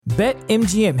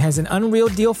BetMGM has an unreal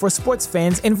deal for sports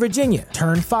fans in Virginia.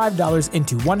 Turn $5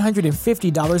 into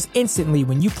 $150 instantly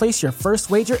when you place your first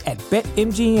wager at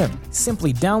BetMGM.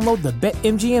 Simply download the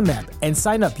BetMGM app and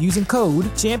sign up using code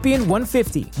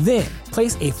Champion150. Then,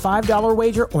 place a $5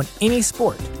 wager on any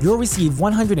sport. You'll receive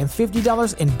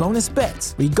 $150 in bonus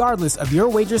bets, regardless of your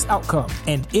wager's outcome.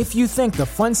 And if you think the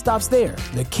fun stops there,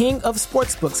 the King of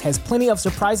Sportsbooks has plenty of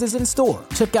surprises in store.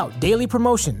 Check out daily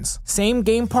promotions,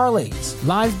 same-game parlays,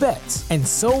 live bets, and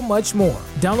so much more.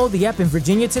 Download the app in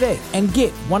Virginia today and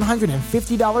get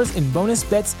 $150 in bonus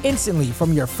bets instantly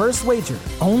from your first wager.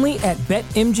 Only at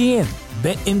BetMGM.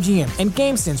 BetMGM and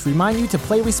GameSense remind you to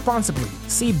play responsibly.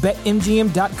 See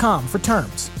BetMGM.com for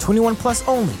terms. 21 plus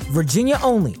only. Virginia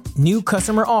only. New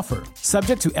customer offer.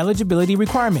 Subject to eligibility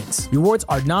requirements. Rewards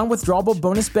are non-withdrawable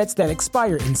bonus bets that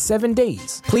expire in 7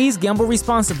 days. Please gamble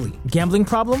responsibly. Gambling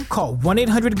problem? Call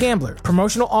 1-800-GAMBLER.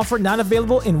 Promotional offer not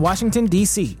available in Washington,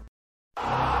 D.C. Do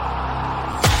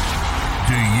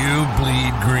you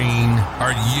bleed green?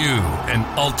 Are you an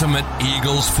ultimate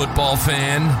Eagles football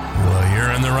fan? Well,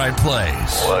 you're in the right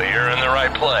place.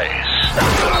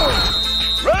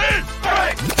 Ready?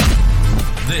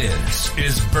 This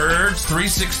is Birds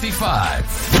 365,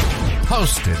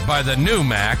 hosted by the new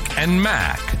Mac and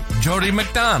Mac, Jody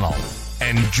McDonald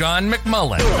and John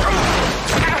McMullen.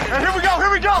 Here we go!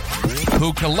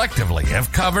 Who collectively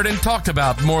have covered and talked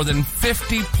about more than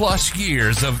 50-plus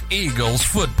years of Eagles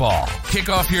football. Kick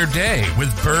off your day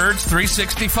with Birds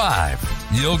 365.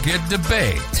 You'll get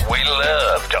debate. We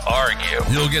love to argue.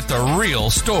 You'll get the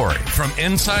real story from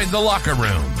inside the locker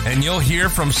room. And you'll hear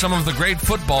from some of the great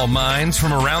football minds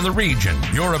from around the region.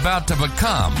 You're about to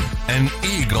become an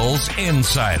Eagles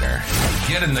insider.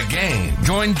 Get in the game.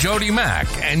 Join Jody Mack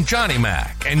and Johnny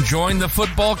Mack and join the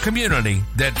football community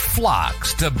that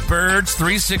flocks to Birds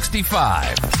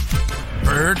 365.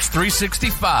 Birds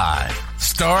 365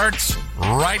 starts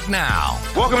right now.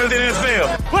 Welcome to the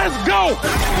NFL. Let's go!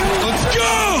 Let's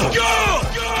go! Go!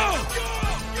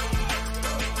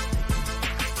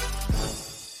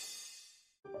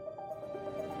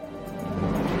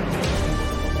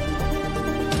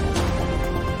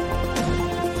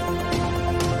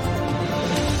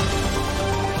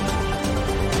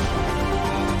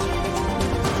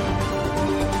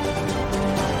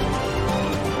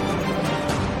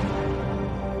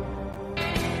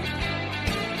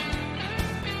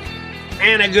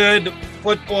 And a good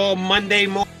football Monday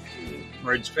morning,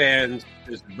 Birds fans.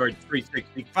 This is Birds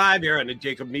 365 here on the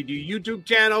Jacob Media YouTube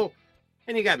channel.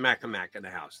 And you got Mac and Mac in the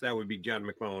house. That would be John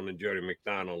McMullen and Jody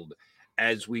McDonald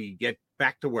as we get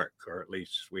back to work, or at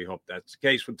least we hope that's the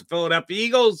case with the Philadelphia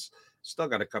Eagles. Still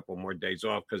got a couple more days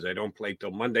off because they don't play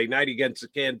till Monday night against the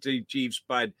Kansas City Chiefs,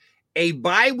 but a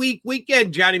bye week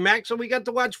weekend, Johnny Mac, so we got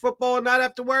to watch football and not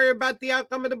have to worry about the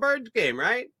outcome of the Birds game,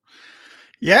 right?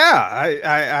 Yeah,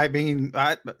 I mean,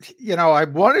 I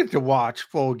wanted to watch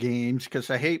full games because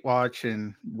I hate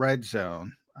watching red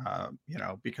zone,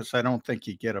 because I don't think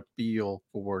you get a feel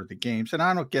for the games, and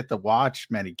I don't get to watch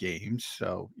many games.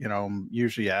 So, I'm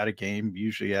usually at a game,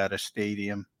 usually at a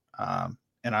stadium,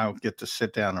 and I don't get to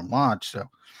sit down and watch. So,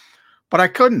 but I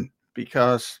couldn't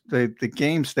because the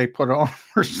games they put on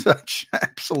were such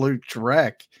absolute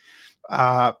dreck.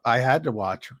 I had to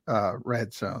watch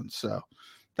red zone. So.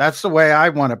 That's the way I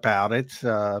went about it.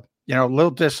 A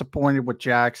little disappointed with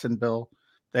Jacksonville.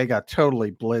 They got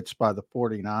totally blitzed by the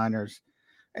 49ers.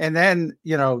 And then,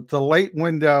 the late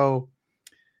window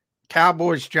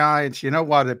Cowboys, Giants, you know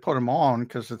why they put them on?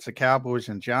 Because it's the Cowboys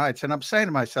and Giants. And I'm saying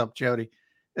to myself, Jody,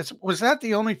 was that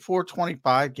the only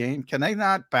 425 game? Can they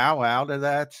not bow out of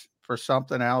that for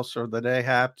something else, or do they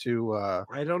have to?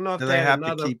 I don't know if they have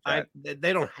to keep that.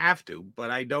 They don't have to,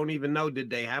 but I don't even know. Did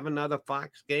they have another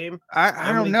Fox game?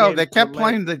 I don't know. They kept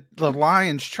playing the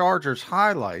Lions Chargers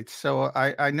highlights, so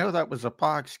I know that was a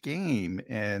Fox game.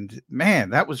 And man,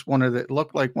 that was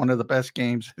looked like one of the best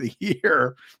games of the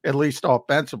year, at least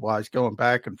offensive wise, going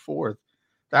back and forth.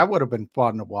 That would have been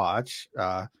fun to watch.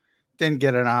 Didn't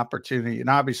get an opportunity, and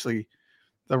obviously.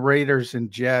 The Raiders and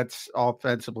Jets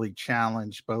offensively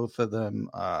challenged both of them.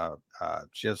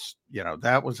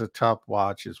 That was a tough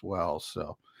watch as well.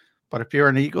 So, but if you're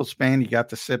an Eagles fan, you got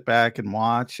to sit back and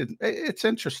watch. And it's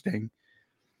interesting.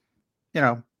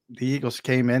 The Eagles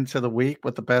came into the week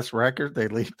with the best record. They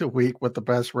leave the week with the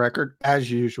best record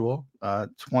as usual.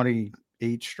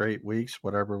 28 straight weeks,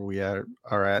 whatever we are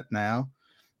at now.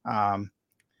 But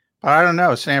I don't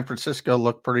know. San Francisco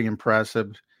looked pretty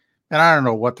impressive. And I don't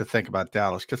know what to think about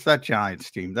Dallas because that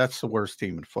Giants team, that's the worst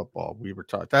team in football. We were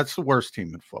taught that's the worst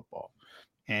team in football.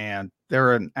 And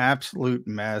they're an absolute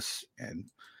mess. And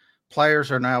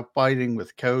players are now fighting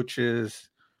with coaches.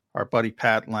 our buddy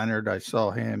Pat Leonard. I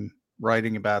saw him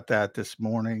writing about that this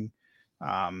morning.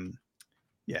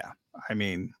 Yeah, I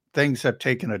mean, things have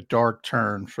taken a dark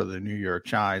turn for the New York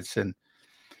Giants. And,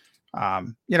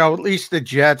 at least the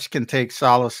Jets can take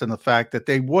solace in the fact that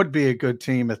they would be a good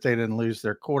team if they didn't lose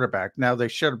their quarterback. Now, they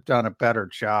should have done a better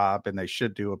job, and they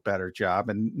should do a better job.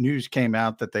 And news came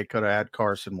out that they could have had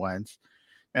Carson Wentz.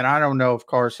 And I don't know if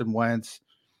Carson Wentz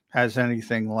has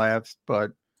anything left,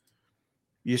 but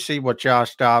you see what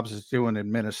Josh Dobbs is doing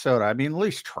in Minnesota. I mean, at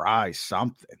least try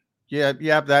something. Yeah,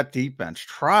 you have that defense.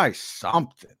 Try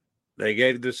something. They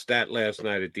gave the stat last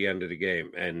night at the end of the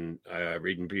game, and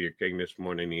reading Peter King this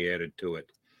morning, he added to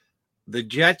it. The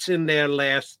Jets in their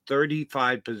last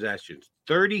 35 possessions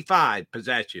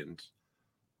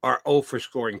are 0 for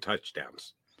scoring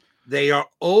touchdowns. They are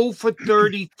 0 for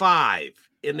 35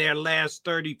 in their last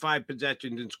 35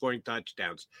 possessions in scoring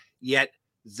touchdowns. Yet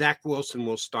Zach Wilson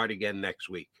will start again next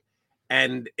week.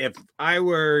 And if I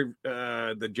were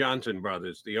the Johnson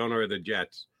brothers, the owner of the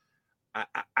Jets,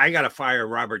 I got to fire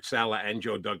Robert Saleh and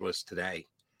Joe Douglas today.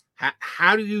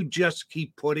 How do you just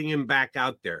keep putting him back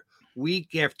out there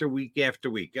week after week after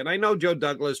week? And I know Joe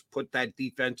Douglas put that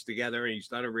defense together, and he's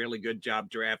done a really good job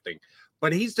drafting.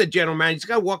 But he's the general manager. He's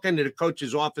got to walk into the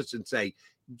coach's office and say,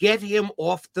 get him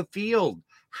off the field.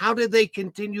 How do they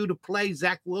continue to play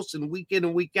Zach Wilson week in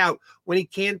and week out when he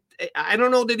can't? I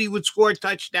don't know that he would score a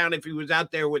touchdown if he was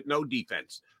out there with no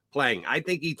defense playing. I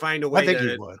think he'd find a way. I think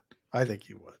he would.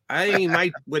 I think he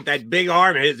might, with that big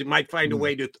arm of his, he might find a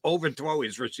way to overthrow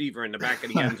his receiver in the back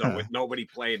of the end zone with nobody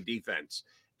playing defense.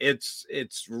 It's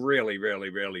really, really,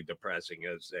 really depressing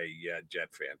as a Jet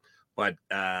fan. But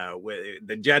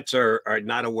the Jets are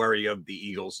not a worry of the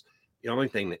Eagles. The only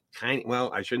thing that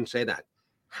I shouldn't say that.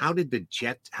 How did the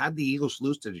Eagles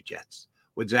lose to the Jets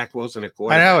with Zach Wilson at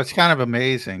quarterback? I know, it's kind of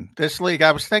amazing. This league,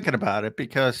 I was thinking about it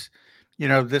because,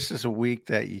 this is a week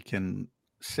that you can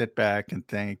sit back and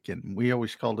think, and we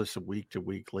always call this a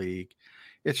week-to-week league.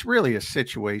 It's really a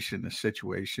situation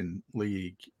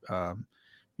league.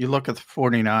 You look at the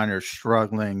 49ers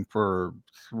struggling for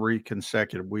 3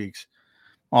 consecutive weeks.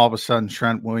 All of a sudden,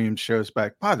 Trent Williams shows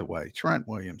back. By the way, Trent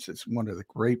Williams is one of the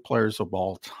great players of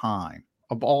all time.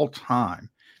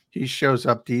 He shows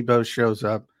up. Debo shows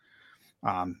up.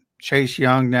 Chase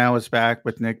Young now is back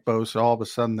with Nick Bosa. All of a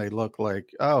sudden, they look like,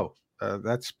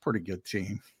 that's a pretty good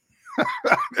team.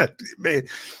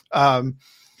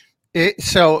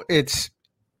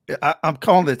 I'm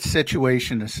calling it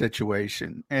situation to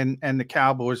situation. And the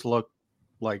Cowboys look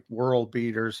like world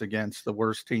beaters against the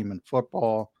worst team in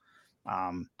football.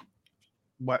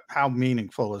 How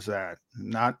meaningful is that?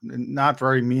 Not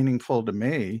very meaningful to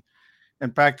me.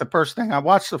 In fact, the first thing I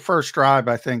watched, the first drive,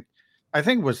 I think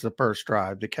it was the first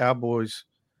drive. The Cowboys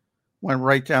went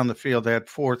right down the field. They had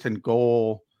 4th and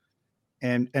goal,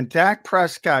 and Dak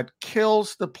Prescott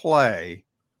kills the play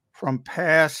from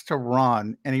pass to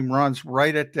run, and he runs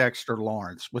right at Dexter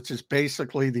Lawrence, which is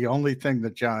basically the only thing the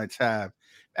Giants have.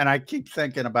 And I keep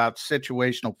thinking about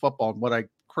situational football and what I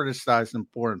criticized him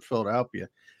for in Philadelphia.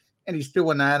 And he's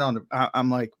doing that I'm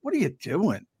like, what are you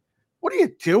doing? What are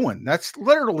you doing? That's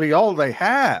literally all they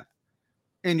have.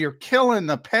 And you're killing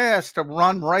the pass to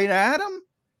run right at him?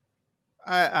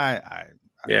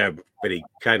 Yeah, but he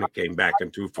kind of came back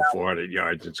and threw for 400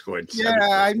 yards and scored 7. Yeah,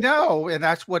 I know. And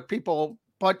that's what people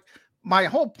 – but my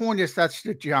whole point is that's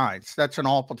the Giants. That's an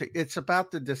awful team. It's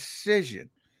about the decision.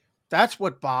 That's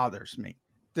what bothers me.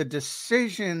 The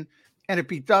decision, and if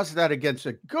he does that against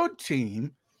a good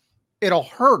team, it'll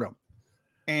hurt him.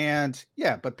 And,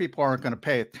 but people aren't going to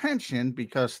pay attention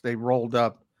because they rolled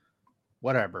up,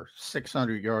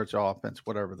 600 yards offense,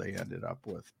 whatever they ended up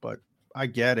with. But I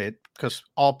get it because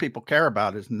all people care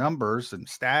about is numbers and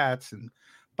stats.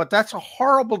 But that's a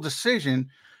horrible decision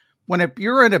when if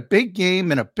you're in a big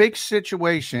game in a big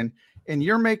situation and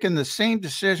you're making the same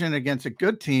decision against a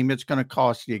good team, it's going to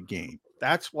cost you a game.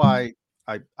 That's why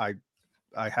I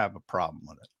have a problem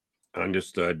with it.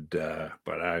 Understood,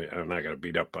 but I'm not going to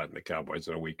beat up on the Cowboys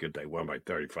in a week if they won by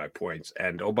 35 points.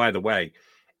 And, oh, by the way,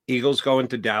 Eagles going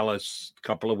to Dallas a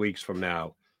couple of weeks from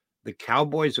now. The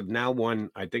Cowboys have now won,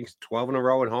 I think, 12 in a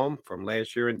row at home from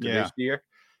last year into this year.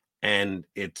 And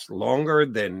it's longer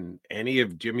than any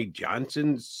of Jimmy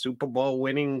Johnson's Super Bowl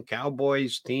winning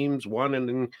Cowboys teams won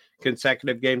in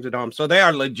consecutive games at home. So they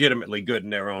are legitimately good in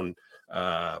their own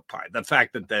part. The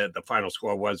fact that the final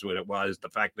score was what it was, the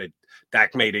fact that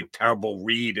Dak made a terrible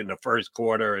read in the first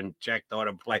quarter and checked on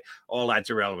him play, all that's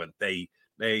irrelevant. They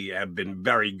have been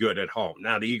very good at home.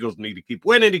 Now the Eagles need to keep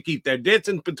winning to keep their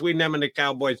distance between them and the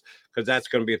Cowboys, because that's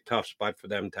going to be a tough spot for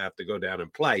them to have to go down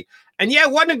and play. And it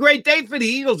wasn't a great day for the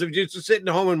Eagles if you're just sitting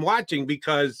at home and watching,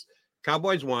 because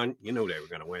Cowboys won. You knew they were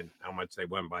going to win. How much they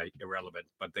won by irrelevant,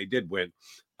 but they did win.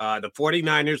 The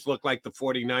 49ers look like the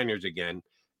 49ers again.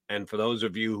 And for those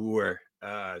of you who are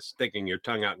sticking your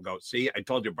tongue out and go, see, I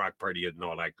told you Brock Purdy isn't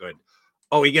all that good.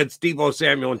 Oh, he gets Deebo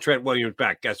Samuel and Trent Williams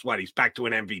back. Guess what? He's back to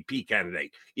an MVP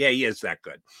candidate. Yeah, he is that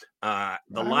good. The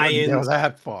Lions wouldn't go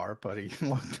that far, but he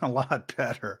looked a lot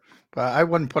better. But I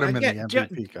wouldn't put him in the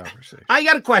MVP conversation. I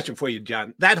got a question for you,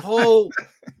 John. That whole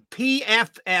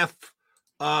PFF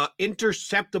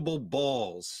interceptable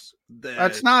balls.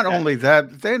 That's not only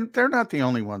that. They're not the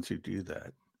only ones who do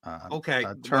that. Okay.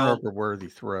 Turnover-worthy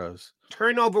throws.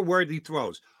 Turnover-worthy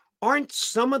throws. Aren't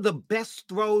some of the best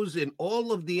throws in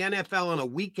all of the NFL on a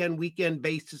weekend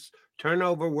basis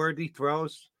turnover-worthy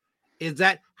throws? Is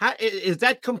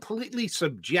that completely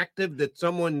subjective that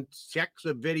someone checks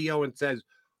a video and says,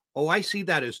 oh, I see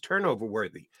that as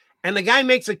turnover-worthy, and the guy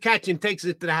makes a catch and takes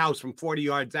it to the house from 40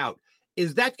 yards out?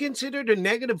 Is that considered a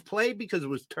negative play because it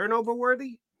was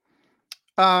turnover-worthy?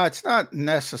 It's not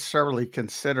necessarily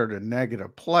considered a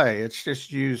negative play. It's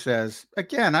just used as,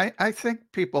 again, I think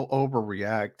people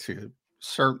overreact to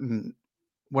certain,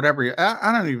 whatever.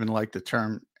 I don't even like the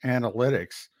term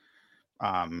analytics.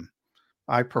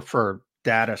 I prefer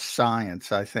data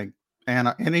science. I think,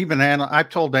 and even I've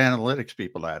told analytics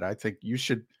people that I think you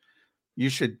should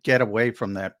get away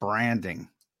from that branding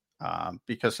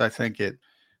because I think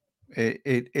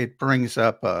it brings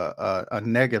up a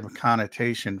negative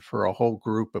connotation for a whole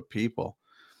group of people.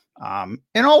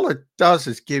 And all it does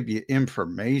is give you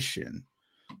information.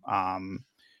 And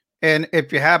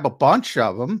if you have a bunch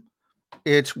of them,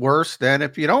 it's worse than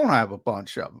if you don't have a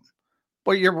bunch of them.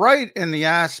 But you're right in the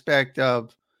aspect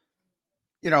of,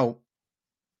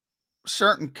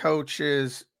 certain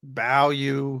coaches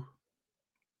value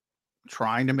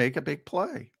trying to make a big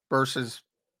play versus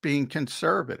being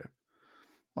conservative.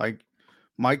 Like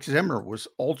Mike Zimmer was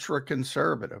ultra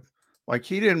conservative. Like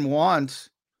he didn't want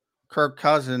Kirk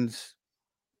Cousins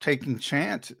taking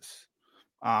chances.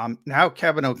 Now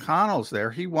Kevin O'Connell's there.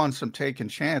 He wants him taking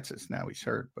chances. Now he's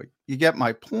hurt, but you get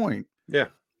my point. Yeah.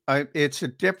 It's a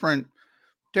different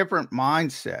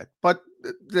mindset. But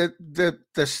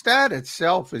the stat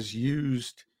itself is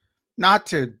used not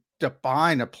to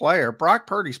define a player. Brock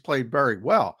Purdy's played very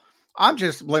well. I'm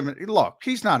just limited. Look,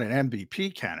 he's not an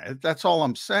MVP candidate. That's all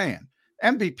I'm saying.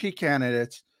 MVP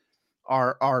candidates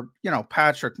are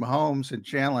Patrick Mahomes and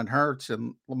Jalen Hurts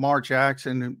and Lamar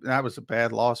Jackson. That was a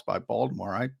bad loss by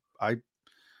Baltimore. I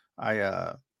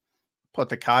put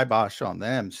the kibosh on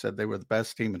them. Said they were the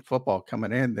best team in football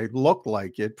coming in. They looked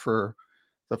like it for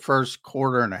the first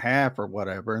quarter and a half or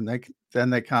whatever, and they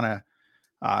kind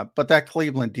of. But that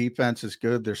Cleveland defense is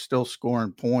good. They're still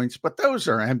scoring points, but those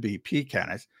are MVP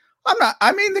candidates. I'm not.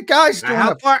 I mean, the guy's doing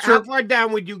how far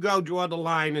down would you go? Draw the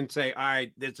line and say, all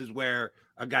right, this is where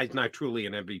a guy's not truly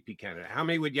an MVP candidate. How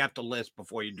many would you have to list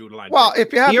before you do the line? Well,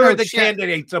 if you have here are the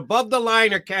candidates above the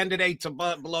line, or candidates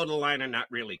below the line are not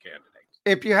really candidates.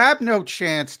 If you have no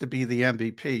chance to be the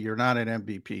MVP, you're not an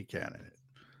MVP candidate.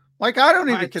 Like I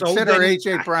don't even consider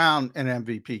AJ Brown an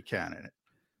MVP candidate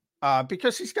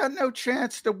because he's got no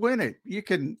chance to win it. You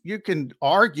can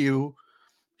argue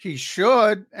he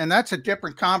should, and that's a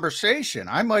different conversation.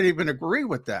 I might even agree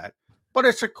with that, but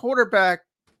it's a quarterback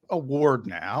award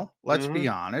now. Let's be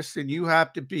honest, and you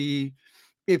have to be.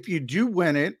 If you do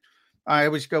win it, I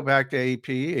always go back to AP,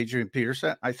 Adrian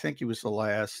Peterson. I think he was the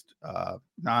last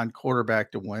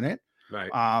non-quarterback to win it. Right.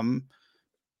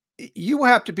 You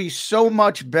have to be so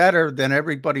much better than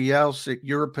everybody else at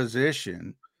your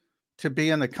position to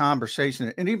be in the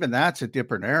conversation, and even that's a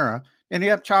different era. And you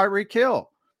have Tyreek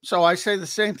Hill. So I say the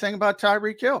same thing about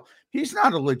Tyreek Hill. He's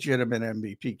not a legitimate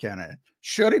MVP candidate.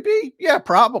 Should he be? Yeah,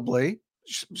 probably.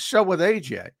 So with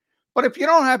AJ. But if you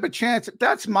don't have a chance,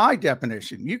 that's my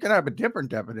definition. You can have a different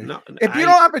definition. No, if you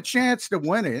don't have a chance to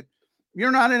win it,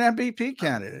 you're not an MVP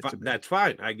candidate. That's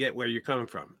fine. I get where you're coming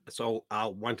from. So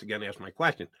I'll once again ask my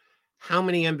question. How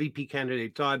many MVP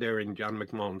candidates are there in John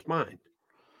McMullen's mind?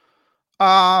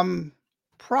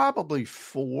 Probably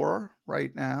 4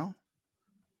 right now.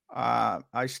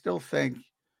 I still think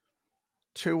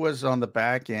Tua's on the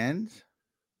back end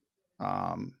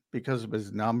because of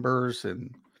his numbers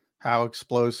and how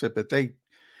explosive. But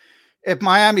if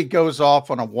Miami goes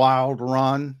off on a wild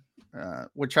run,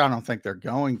 which I don't think they're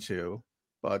going to,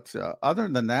 but other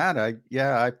than that,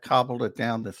 I've cobbled it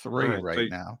down to 3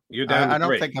 right now. You're down to 3. I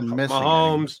don't think I'm missing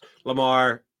Mahomes,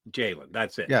 Lamar, Jalen.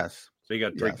 That's it. Yes. So you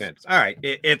got 3 Yes. candidates. All right.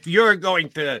 If you're going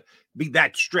to be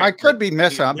that strict, I could be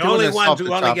missing. I'm the doing only this ones off who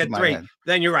the only top get of my 3, head.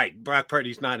 then you're right. Brock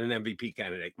Purdy's not an MVP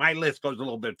candidate. My list goes a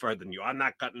little bit further than you. I'm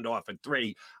not cutting it off at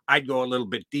 3. I'd go a little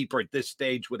bit deeper at this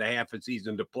stage with a half a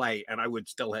season to play, and I would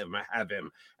still have him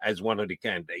as one of the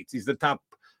candidates. He's the top.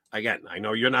 Again, I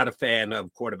know you're not a fan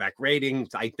of quarterback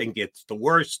ratings. I think it's the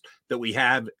worst that we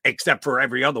have, except for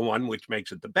every other one, which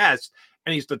makes it the best.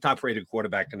 And he's the top-rated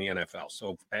quarterback in the NFL.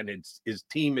 So, and his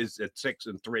team is at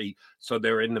 6-3, so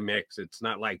they're in the mix. It's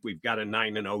not like we've got a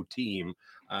 9-0 team.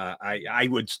 I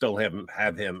would still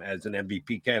have him as an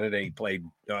MVP candidate. He played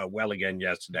well again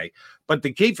yesterday. But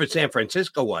the key for San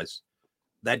Francisco was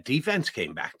that defense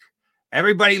came back.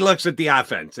 Everybody looks at the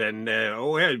offense, and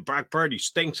Brock Purdy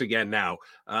stinks again now.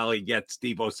 He gets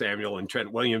Deebo Samuel and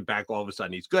Trent Williams back. All of a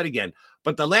sudden, he's good again.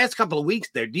 But the last couple of weeks,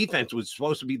 their defense was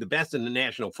supposed to be the best in the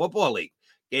National Football League.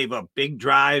 Gave up big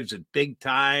drives at big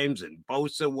times, and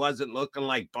Bosa wasn't looking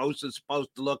like Bosa's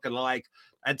supposed to looking like.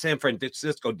 That San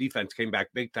Francisco defense came back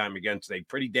big time against a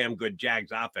pretty damn good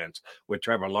Jags offense with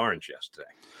Trevor Lawrence yesterday.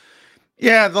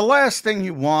 Yeah, the last thing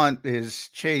you want is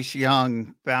Chase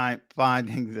Young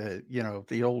finding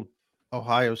the old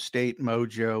Ohio State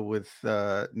mojo with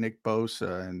Nick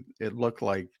Bosa, and it looked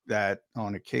like that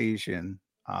on occasion.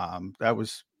 That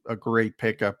was a great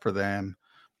pickup for them.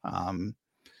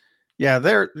 Yeah,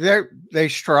 they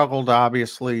struggled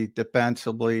obviously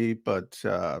defensively, but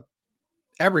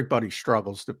everybody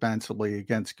struggles defensively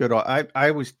against good.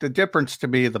 The difference to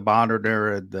me, the modern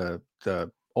era,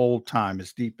 the old time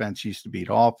is defense used to beat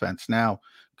offense. Now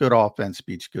good offense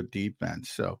beats good defense.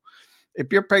 So if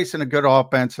you're facing a good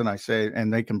offense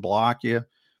and they can block you,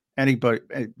 anybody,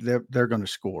 they're going to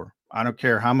score. I don't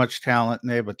care how much talent,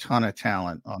 and they have a ton of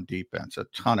talent on defense, a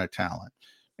ton of talent.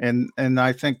 And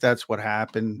I think that's what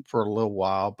happened for a little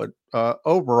while, but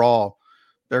overall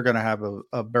they're going to have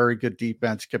a very good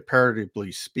defense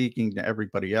comparatively speaking to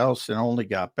everybody else, and only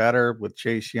got better with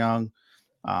Chase Young.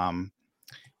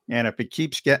 And if it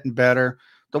keeps getting better,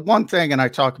 the one thing, and I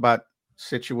talk about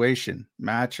situation,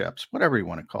 matchups, whatever you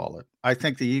want to call it, I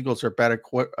think the Eagles are better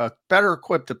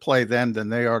equipped to play them than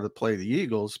they are to play the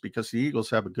Eagles, because the Eagles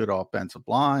have a good offensive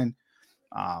line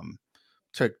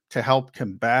to help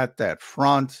combat that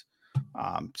front.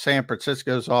 San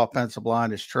Francisco's offensive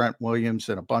line is Trent Williams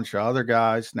and a bunch of other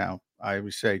guys. Now, I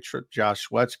always say Josh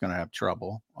Sweat's going to have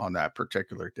trouble on that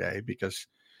particular day, because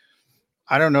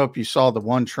I don't know if you saw the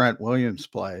one Trent Williams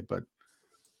play, but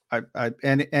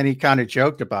and he kind of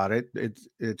joked about it.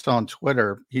 It's on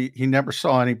Twitter. He never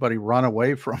saw anybody run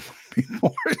away from him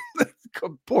before.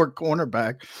 The poor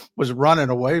cornerback was running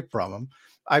away from him.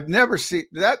 I've never seen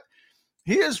that.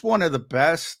 He is one of the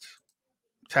best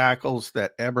tackles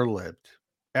that ever lived.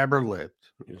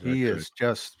 He is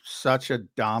just such a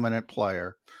dominant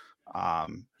player.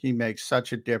 He makes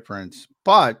such a difference,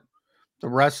 but the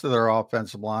rest of their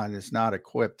offensive line is not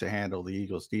equipped to handle the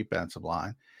Eagles' defensive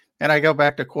line. And I go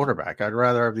back to quarterback. I'd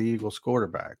rather have the Eagles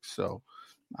quarterback. So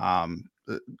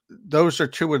those are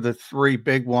 2 of the 3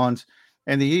 big ones.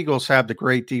 And the Eagles have the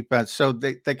great defense. So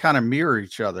they kind of mirror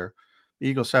each other. The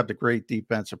Eagles have the great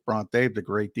defensive front. They have the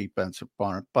great defensive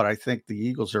front. But I think the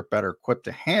Eagles are better equipped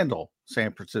to handle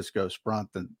San Francisco's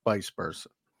front than vice versa.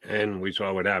 And we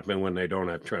saw what happened when they don't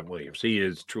have Trent Williams. He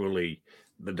is truly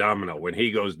the domino. When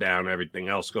he goes down, everything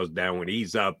else goes down. When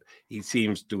he's up, he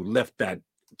seems to lift that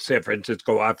San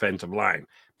Francisco offensive line.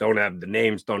 Don't have the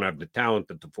names, don't have the talent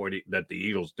that the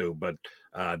Eagles do, but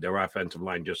their offensive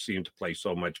line just seems to play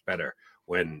so much better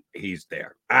when he's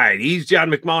there. All right, he's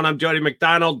John McMullen. I'm Jody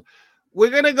McDonald.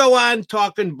 We're going to go on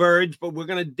talking birds, but we're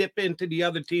going to dip into the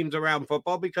other teams around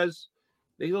football, because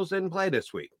the Eagles didn't play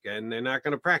this week, and they're not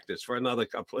going to practice for another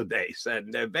couple of days.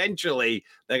 And eventually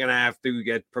they're going to have to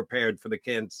get prepared for the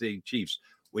Kansas City Chiefs,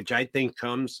 which I think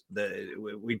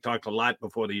we talked a lot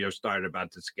before the year started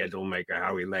about the schedule maker,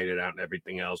 how he laid it out and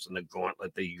everything else, and the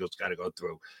gauntlet the Eagles got to go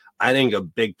through. I think a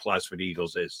big plus for the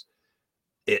Eagles is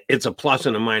it's a plus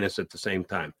and a minus at the same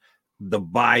time. The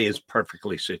bye is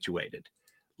perfectly situated.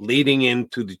 Leading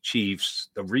into the Chiefs,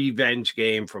 the revenge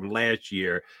game from last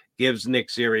year gives Nick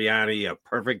Sirianni a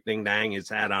perfect thing to hang his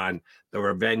hat on, the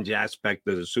revenge aspect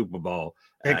of the Super Bowl.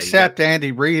 Except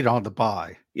Andy Reid on the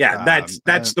bye. Yeah,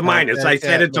 that's the minus. I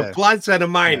said it's a plus and a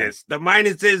minus. Yeah. The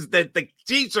minus is that the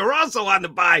Chiefs are also on the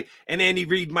bye, and Andy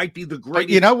Reid might be the greatest. But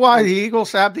you know why the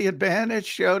Eagles have the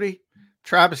advantage, Jody?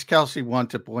 Travis Kelce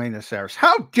went to Buenos Aires.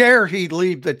 How dare he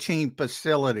leave the team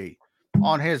facility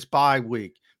on his bye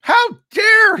week? How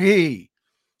dare he?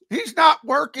 He's not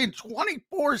working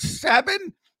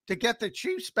 24/7 to get the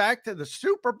Chiefs back to the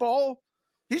Super Bowl.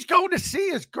 He's going to see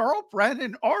his girlfriend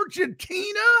in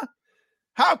Argentina.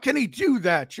 How can he do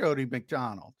that, Jody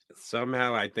McDonald?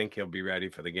 Somehow I think he'll be ready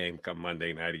for the game come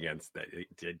Monday night against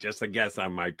just a guess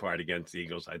on my part against the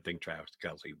Eagles. I think Travis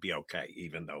Kelce will be okay,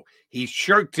 even though he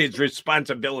shirked his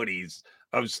responsibilities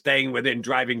of staying within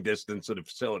driving distance of the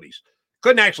facilities.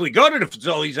 Couldn't actually go to the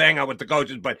facilities, hang out with the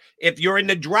coaches, but if you're in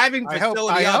the driving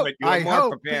facility you're more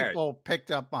prepared. People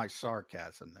picked up my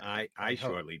sarcasm there. I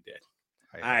surely did.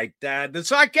 All right, the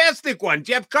sarcastic one.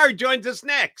 Jeff Kerr joins us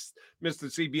next.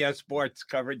 Mr. CBS Sports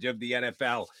coverage of the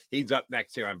NFL. He's up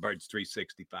next here on Birds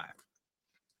 365.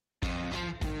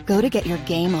 Go to get your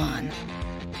game on.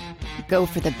 Go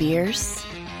for the beers.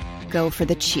 Go for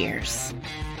the cheers.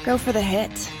 Go for the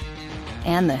hit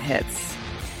and the hits.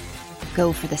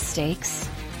 Go for the stakes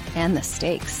and the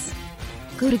stakes.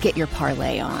 Go to get your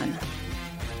parlay on.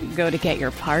 Go to get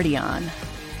your party on.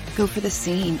 Go for the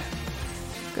scene.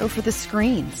 Go for the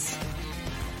screens.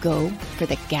 Go for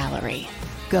the gallery.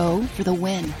 Go for the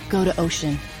win. Go to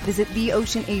Ocean. Visit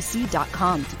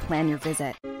theoceanac.com to plan your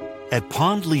visit. At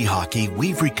Pond Lehocky,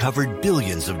 we've recovered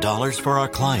billions of dollars for our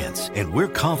clients, and we're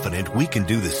confident we can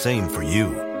do the same for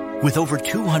you. With over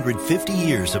 250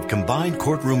 years of combined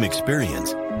courtroom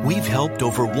experience, we've helped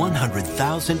over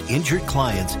 100,000 injured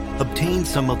clients obtain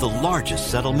some of the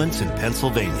largest settlements in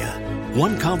Pennsylvania.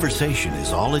 One conversation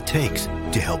is all it takes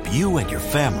to help you and your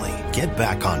family get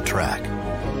back on track.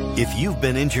 If you've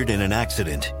been injured in an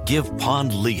accident, give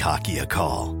Pond Lehocky a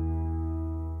call.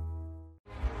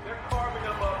 They're carving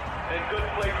them up and good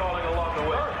play calling along the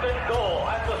way. First and goal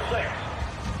at the 6.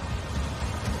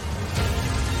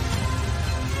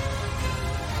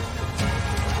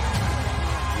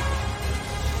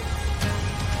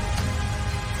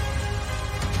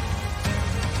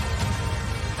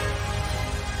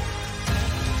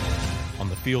 On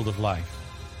the field of life,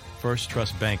 First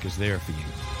Trust Bank is there for you.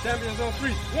 Champions on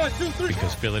 3. 1, 2, 3.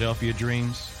 Because Philadelphia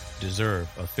dreams deserve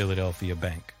a Philadelphia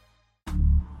bank.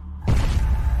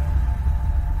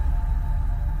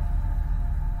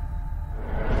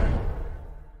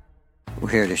 We're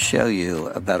here to show you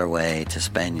a better way to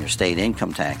spend your state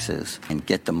income taxes and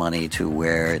get the money to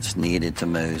where it's needed the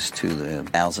most to the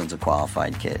thousands of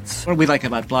qualified kids. What we like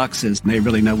about Blocks is they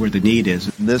really know where the need is.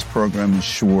 This program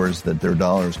ensures that their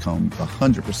dollars come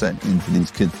 100% into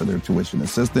these kids for their tuition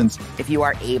assistance. If you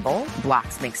are able,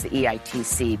 Blocks makes the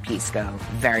EITC piece go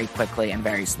very quickly and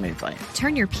very smoothly.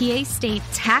 Turn your PA state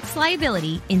tax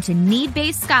liability into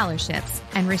need-based scholarships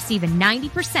and receive a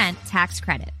 90% tax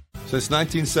credit. Since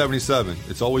 1977,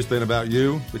 it's always been about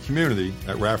you, the community,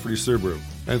 at Rafferty Subaru.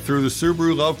 And through the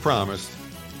Subaru Love Promise,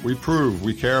 we prove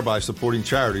we care by supporting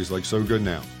charities like So Good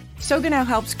Now. So Good Now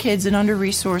helps kids in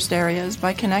under-resourced areas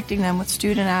by connecting them with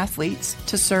student athletes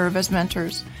to serve as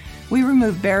mentors. We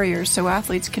remove barriers so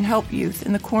athletes can help youth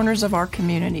in the corners of our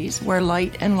communities where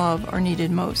light and love are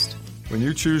needed most. When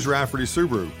you choose Rafferty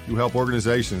Subaru, you help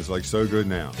organizations like So Good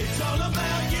Now. It's all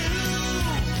about you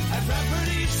at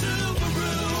Rafferty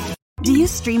Subaru. Do you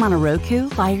stream on a Roku,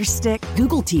 Fire Stick,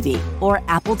 Google TV, or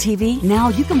Apple TV? Now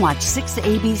you can watch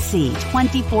 6ABC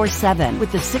 24/7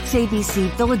 with the 6ABC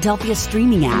Philadelphia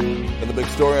streaming app. And the big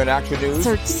story on Action News?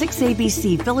 Search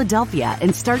 6ABC Philadelphia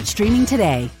and start streaming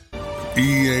today.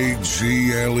 EAGLES.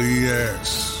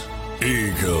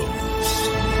 Eagles.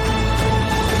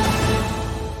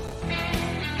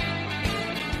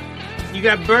 You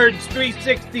got Birds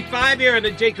 365 here on the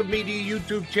Jacob Media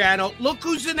YouTube channel. Look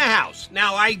who's in the house.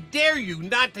 Now, I dare you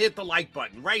not to hit the like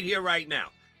button right here, right now.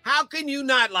 How can you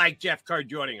not like Jeff Kerr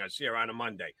joining us here on a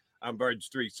Monday on Birds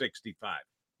 365?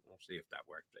 We'll see if that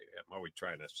worked. I'm always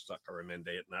trying to sucker him into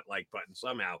hitting that like button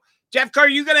somehow. Jeff Kerr,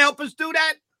 you going to help us do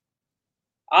that?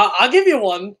 I'll give you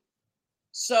one.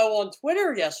 So on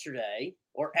Twitter yesterday,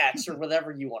 or X, or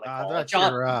whatever you want to call it.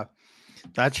 John,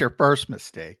 that's your first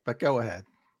mistake, but go ahead.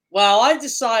 Well, I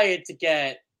decided to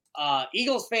get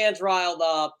Eagles fans riled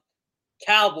up,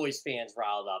 Cowboys fans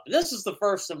riled up. And this is the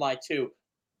first of my two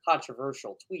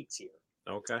controversial tweets here.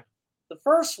 Okay. The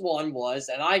first one was,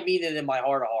 and I mean it in my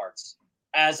heart of hearts,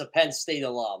 as a Penn State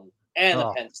alum and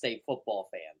a Penn State football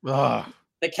fan.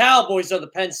 The Cowboys are the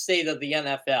Penn State of the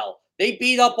NFL. They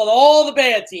beat up on all the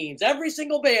bad teams, every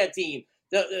single bad team.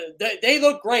 They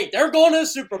look great. They're going to the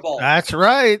Super Bowl. That's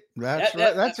right. That's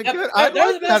right. That's a good. I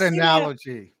like that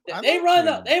analogy. They run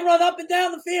up and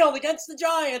down the field against the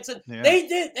Giants, and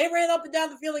they ran up and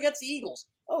down the field against the Eagles.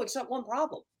 Oh, except one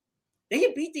problem. They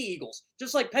can beat the Eagles,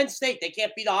 just like Penn State. They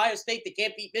can't beat Ohio State. They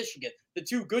can't beat Michigan, the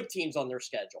two good teams on their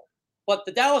schedule. But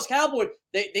the Dallas Cowboys,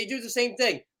 they do the same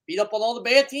thing. Beat up on all the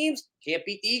bad teams. Can't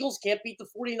beat the Eagles. Can't beat the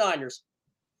 49ers.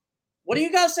 What do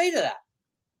you guys say to that?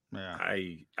 Yeah.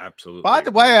 I absolutely. By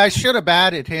the way, I should have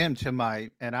added him to my,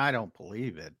 and I don't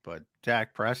believe it, but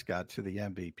Dak Prescott to the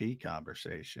MVP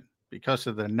conversation because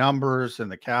of the numbers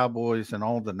and the Cowboys and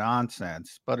all the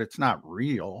nonsense, but it's not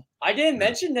real. I didn't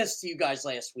mention this to you guys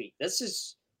last week. This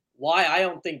is why I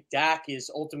don't think Dak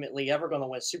is ultimately ever going to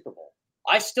win a Super Bowl.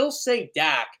 I still say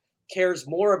Dak cares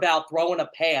more about throwing a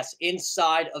pass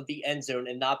inside of the end zone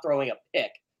and not throwing a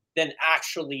pick than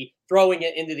actually throwing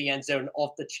it into the end zone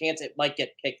off the chance it might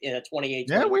get picked in a 28.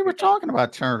 Yeah, we were talking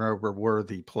about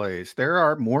turnover-worthy plays. There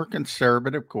are more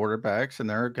conservative quarterbacks, and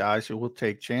there are guys who will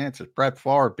take chances. Brett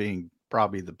Favre being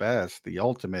probably the best, the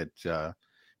ultimate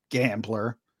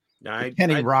gambler.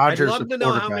 Kenny Rogers of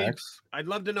quarterbacks. I'd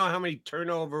love to know how many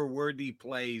turnover-worthy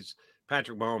plays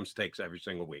Patrick Mahomes takes every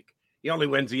single week. He only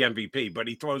wins the MVP, but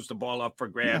he throws the ball up for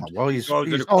grabs. Yeah, well, he throws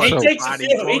he's it across also, the body.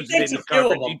 He throws it in the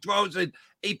coverage. He throws it.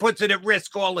 He puts it at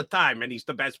risk all the time, and he's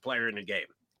the best player in the game.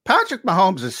 Patrick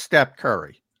Mahomes is Steph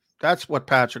Curry. That's what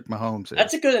Patrick Mahomes is.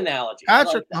 That's a good analogy.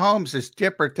 Patrick Mahomes is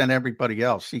different than everybody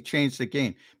else. He changed the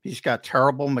game. He's got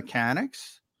terrible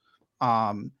mechanics.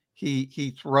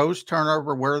 He throws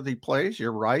turnover-worthy plays.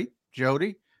 You're right,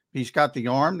 Jody. He's got the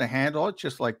arm to handle it,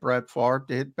 just like Brett Favre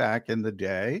did back in the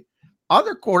day.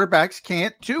 Other quarterbacks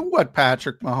can't do what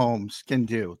Patrick Mahomes can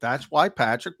do. That's why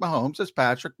Patrick Mahomes is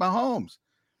Patrick Mahomes.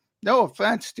 No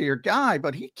offense to your guy,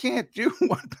 but he can't do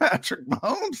what Patrick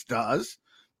Mahomes does.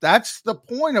 That's the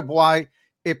point of why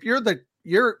if you're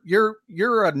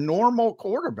a normal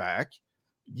quarterback,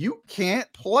 you can't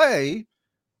play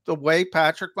the way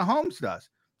Patrick Mahomes does.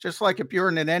 Just like if you're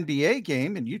in an NBA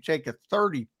game and you take a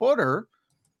 30-footer,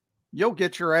 you'll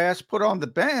get your ass put on the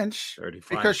bench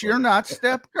because you're not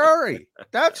Steph Curry.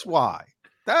 That's why.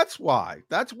 That's why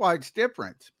it's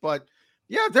different. But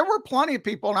yeah, there were plenty of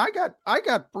people, and I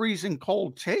got freezing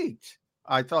cold takes.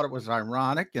 I thought it was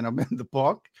ironic, and I'm in the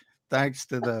book thanks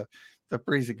to the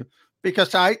freezing,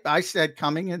 because I said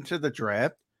coming into the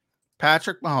draft,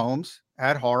 Patrick Mahomes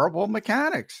had horrible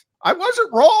mechanics. I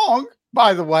wasn't wrong,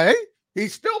 by the way. He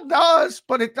still does,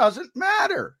 but it doesn't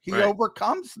matter. He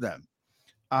overcomes them.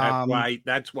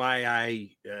 That's why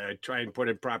I try and put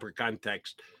in proper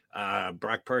context.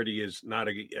 Brock Purdy is not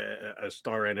a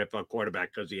star NFL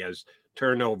quarterback because he has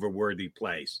turnover-worthy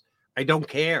plays. I don't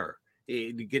care.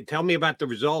 Tell me about the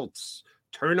results.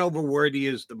 Turnover-worthy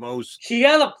is the most. He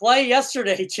had a play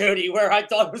yesterday, Jody, where I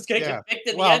thought it was going to get picked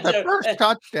in the end zone. The first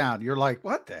touchdown, you're like,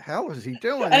 what the hell is he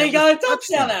doing? And he got a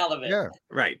touchdown out of it. Yeah.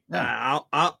 Right. Yeah.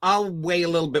 I'll weigh a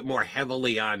little bit more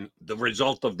heavily on the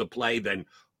result of the play than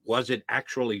was it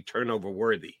actually turnover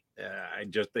worthy. I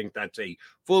just think that's a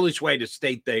foolish way to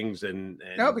state things. And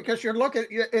no, because you're looking,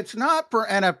 it's not for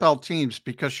NFL teams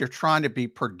because you're trying to be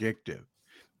predictive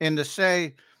and to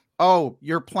say, oh,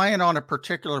 you're playing on a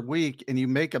particular week and you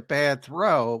make a bad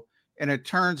throw and it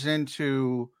turns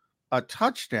into a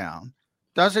touchdown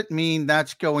doesn't mean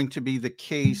that's going to be the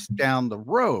case down the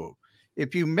road.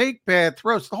 If you make bad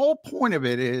throws, the whole point of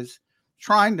it is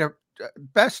trying to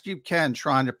best you can,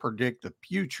 trying to predict the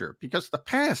future, because the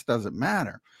past doesn't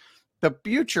matter. The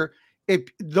future, if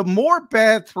the more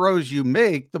bad throws you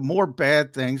make, the more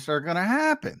bad things are going to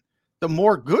happen. The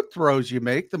more good throws you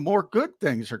make, the more good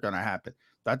things are going to happen.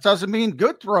 That doesn't mean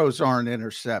good throws aren't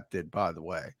intercepted, by the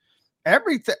way.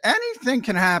 Anything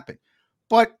can happen,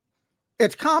 but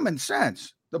it's common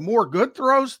sense. The more good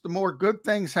throws, the more good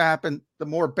things happen. The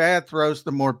more bad throws,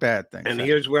 the more bad things. And happen.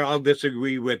 Here's where I'll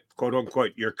disagree with, quote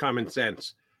unquote, your common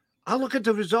sense. I'll look at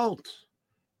the results.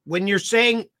 When you're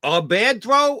saying a bad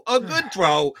throw, a good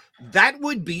throw, that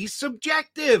would be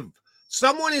subjective.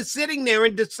 Someone is sitting there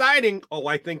and deciding, oh,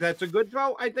 I think that's a good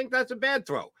throw. I think that's a bad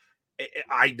throw.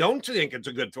 I don't think it's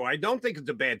a good throw. I don't think it's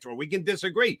a bad throw. We can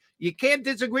disagree. You can't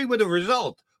disagree with the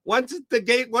result. Once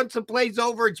the play's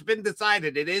over, it's been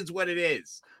decided. It is what it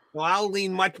is. Well, I'll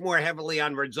lean much more heavily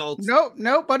on results. No,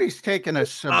 nobody's taken a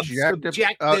subjective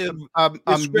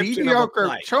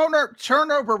mediocre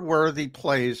turnover-worthy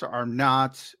plays are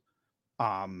not.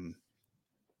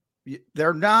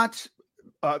 They're not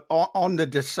on the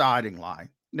deciding line.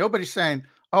 Nobody's saying,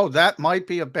 "Oh, that might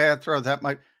be a bad throw.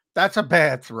 That's a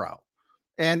bad throw."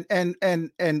 And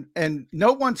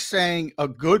no one's saying a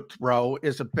good throw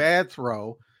is a bad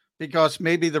throw because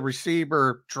maybe the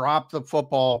receiver dropped the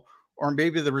football or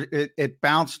maybe it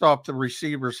bounced off the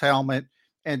receiver's helmet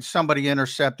and somebody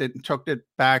intercepted and took it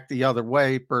back the other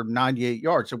way for 98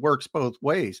 yards. It works both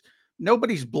ways.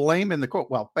 Nobody's blaming the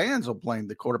quarterback. Well, fans will blame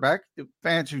the quarterback,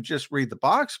 fans who just read the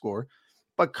box score,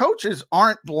 but coaches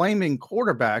aren't blaming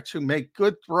quarterbacks who make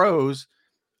good throws.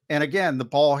 And again, the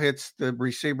ball hits the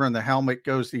receiver and the helmet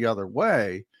goes the other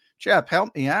way. Jeff,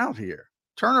 help me out here.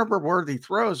 turnover-worthy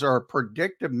throws are a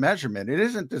predictive measurement. It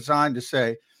isn't designed to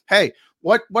say, hey,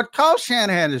 what Kyle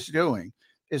Shanahan is doing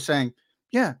is saying,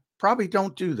 yeah, probably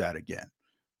don't do that again.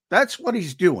 That's what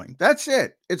he's doing. That's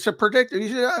it. It's a predictive.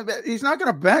 He's not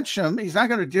going to bench him. He's not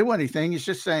going to do anything. He's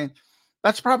just saying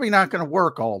that's probably not going to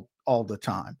work all the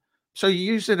time. So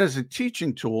you use it as a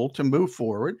teaching tool to move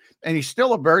forward. And he's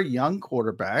still a very young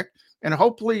quarterback, and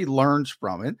hopefully he learns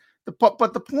from it. But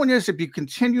the point is, if you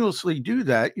continuously do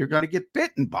that, you're going to get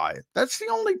bitten by it. That's the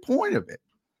only point of it.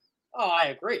 Oh, I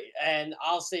agree. And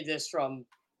I'll say this from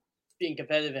being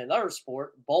competitive in another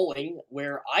sport, bowling,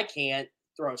 where I can't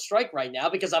throw a strike right now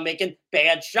because I'm making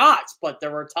bad shots. But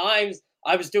there were times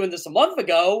I was doing this a month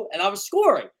ago and I was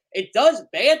scoring. It does.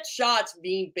 Bad shots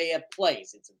mean bad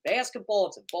plays. It's in basketball,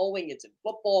 it's in bowling, it's in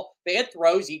football. Bad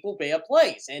throws equal bad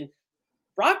plays. And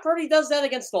Brock Purdy does that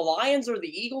against the Lions or the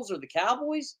Eagles or the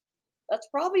Cowboys. That's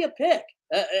probably a pick.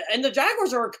 And the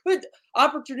Jaguars are a good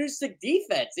opportunistic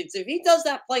defense. If he does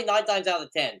that play 9 times out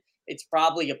of 10, it's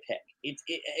probably a pick.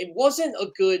 It wasn't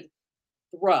a good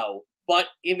throw, but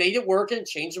it made it work and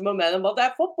changed the momentum of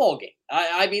that football game.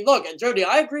 I mean, look, Jody,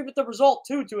 I agree with the result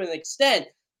too, to an extent,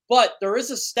 but there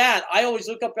is a stat I always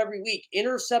look up every week: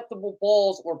 interceptable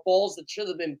balls or balls that should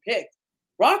have been picked.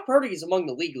 Brock Purdy is among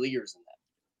the league leaders in that.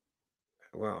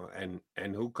 Well,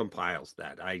 and who compiles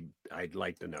that? I'd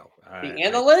like to know. The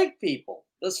analytic people,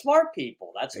 the smart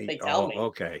people. That's what they tell me.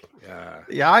 Okay.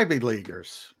 The Ivy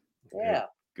Leaguers. Yeah.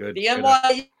 Good. The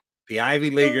NYU. The Ivy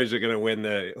Leaguers are going to win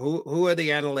the. Who are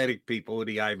the analytic people? Who are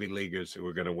the Ivy Leaguers who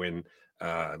are going to win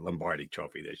Lombardi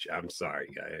Trophy this year? I'm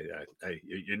sorry,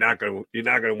 you're not going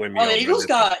to win me. Oh, the Eagles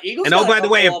got. And by the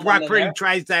way, if Brock Purdy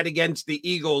tries that against the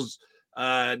Eagles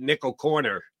nickel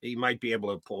corner, he might be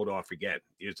able to pull it off again.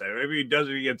 You say if he does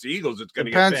it against the Eagles, it's going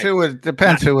to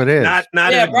depends who it is. Not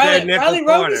Bradley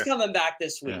Roby's coming back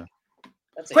this week. Yeah.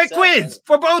 Quick quiz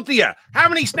for both of you. How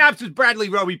many snaps has Bradley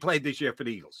Roby played this year for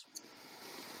the Eagles?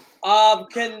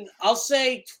 I'll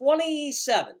say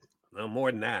 27. No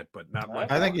more than that, but not much.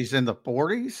 I think he's in the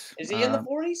 40s. Is he in the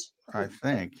 40s? I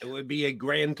think it would be a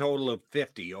grand total of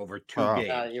 50 over 2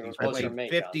 games. He's played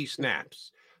 50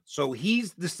 snaps. So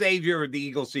he's the savior of the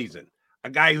Eagles season. A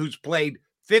guy who's played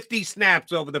 50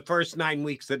 snaps over the first 9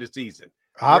 weeks of the season.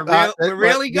 We're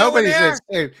really going there?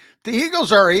 The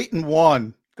Eagles are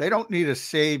 8-1. They don't need a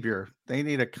savior. They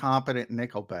need a competent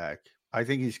nickelback. I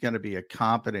think he's going to be a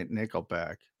competent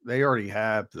nickelback. They already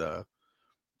have the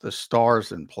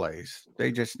stars in place.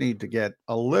 They just need to get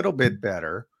a little bit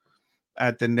better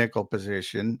at the nickel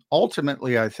position.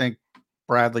 Ultimately, I think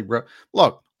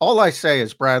look, all I say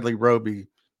is Bradley Roby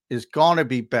is going to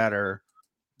be better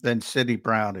than Sidney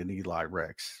Brown and Eli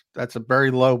Ricks. That's a very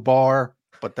low bar,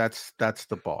 but that's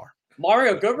the bar.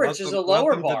 Mario Goodrich is a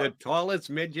lower bar. To the tallest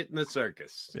midget in the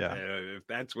circus. Yeah. If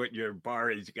that's what your bar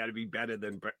is, you got to be better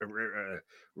than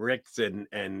Ricks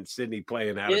and Sidney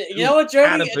playing out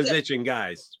of position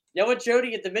guys. You know what, Jody?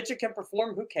 If the midget can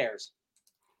perform, who cares?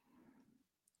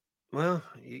 Well,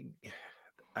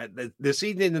 the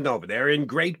season isn't over. They're in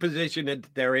great position and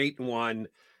they're 8-1.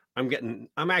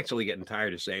 I'm actually getting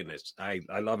tired of saying this. I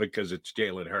love it because it's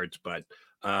Jalen Hurts, but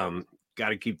got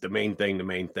to keep the main thing.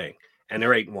 And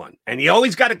they're 8-1. And you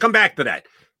always got to come back to that.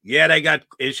 Yeah, they got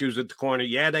issues at the corner.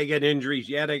 Yeah, they get injuries.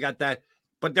 Yeah, they got that.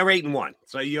 But they're 8-1.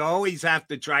 So you always have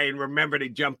to try and remember to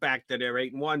jump back to their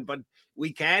 8-1. But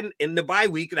we can in the bye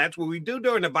week. That's what we do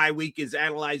during the bye week is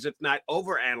analyze, if not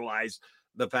overanalyze,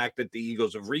 the fact that the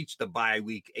Eagles have reached the bye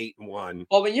week 8-1.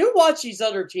 Well, when you watch these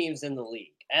other teams in the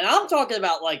league, and I'm talking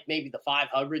about like maybe the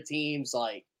 500 teams,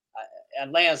 like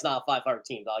Atlanta's not a 500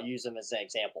 team, but I'll use them as an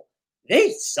example.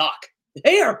 They suck.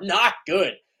 They are not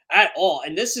good at all.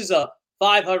 And this is a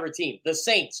 500 team. The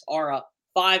Saints are a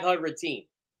 500 team.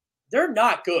 They're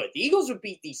not good. The Eagles would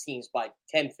beat these teams by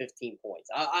 10, 15 points.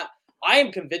 I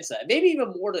am convinced of that. Maybe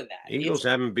even more than that. Eagles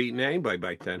haven't beaten anybody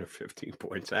by 10 or 15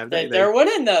 points, have they? They're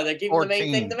winning, though. They're keeping the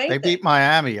main thing the main thing. They beat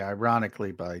Miami,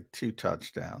 ironically, by 2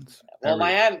 touchdowns. Well,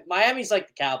 Miami's like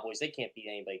the Cowboys. They can't beat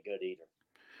anybody good either.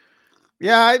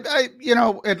 Yeah,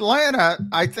 Atlanta,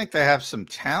 I think they have some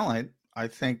talent. I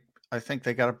think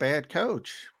they got a bad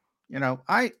coach.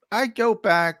 I go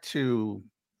back to,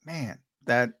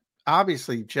 that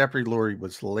obviously Jeffrey Lurie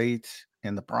was late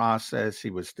in the process.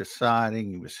 He was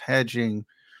deciding, he was hedging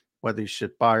whether he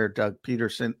should fire Doug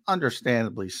Peterson,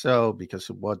 understandably so, because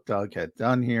of what Doug had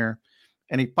done here.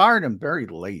 And he fired him very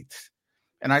late.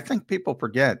 And I think people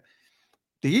forget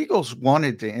the Eagles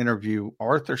wanted to interview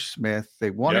Arthur Smith. They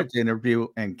wanted to interview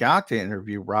and got to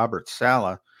interview Robert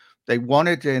Saleh. They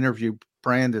wanted to interview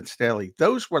Brandon Staley.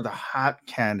 Those were the hot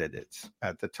candidates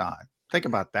at the time. Think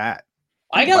about that.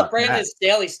 I got a Brandon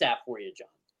Staley stat for you, John.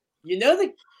 You know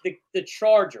the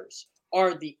Chargers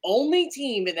are the only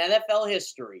team in NFL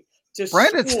history to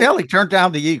Brandon score. Staley turned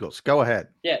down the Eagles. Go ahead.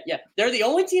 Yeah. They're the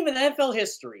only team in NFL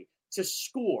history to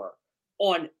score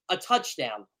on a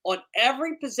touchdown on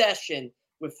every possession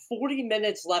with 40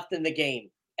 minutes left in the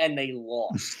game, and they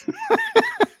lost.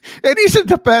 And he's a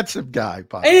defensive guy,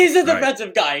 by the way. And he's a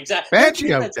defensive guy, exactly.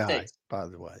 Fangio guy, by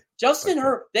the way. Justin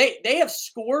Herbert, they have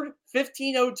scored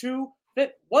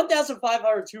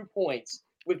 1,502 points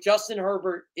with Justin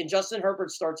Herbert, and Justin Herbert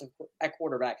starts at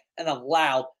quarterback and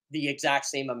allowed the exact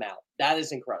same amount. That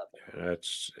is incredible.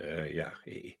 That's,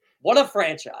 What a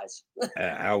franchise.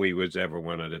 How he was ever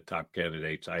one of the top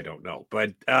candidates, I don't know.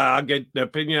 But I'll get the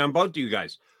opinion on both of you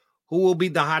guys. Who will be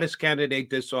the hottest candidate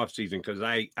this offseason? Because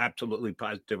I absolutely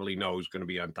positively know who's going to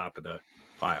be on top of the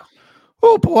pile.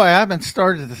 Oh, boy, I haven't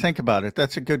started to think about it.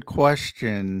 That's a good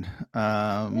question.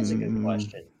 That's a good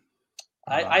question.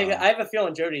 I have a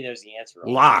feeling Jody knows the answer.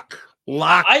 Lock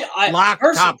top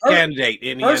candidate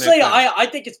in the personally, NFL. I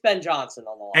think it's Ben Johnson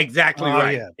on the line. Exactly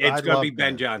right. Yeah. It's going to be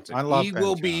Ben Johnson. He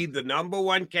will be Johnson. the number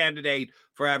one candidate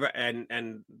forever,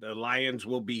 and the Lions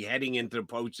will be heading into the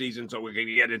postseason, so we're going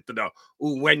to get into the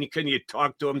when can you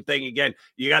talk to him thing again.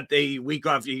 You got the week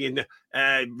off. You can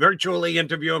virtually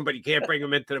interview him, but you can't bring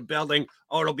him into the building.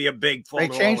 Oh, it'll be a big They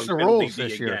changed the rules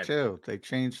this year, too. They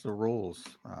changed the rules.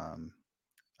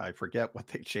 I forget what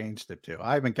they changed it to.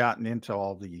 I haven't gotten into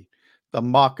all the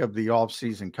muck of the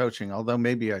off-season coaching, although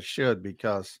maybe I should,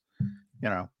 because,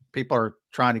 people are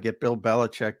trying to get Bill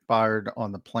Belichick fired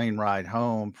on the plane ride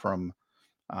home from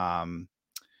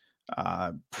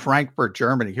Frankfurt,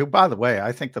 Germany, who, by the way,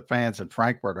 I think the fans in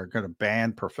Frankfurt are going to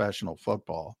ban professional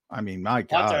football. I mean, my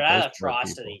God. After that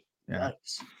atrocity. Yeah.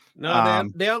 No,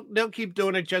 they'll keep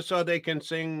doing it just so they can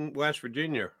sing West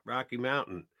Virginia, Rocky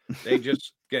Mountain. They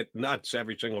just get nuts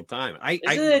every single time. Isn't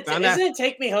it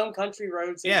Take Me Home Country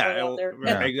Roads? Yeah, there?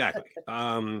 Exactly.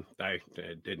 I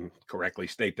didn't correctly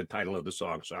state the title of the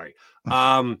song. Sorry.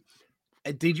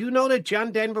 Did you know that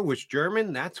John Denver was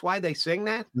German? That's why they sing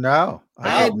that? No, I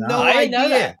had no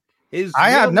idea. I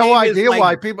have no idea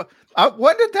why people.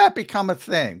 When did that become a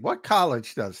thing? What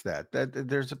college does that?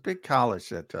 There's a big college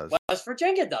that does. West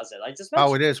Virginia does it. I just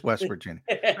mentioned. Oh, it is West Virginia.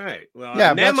 All right. Well,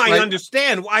 yeah. Then I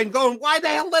understand why I'm going. Why the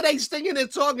hell are they singing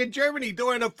that song in Germany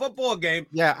during a football game?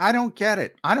 Yeah, I don't get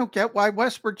it. I don't get why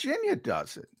West Virginia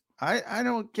does it. I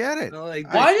don't get it. No,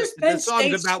 why does Penn the song's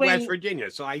State about swing... West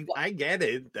Virginia, so I get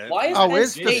it. Why is Penn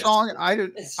State... the song? I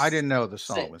didn't know the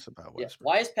song was about West Virginia.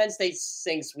 Why is Penn State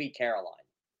sing Sweet Caroline?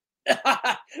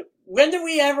 When do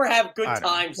we ever have good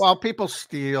times? Well, people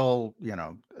steal,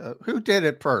 who did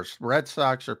it first? Red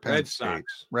Sox or Penn State?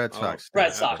 Red Sox.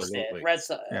 Red Sox did. Red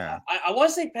Sox. Yeah. I want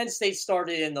to say Penn State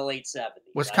started in the late 70s.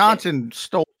 Wisconsin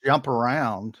stole Jump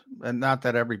Around, and not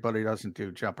that everybody doesn't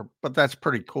do Jump, but that's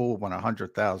pretty cool when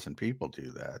 100,000 people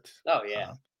do that. Oh,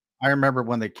 yeah. I remember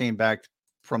when they came back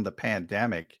from the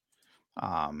pandemic,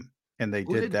 and they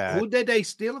did that. Who did they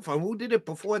steal it from? Who did it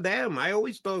before them? I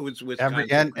always thought it was Wisconsin.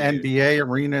 Every NBA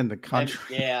arena in the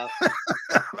country. Yeah.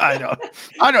 I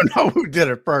don't know who did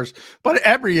it first, but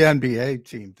every NBA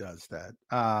team does that.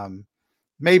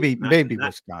 Maybe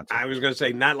Wisconsin. I was going to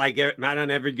say not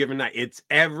on every given night. It's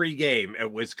every game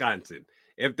at Wisconsin.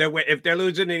 If they're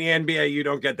losing in the NBA, you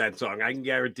don't get that song. I can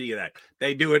guarantee you that.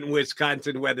 They do it in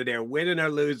Wisconsin, whether they're winning or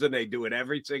losing. They do it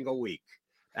every single week.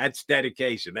 That's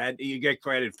dedication. That you get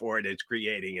credit for it. It's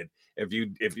creating it.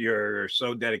 If you're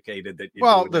so dedicated that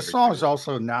you the song is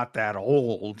also not that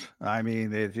old. I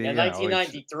mean, in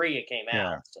 1993 it came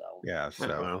out.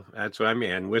 Well, that's what I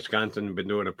mean. Wisconsin has been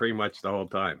doing it pretty much the whole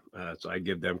time. So I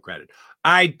give them credit.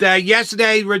 All right,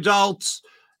 yesterday results.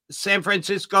 San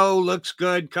Francisco looks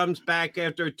good. Comes back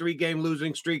after a 3-game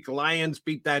losing streak. Lions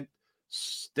beat that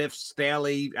stiff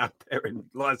Staley out there in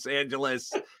Los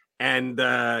Angeles. And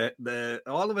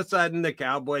all of a sudden, the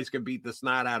Cowboys can beat the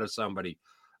snot out of somebody,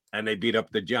 and they beat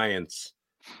up the Giants.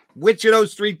 Which of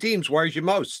those 3 teams worries you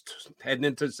most heading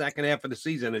into the second half of the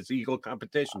season as Eagle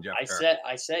competition, Jeff?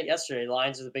 I said yesterday,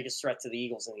 Lions are the biggest threat to the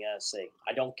Eagles in the NFC.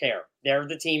 I don't care. They're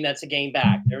the team that's a game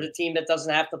back. They're the team that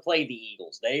doesn't have to play the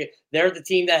Eagles. They're the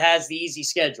team that has the easy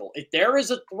schedule. If there is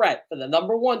a threat for the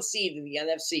number 1 seed in the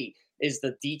NFC, is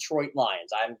the Detroit Lions.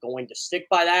 I'm going to stick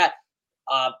by that.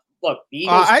 Look, the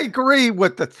Eagles, I agree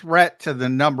with the threat to the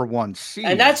number 1 seed,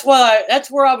 and that's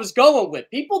where I was going with.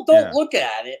 People don't look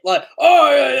at it like,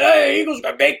 Eagles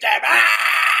gonna beat them.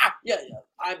 Yeah,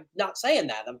 I'm not saying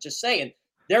that. I'm just saying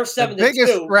they're 7-2. The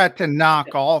biggest threat to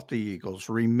knock off the Eagles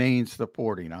remains the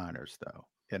 49ers, though,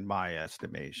 in my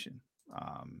estimation.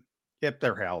 If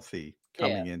they're healthy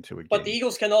coming into a game, but the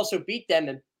Eagles can also beat them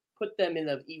and put them in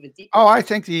an even deeper. I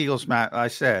think the Eagles, Matt. I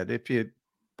said if you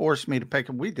forced me to pick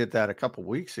them. We did that a couple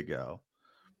weeks ago.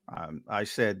 I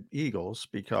said Eagles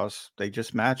because they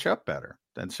just match up better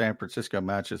than San Francisco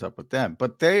matches up with them.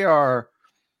 But they are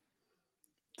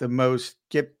the most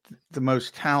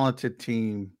talented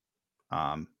team,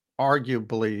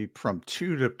 arguably from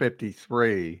 2 to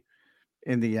 53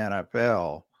 in the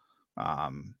NFL.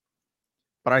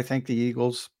 But I think the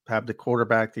Eagles have the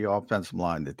quarterback, the offensive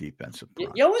line, the defensive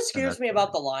front. You know what scares me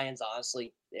about the Lions,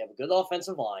 honestly? They have a good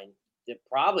offensive line. They're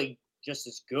probably just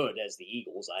as good as the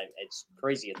Eagles. It's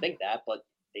crazy to think that, but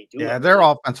they do. Yeah, their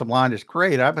offensive line is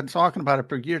great. I've been talking about it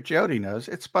for years. Jody knows.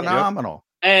 It's phenomenal.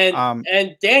 And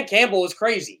Dan Campbell is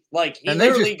crazy. Like, he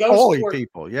literally goes for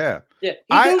people. Yeah. Yeah.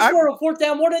 He goes for a fourth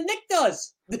down more than Nick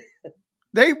does.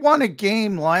 They won a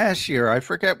game last year. I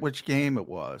forget which game it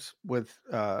was with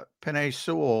Penei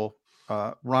Sewell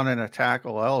running a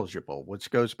tackle eligible, which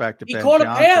goes back to Ben Johnson. He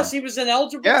caught a pass. He was an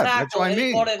eligible tackle. That's what I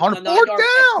mean. On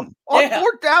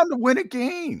fourth down to win a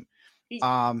game.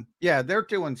 They're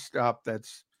doing stuff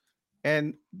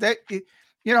and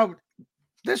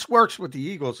this works with the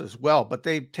Eagles as well, but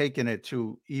they've taken it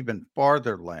to even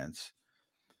farther lengths.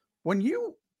 When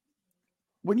you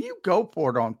go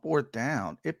for it on fourth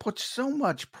down, it puts so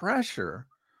much pressure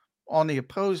on the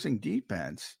opposing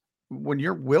defense when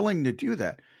you're willing to do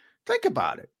that. Think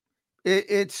about it.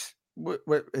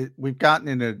 We've gotten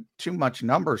into too much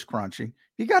numbers crunching.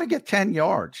 You got to get 10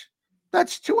 yards.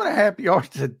 That's 2.5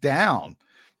 yards a down.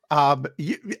 A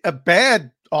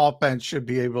bad offense should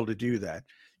be able to do that.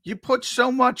 You put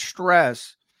so much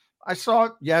stress. I saw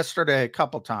it yesterday a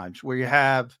couple times where you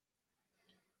have,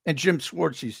 and Jim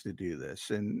Schwartz used to do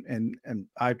this, and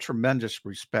I have tremendous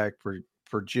respect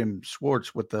for Jim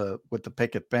Schwartz with the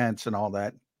picket fence and all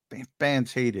that.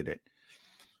 Fans hated it.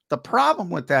 The problem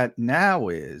with that now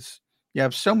is you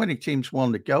have so many teams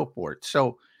willing to go for it.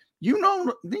 So you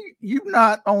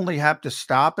not only have to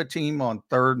stop a team on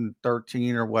 3rd and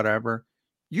 13 or whatever,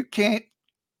 you can't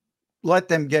let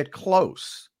them get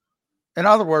close. In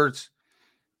other words,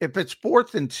 if it's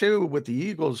 4th and 2 with the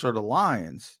Eagles or the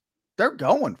Lions, they're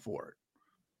going for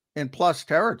it in plus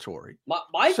territory.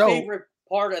 My favorite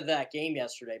part of that game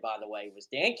yesterday, by the way, was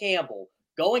Dan Campbell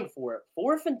going for it,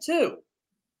 4th and 2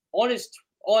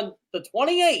 on the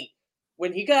 28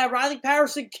 when he got a Riley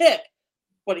Patterson kick.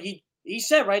 But he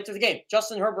said right through the game,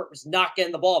 Justin Herbert was not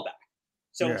getting the ball back.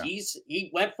 So he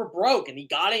went for broke and he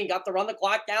got it and got to run the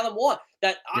clock down and won.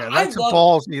 That's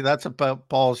a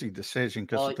ballsy decision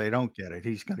because if they don't get it,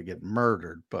 he's going to get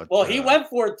murdered. But he went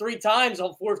for it 3 times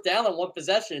on 4th down in one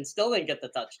possession and still didn't get the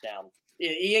touchdown.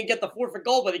 He didn't get the 4th and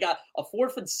goal, but he got a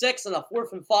 4th and 6 and a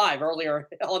 4th and 5 earlier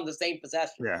on the same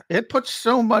possession. Yeah, it puts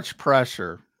so much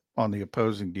pressure on the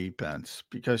opposing defense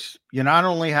because you not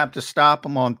only have to stop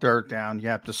them on 3rd down, you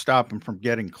have to stop them from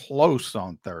getting close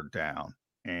on 3rd down.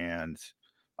 And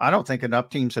I don't think enough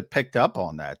teams have picked up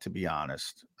on that, to be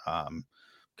honest.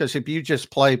 Because if you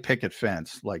just play picket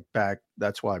fence,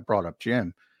 that's why I brought up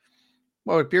Jim.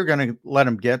 Well, if you're going to let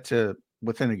them get to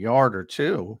within a yard or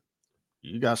two,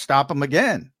 you got to stop them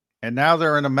again. And now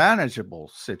they're in a manageable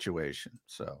situation.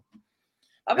 So,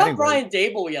 how about Brian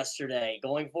Dable yesterday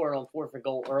going for it on 4th and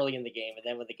goal early in the game, and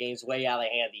then when the game's way out of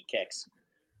hand, he kicks?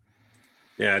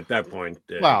 Yeah, at that point,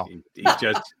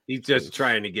 he's just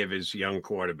trying to give his young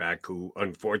quarterback, who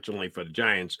unfortunately for the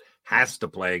Giants has to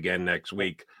play again next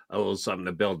week, a little something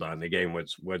to build on. The game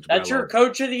was that's your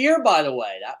coach of the year, by the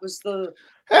way. That was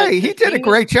he did a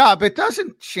great job. It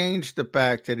doesn't change the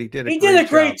fact that he did a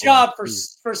great job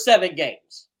for 7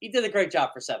 games. He did a great job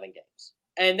for 7 games,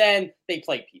 and then they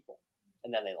played people,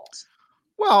 and then they lost.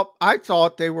 Well, I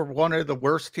thought they were one of the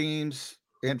worst teams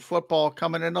in football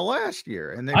coming into last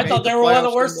year, and I thought they were one of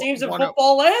the worst teams in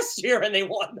football last year, and they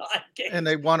won 9 games. And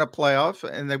they won a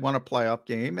playoff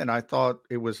game, and I thought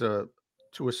it was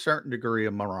to a certain degree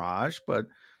a mirage, but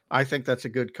I think that's a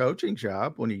good coaching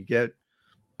job when you get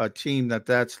a team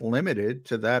that's limited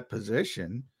to that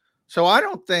position. So I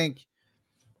don't think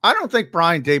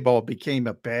Brian Daboll became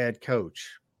a bad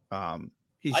coach.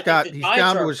 He's down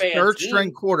to his 3rd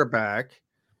string quarterback,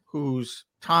 who's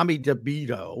Tommy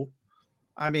DeVito.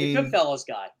 I mean, the Goodfellas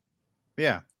guy.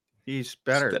 Yeah, he's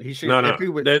better. He should.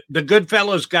 The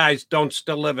Goodfellas guys don't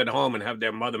still live at home and have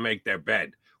their mother make their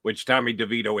bed, which Tommy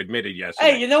DeVito admitted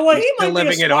yesterday. Hey, you know what? He might be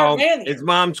a smart man here. His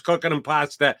mom's cooking him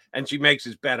pasta, and she makes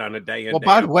his bed on a day in. Well,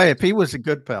 by the way, if he was a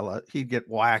good fella, he'd get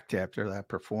whacked after that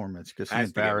performance because he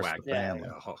embarrassed the family.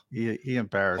 Yeah. He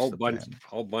embarrassed the family.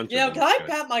 Whole bunch. Can I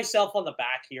pat myself on the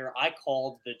back here? I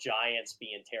called the Giants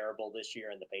being terrible this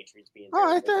year and the Patriots being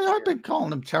terrible. I've been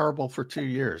calling them terrible for 2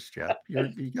 years, Jeff.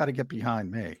 You got to get behind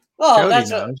me. Well,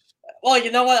 well,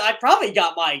 you know what? I probably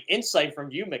got my insight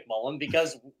from you, McMullen,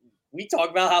 because we talk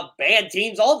about how bad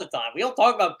teams all the time. We don't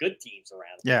talk about good teams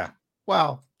around. Yeah.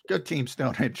 Well, good teams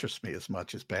don't interest me as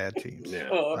much as bad teams. Yeah.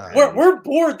 We're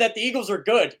bored that the Eagles are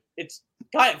good. It's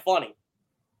kind of funny.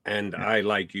 And I,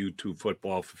 like you two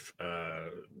football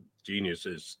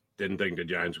geniuses, didn't think the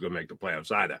Giants were going to make the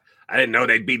playoffs either. I didn't know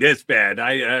they'd be this bad.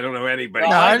 I don't know anybody.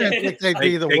 No, I didn't think they'd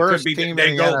be the worst team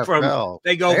in the NFL.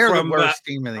 They go from the worst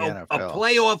team in the NFL. A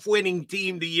playoff winning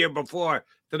team the year before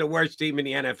to the worst team in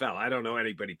the NFL. I don't know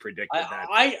anybody predicted that.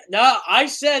 I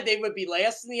said they would be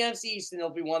last in the NFC East and they'll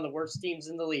be one of the worst teams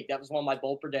in the league. That was one of my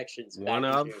bold predictions.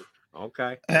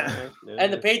 Okay.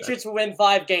 And the Patriots will win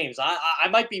 5 games. I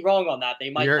might be wrong on that.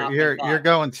 They might not. You're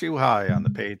going too high on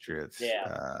the Patriots.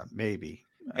 Yeah. Maybe.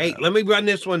 Hey, let me run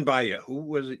this one by you. Who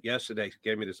was it yesterday?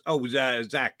 Gave me this. Oh,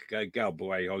 Zach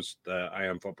Galboy hosts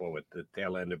Iron Football with the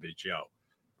tail end of his show.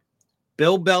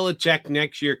 Bill Belichick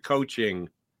next year coaching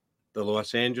the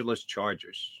Los Angeles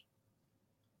Chargers.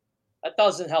 That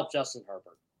doesn't help Justin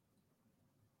Herbert.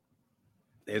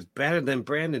 It's better than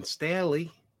Brandon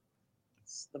Staley.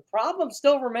 The problem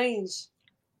still remains.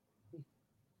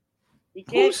 He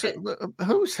can't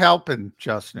who's helping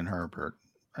Justin Herbert?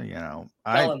 Kellen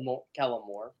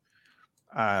Moore.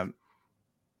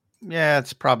 Yeah,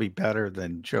 it's probably better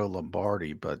than Joe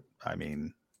Lombardi, but I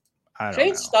mean, I don't know.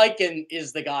 Shane Steichen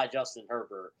is the guy Justin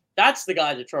Herbert. That's the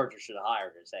guy the Chargers should have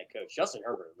hired as head coach. Justin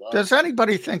Herbert. Does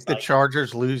anybody think the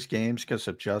Chargers lose games because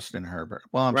of Justin Herbert?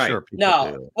 Well, I'm sure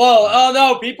people do. Well,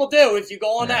 no, people do. If you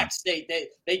go on X, they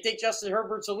think Justin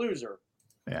Herbert's a loser.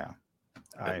 Yeah.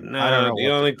 I don't know. The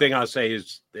only thing I'll say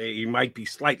is he might be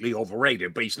slightly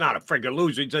overrated, but he's not a friggin'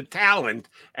 loser. He's a talent,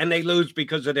 and they lose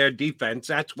because of their defense.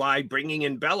 That's why bringing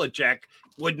in Belichick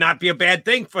would not be a bad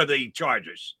thing for the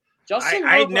Chargers.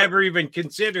 I never even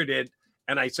considered it.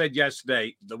 And I said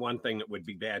yesterday, the one thing that would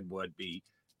be bad would be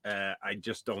I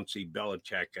just don't see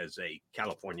Belichick as a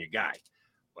California guy.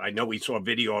 I know we saw a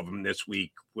video of him this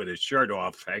week with his shirt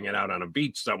off, hanging out on a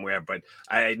beach somewhere, but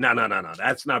no.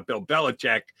 That's not Bill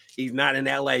Belichick. He's not an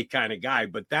LA kind of guy,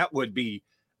 but that would be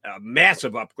a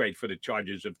massive upgrade for the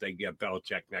Chargers if they get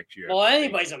Belichick next year. Well,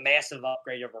 anybody's a massive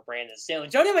upgrade over Brandon Staley.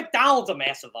 Jody McDonald's a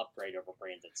massive upgrade over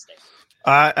Brandon Staley.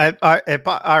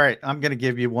 All right, I'm going to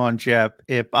give you one, Jeff.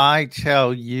 If I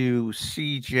tell you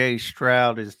C.J.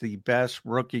 Stroud is the best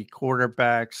rookie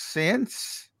quarterback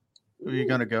since, who are you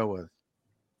going to go with?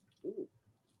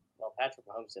 Well, Patrick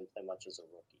Mahomes didn't play much as a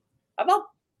rookie. How about?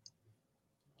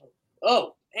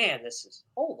 Oh man,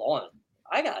 hold on.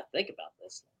 I gotta think about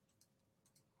this.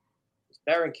 It's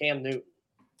better than Cam Newton.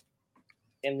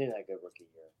 Cam Newton had a good rookie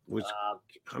year.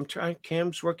 I'm trying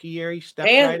Cam's rookie year. He stepped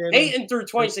right in. Peyton threw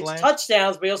 26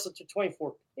 touchdowns, but he also threw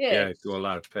 24. Yeah, he threw a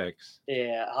lot of picks.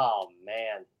 Yeah. Oh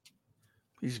man.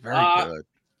 He's very good.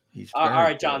 He's very all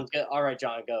right, John. good. All right,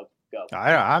 John. Go.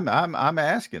 I'm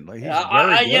asking. Like, he's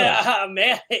very good. Yeah,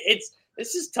 man.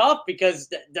 This is tough because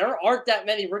there aren't that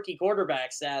many rookie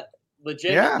quarterbacks that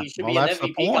legitimately should be in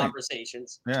MVP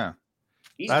conversations. Yeah.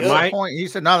 That's the point.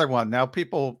 He's another one. Now,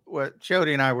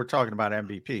 Jody and I were talking about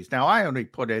MVPs. Now, I only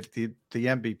put it the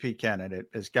MVP candidate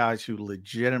as guys who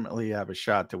legitimately have a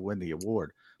shot to win the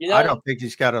award. I don't think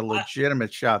he's got a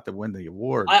legitimate shot to win the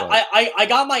award. I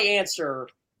got my answer,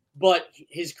 but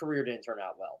his career didn't turn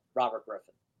out well. Robert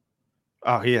Griffin.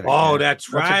 Oh,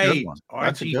 that's right.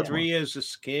 RG3 is the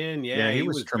skin. Yeah, he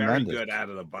was very good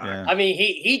out of the box. Yeah. I mean,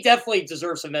 he definitely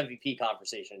deserves some MVP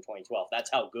conversation in 2012.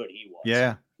 That's how good he was.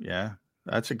 Yeah.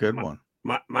 That's a good one.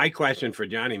 My question for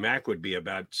Johnny Mack would be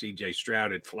about C.J.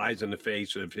 Stroud. It flies in the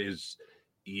face of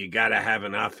you got to have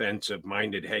an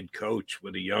offensive-minded head coach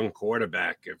with a young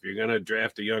quarterback. If you're going to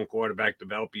draft a young quarterback,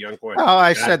 develop a young quarterback. Oh,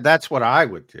 I said that's what I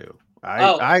would do.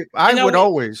 I would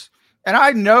always. And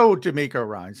I know DeMeco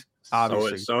Ryans.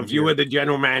 Obviously. So if you were the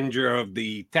general manager of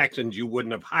the Texans, you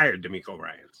wouldn't have hired DeMeco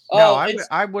Ryans. No,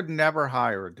 I would never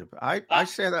hire. I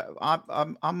said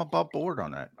I'm above board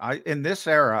on that. In this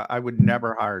era, I would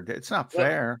never hire. It's not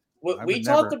fair. We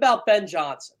talked about Ben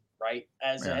Johnson, right,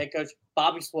 as a head coach.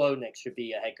 Bobby Slowick should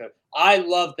be a head coach. I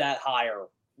love that hire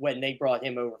when they brought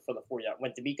him over for the 49ers.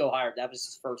 When DeMeco hired, that was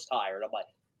his first hire. And I'm like,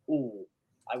 ooh,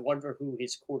 I wonder who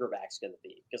his quarterback's going to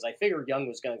be, because I figured Young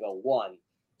was going to go 1.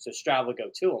 So Stroud would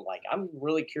go 2. I'm like, I'm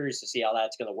really curious to see how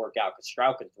that's going to work out, because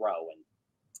Stroud can throw, and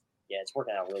it's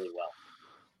working out really well.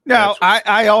 No,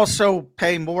 I also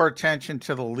pay more attention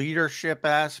to the leadership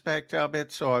aspect of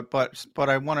it. So, but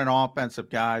I want an offensive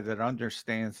guy that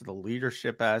understands the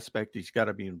leadership aspect. He's got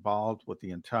to be involved with the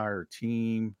entire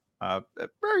team.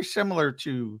 Very similar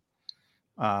to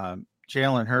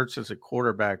Jalen Hurts as a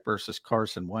quarterback versus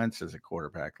Carson Wentz as a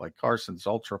quarterback. Like, Carson's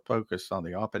ultra focused on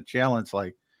the offense. Jalen's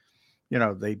like,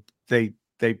 they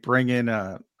they bring in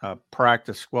a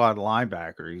practice squad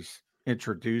linebacker. He's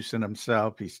introducing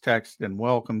himself. He's texting,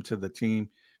 welcome to the team.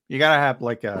 You got to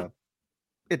have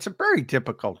it's a very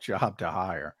difficult job to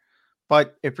hire.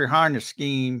 But if you're hiring a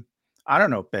scheme, I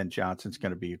don't know if Ben Johnson's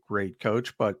going to be a great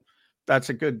coach, but that's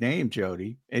a good name,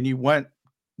 Jody. And you went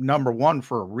number one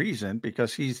for a reason,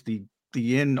 because he's the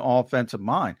in offensive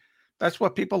mind. That's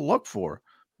what people look for.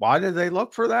 Why do they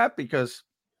look for that? Because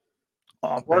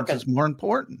offense is more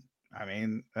important. I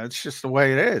mean, that's just the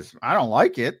way it is. I don't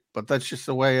like it, but that's just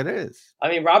the way it is. I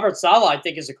mean, Robert Saleh, I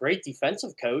think, is a great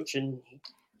defensive coach, and he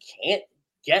can't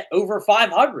get over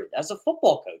 500 as a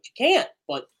football coach. He can't,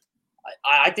 but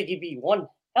I think he'd be one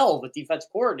hell of a defense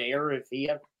coordinator if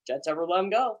Jets ever let him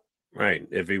go. Right.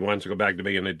 If he wants to go back to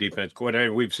being a defense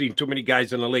coordinator. We've seen too many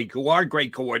guys in the league who are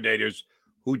great coordinators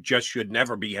who just should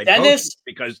never be head coaches,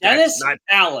 because that's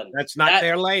not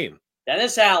their lane.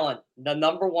 Dennis Allen, the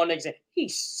number one example. He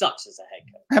sucks as a head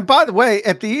coach. And by the way,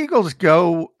 if the Eagles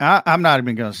go, I'm not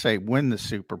even going to say win the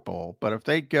Super Bowl, but if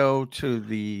they go to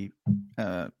the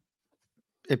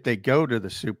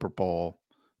Super Bowl,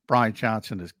 Brian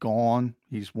Johnson is gone.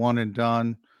 He's one and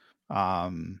done.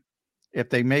 If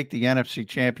they make the NFC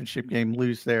Championship game,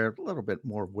 lose there, a little bit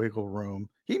more wiggle room,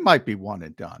 he might be one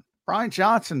and done. Brian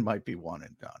Johnson might be one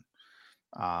and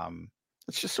done.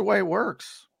 It's just the way it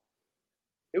works.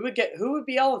 Who would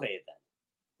be elevated then?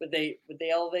 Would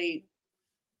they elevate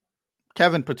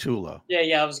Kevin Patullo?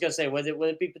 Yeah. I was gonna say, would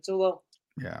it be Patullo?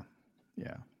 Yeah.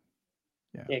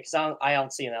 Because I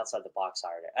don't see an outside the box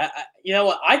hire there. You know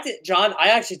what? John, I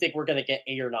actually think we're gonna get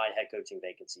 8 or 9 head coaching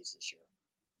vacancies this year.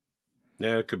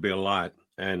 Yeah, it could be a lot,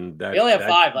 and we only have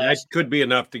 5 last. That could be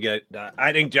enough to get.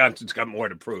 I think Johnson's got more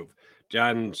to prove.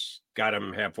 John's got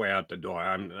him halfway out the door.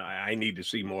 I need to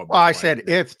see more. Well, I said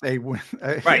if they win.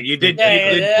 Right, you did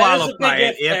qualify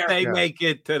it. If they make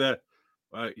it to the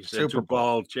you said Super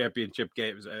Bowl championship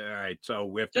games. All right,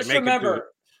 so if they make it to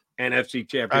NFC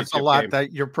championship, that's a lot.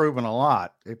 That you're proving a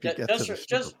lot. If you get to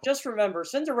the just remember,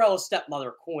 Cinderella's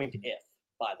stepmother coined "if."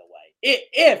 By the way,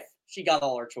 if she got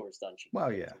all her chores done, she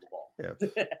well, yeah.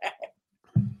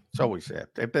 So we said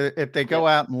if they go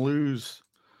out and lose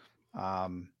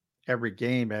every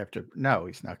game after, no,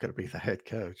 he's not going to be the head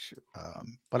coach.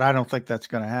 But I don't think that's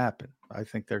going to happen. I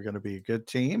think they're going to be a good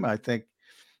team. I think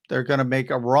they're going to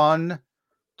make a run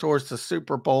towards the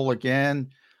Super Bowl again.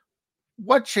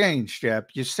 What changed, Jeff?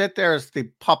 You sit there as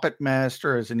the puppet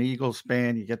master, as an Eagles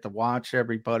fan, you get to watch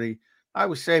everybody. I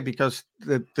would say because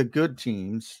the good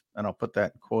teams, and I'll put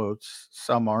that in quotes,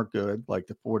 some are good, like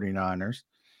the 49ers.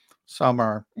 Some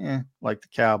are like the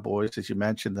Cowboys, as you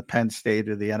mentioned, the Penn State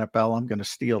of the NFL. I'm going to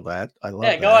steal that. I love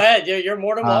that. Yeah, go ahead. You're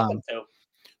more than welcome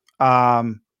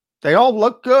to. They all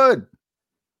look good.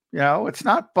 You know, it's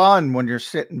not fun when you're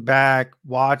sitting back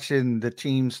watching the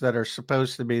teams that are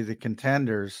supposed to be the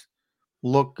contenders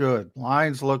look good.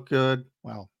 Lions look good.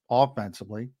 Well,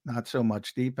 offensively, not so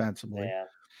much defensively. Yeah.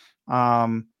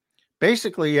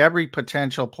 Basically, every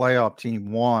potential playoff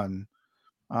team won.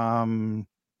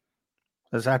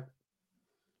 Does that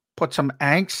put some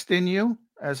angst in you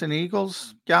as an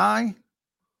Eagles guy?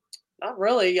 Not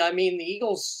really. I mean, the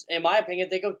Eagles, in my opinion,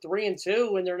 they go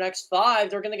 3-2 in their next 5.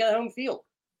 They're going to get home field.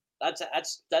 That's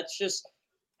just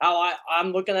how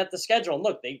I'm looking at the schedule. And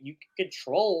look, you can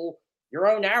control your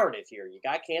own narrative here. You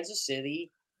got Kansas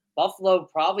City. Buffalo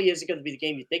probably isn't going to be the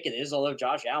game you think it is, although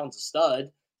Josh Allen's a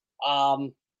stud.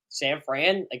 San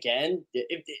Fran, again,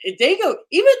 if they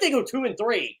go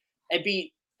 2-3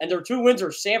 and their 2 wins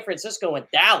are San Francisco and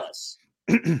Dallas,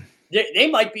 they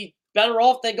might be better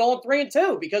off than going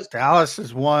 3-2 because Dallas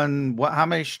has won how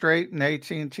many straight in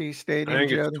AT&T Stadium? I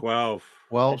think it's 12.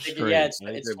 12 straight. Yeah,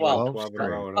 it's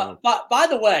 12. By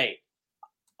the way,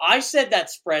 I said that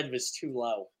spread was too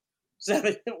low.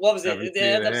 What was it?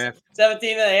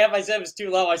 17.5. I said it was too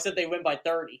low. I said they win by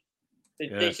 30.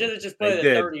 They should have just put it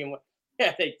at 30 and win.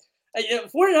 Yeah,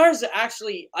 49ers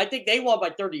actually, I think they won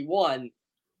by 31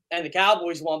 and the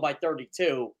Cowboys won by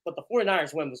 32, but the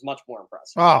 49ers win was much more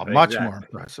impressive. Oh, much more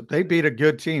impressive. They beat a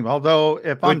good team. Although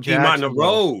if I'm team on the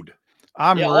road,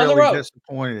 I'm really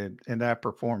disappointed in that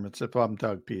performance if I'm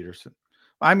Doug Peterson.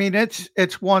 I mean,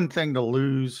 it's one thing to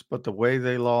lose, but the way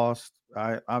they lost,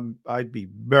 I'd be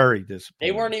very disappointed.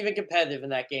 They weren't even competitive in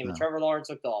that game, and Trevor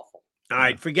Lawrence looked awful. All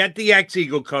right, forget the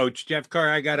ex-Eagle coach. Jeff Kerr,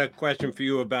 I got a question for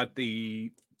you about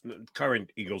the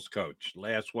current Eagles coach.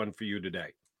 Last one for you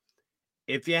today.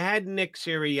 If you had Nick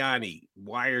Sirianni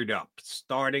wired up,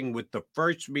 starting with the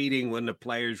first meeting when the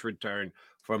players return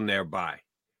from their bye,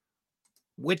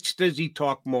 which does he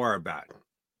talk more about?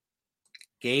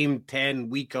 Game 10,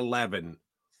 week 11,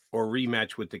 or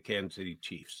rematch with the Kansas City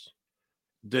Chiefs?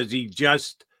 Does he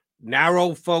just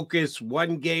narrow focus,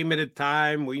 one game at a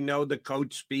time. We know the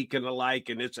coach speaking alike,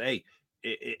 and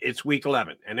it's week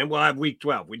 11, and then we'll have week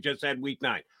 12. We just had week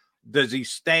 9. Does he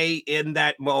stay in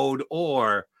that mode,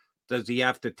 or does he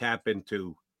have to tap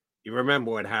into? You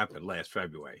remember what happened last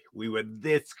February? We were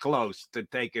this close to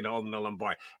taking home the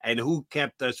Lombardi, and who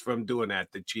kept us from doing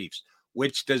that? The Chiefs.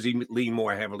 Which does he lean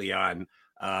more heavily on?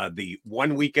 The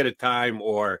 1 week at a time,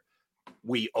 or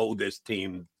we owe this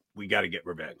team, we got to get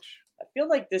revenge? I feel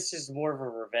like this is more of a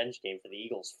revenge game for the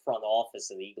Eagles front office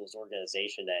and the Eagles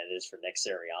organization than it is for Nick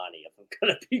Sirianni, if I'm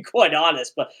going to be quite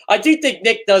honest. But I do think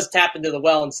Nick does tap into the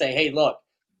well and say, hey, look,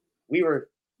 we were,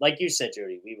 like you said,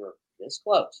 Jody, we were this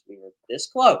close. We were this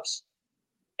close.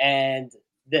 And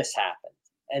this happened.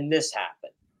 And this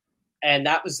happened. And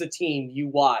that was the team you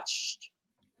watched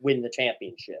win the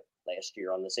championship last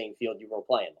year on the same field you were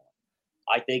playing on.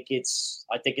 I think it's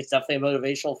definitely a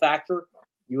motivational factor.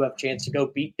 You have a chance to go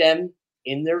beat them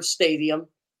in their stadium.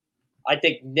 I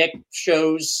think Nick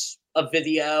shows a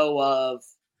video of,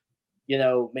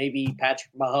 maybe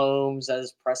Patrick Mahomes at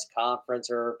his press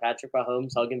conference, or Patrick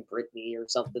Mahomes hugging Britney or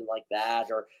something like that.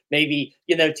 Or maybe,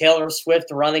 Taylor Swift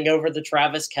running over the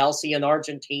Travis Kelce in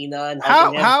Argentina. And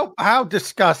how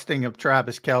disgusting of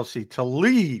Travis Kelce to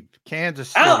leave Kansas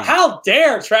City. How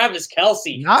dare Travis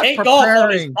Kelce take off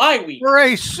on his bye week for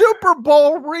a Super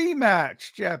Bowl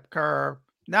rematch, Jeff Kerr.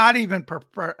 Not even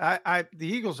prefer. The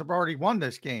Eagles have already won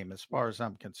this game, as far as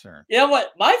I'm concerned. You know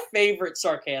what? My favorite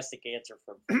sarcastic answer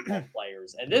from football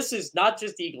players, and this is not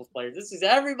just Eagles players, this is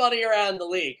everybody around the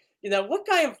league. What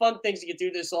kind of fun things you can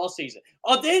do this all season?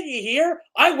 Oh, didn't you hear?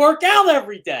 I work out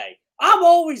every day. I'm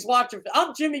always watching.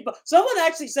 I'm Jimmy. Someone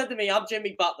actually said to me, I'm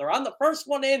Jimmy Butler. I'm the first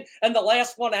one in and the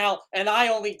last one out, and I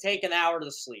only take an hour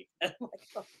to sleep. And I'm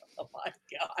like, oh my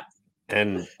God.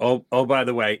 And by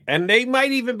the way, and they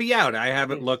might even be out. I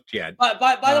haven't looked yet. By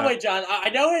the way, John, I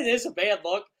know it is a bad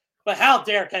look, but how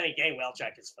dare Kenny Gainwell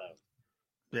check his phone?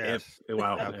 Yes.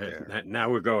 Now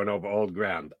we're going over old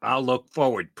ground. I'll look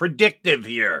forward. Predictive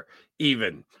here,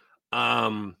 even.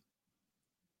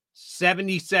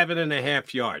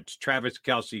 77.5 yards. Travis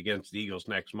Kelce against the Eagles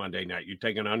next Monday night. You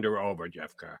taking under or over,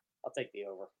 Jeff Kerr? I'll take the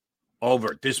over.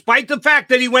 Over, despite the fact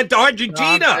that he went to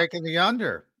Argentina. I'm taking the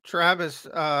under. Travis,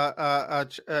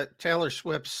 Taylor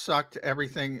Swift sucked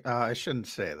everything. I shouldn't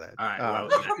say that. All right.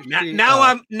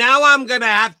 Well, now I'm gonna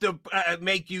have to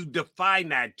make you define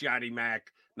that, Johnny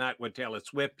Mac. Not what Taylor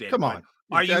Swift did. Come on.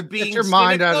 Are you being your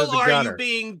mind out of the or gutter. are you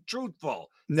being truthful?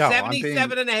 No,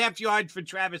 77.5 yards for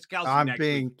Travis Kelce. I'm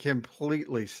being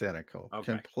completely cynical.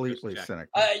 Okay, completely cynical.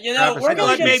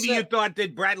 Maybe you thought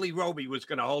that Bradley Roby was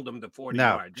going to hold him to 40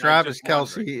 yards. Travis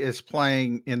Kelce is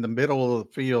playing in the middle of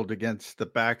the field against the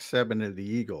back seven of the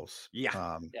Eagles.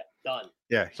 Yeah, done.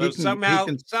 Yeah. So somehow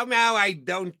I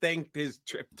don't think his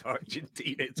trip to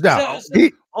Argentina is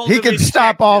he can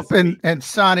stop off in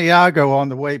Santiago on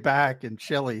the way back in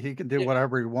Chile. He can do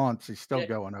whatever he wants. He's still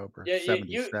going over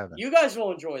 77. You guys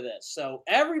will enjoy this. So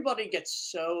everybody gets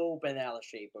so bent out of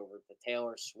shape over the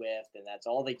Taylor Swift, and that's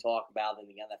all they talk about in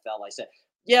the NFL. I said,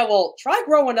 yeah, well, try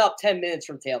growing up 10 minutes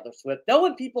from Taylor Swift,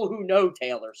 knowing people who know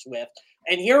Taylor Swift,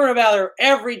 and hearing about her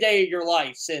every day of your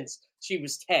life since she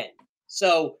was 10.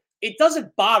 So it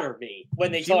doesn't bother me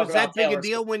when they talk about Taylor Swift. Was that big a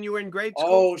deal when you were in grade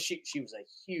school? Oh, she was a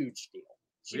huge deal.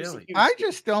 Really? I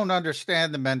just don't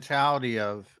understand the mentality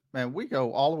of, man, we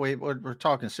go all the way. We're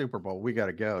talking Super Bowl. We got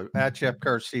to go. At Jeff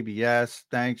Kerr, CBS.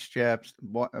 Thanks, Jeff.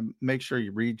 Make sure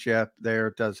you read Jeff there.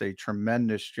 Does a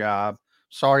tremendous job.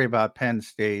 Sorry about Penn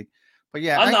State. But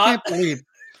yeah, I can't believe,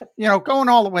 going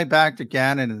all the way back to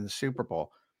Gannon in the Super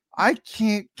Bowl. I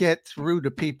can't get through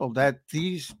to people that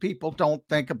these people don't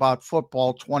think about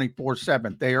football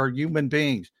 24/7. They are human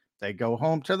beings. They go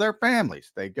home to their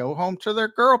families. They go home to their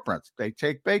girlfriends. They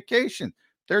take vacation.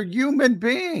 They're human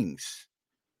beings.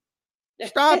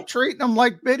 Stop treating them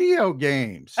like video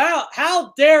games.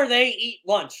 How dare they eat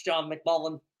lunch, John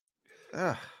McMullen?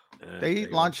 They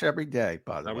eat lunch every day,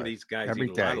 by the way. Some of these guys every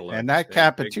eat day. a lot of lunch. And that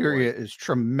cafeteria is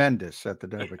tremendous at the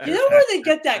Dover. You know where they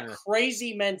get that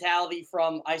crazy mentality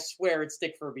from? I swear it's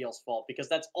Dick Vermeil's fault, because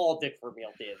that's all Dick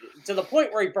Vermeil did, to the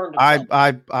point where he burned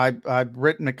himself. I've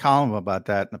written a column about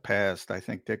that in the past. I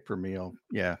think Dick Vermeil.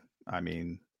 Yeah, I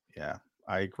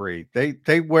agree.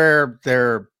 They wear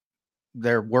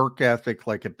their work ethic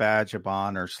like a badge of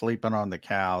honor, sleeping on the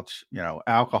couch.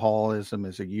 Alcoholism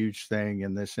is a huge thing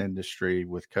in this industry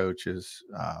with coaches.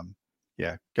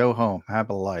 Go home, have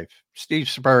a life. Steve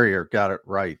Spurrier got it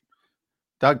right.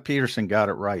 Doug Peterson got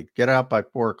it right. Get out by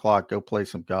 4:00, go play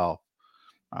some golf.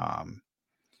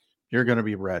 You're going to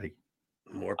be ready.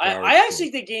 More power. I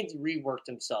actually think Andy reworked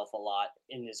himself a lot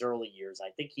in his early years.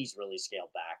 I think he's really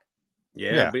scaled back.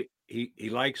 Yeah, but he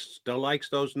still likes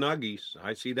those nuggies.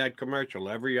 I see that commercial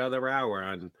every other hour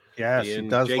on. Yes, he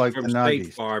does Jake like from the State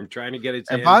nuggies. Farm trying to get his.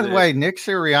 And by the way, Nick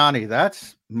Sirianni,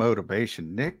 that's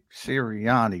motivation. Nick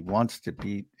Sirianni wants to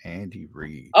beat Andy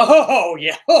Reid. Oh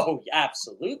yeah,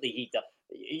 absolutely, he does.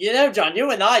 You know, John,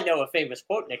 you and I know a famous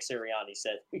quote Nick Sirianni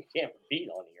said. We can't repeat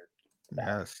on here.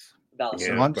 Yes,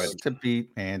 he wants to beat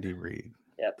Andy Reid.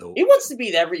 Yeah, he wants to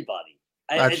beat everybody.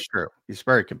 That's true. He's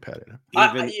very competitive.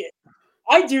 I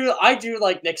do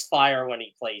like Nick's fire when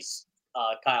he plays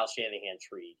Kyle Shanahan's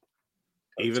Reid.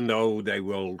 Even though they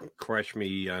will crush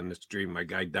me on the stream, my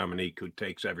guy Dominique, who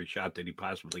takes every shot that he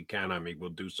possibly can on me, will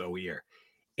do so here.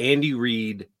 Andy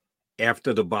Reid,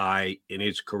 after the bye in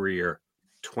his career,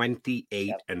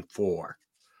 28-4.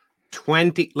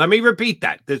 20. Let me repeat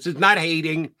that. This is not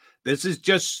hating. This is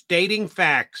just stating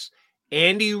facts.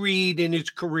 Andy Reid in his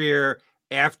career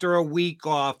after a week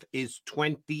off is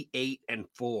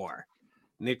 28-4.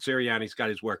 Nick Sirianni's got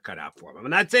his work cut out for him. I'm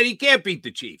not saying he can't beat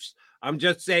the Chiefs. I'm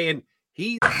just saying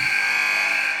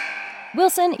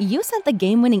Wilson, you sent the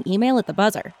game-winning email at the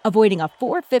buzzer, avoiding a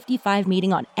 4:55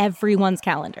 meeting on everyone's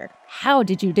calendar. How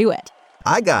did you do it?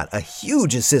 I got a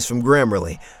huge assist from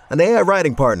Grammarly, an AI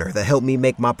writing partner that helped me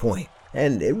make my point.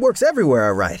 And it works everywhere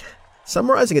I write.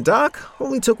 Summarizing a doc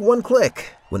only took one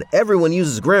click. When everyone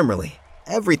uses Grammarly,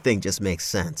 everything just makes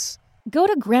sense. Go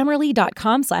to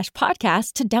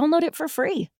Grammarly.com/podcast to download it for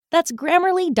free. That's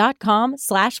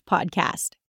Grammarly.com/podcast.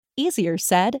 Easier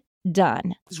said,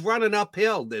 done. He's running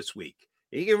uphill this week.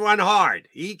 He can run hard.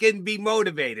 He can be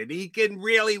motivated. He can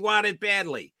really want it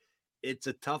badly. It's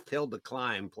a tough hill to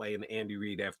climb playing Andy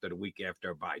Reid after the week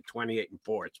after a bye.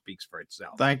 28-4. It speaks for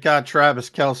itself. Thank God Travis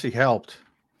Kelce helped.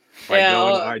 He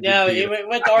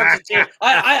went to Argentina.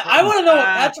 I want to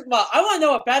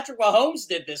know what Patrick Mahomes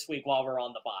did this week while we're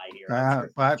on the bye here.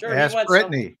 Ask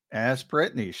Brittany. Ask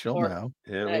Brittany. She'll know.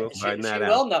 Yeah, we'll find that out.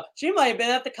 Will know. She might have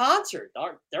been at the concert.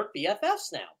 They're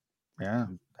BFFs now. Yeah.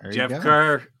 Jeff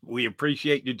Kerr, we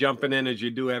appreciate you jumping in as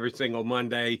you do every single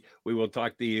Monday. We will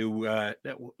talk to you.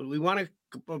 We want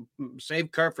to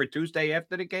save Kerr for Tuesday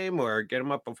after the game or get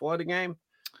him up before the game.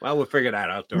 Well, we'll figure that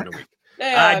out during the week.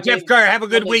 Jeff Kerr, have a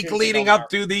good week leading up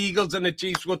to the Eagles and the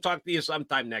Chiefs. We'll talk to you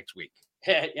sometime next week.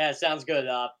 Yeah, sounds good.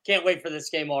 Can't wait for this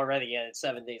game already, and it's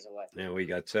 7 days away. Yeah, we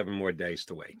got 7 more days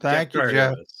to wait. Thank you,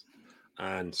 Jeff.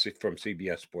 From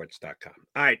CBSSports.com.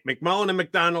 All right, McMullen and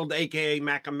McDonald, a.k.a.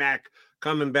 Mac and Mac,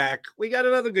 coming back. We got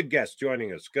another good guest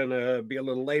joining us. Going to be a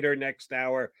little later next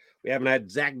hour. We haven't had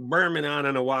Zach Berman on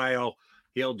in a while.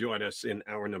 He'll join us in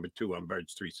hour number 2 on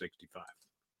Birds 365.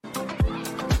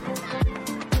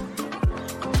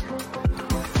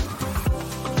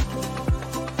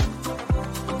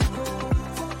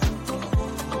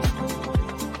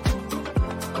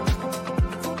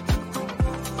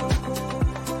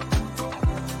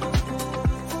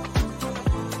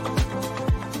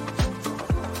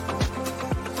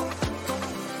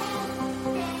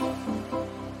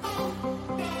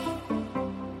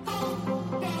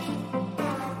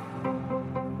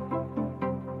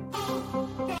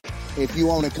 If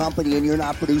you own a company and you're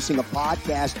not producing a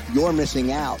podcast, you're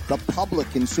missing out. The public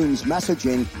consumes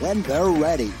messaging when they're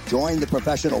ready. Join the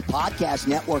professional podcast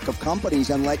network of companies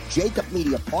and let Jacob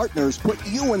Media Partners put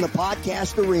you in the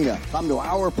podcast arena. Come to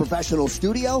our professional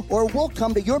studio or we'll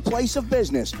come to your place of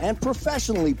business and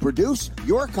professionally produce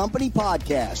your company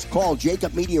podcast. Call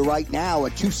Jacob Media right now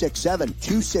at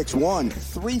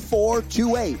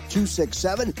 267-261-3428.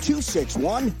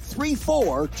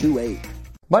 267-261-3428.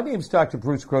 My name is Dr.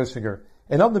 Bruce Grossinger,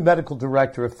 and I'm the medical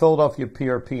director of Philadelphia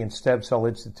PRP and Stem Cell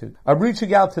Institute. I'm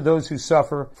reaching out to those who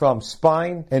suffer from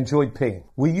spine and joint pain.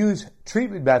 We use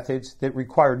treatment methods that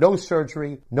require no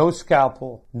surgery, no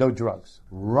scalpel, no drugs.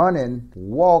 Running,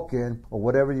 walking, or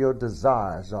whatever your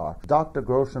desires are, Dr.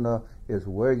 Grossinger is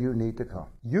where you need to come.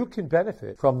 You can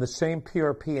benefit from the same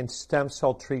PRP and stem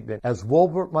cell treatment as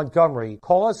Wilbert Montgomery.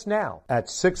 Call us now at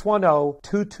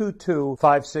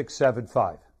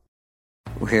 610-222-5675.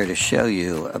 We're here to show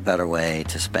you a better way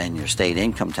to spend your state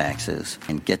income taxes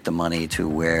and get the money to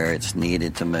where it's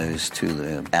needed to most to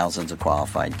the thousands of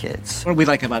qualified kids. What we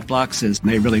like about Blocks is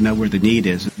they really know where the need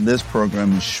is. This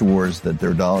program ensures that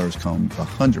their dollars come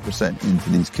 100% into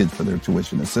these kids for their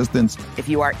tuition assistance. If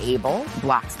you are able,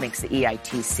 Blocks makes the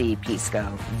EITC piece go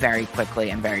very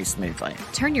quickly and very smoothly.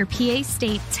 Turn your PA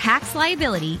state tax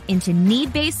liability into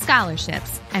need-based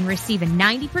scholarships and receive a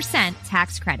 90%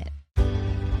 tax credit.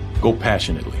 Go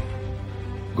passionately.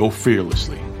 Go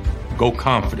fearlessly. Go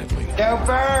confidently. Go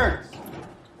Birds!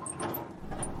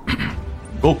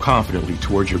 Go confidently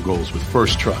towards your goals with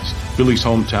First Trust, Philly's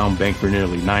hometown bank for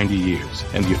nearly 90 years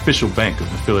and the official bank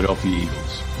of the Philadelphia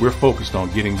Eagles. We're focused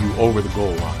on getting you over the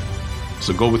goal line.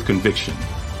 So go with conviction,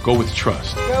 go with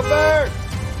trust, Go Birds!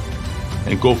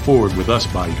 and go forward with us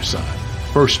by your side.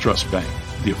 First Trust Bank,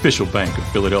 the official bank of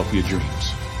Philadelphia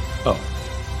Dreams. Oh,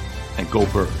 and go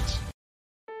Birds.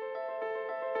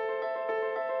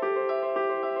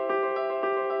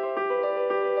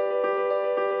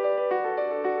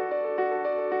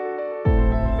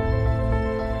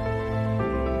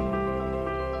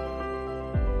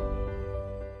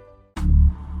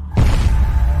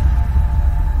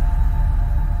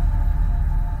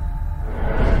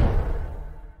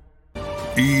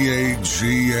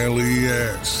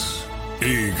 EAGLES,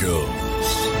 Eagles.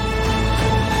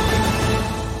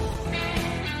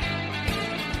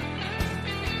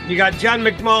 You got John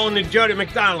McMullen and Jody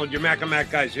McDonald, your Mac and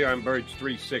Mac guys here on Birds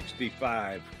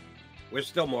 365. We're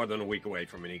still more than a week away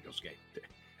from an Eagles game.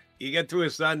 You get through a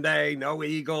Sunday, no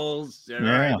Eagles.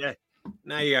 Yeah. Right,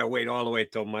 now you got to wait all the way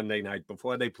till Monday night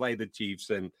before they play the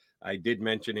Chiefs. And I did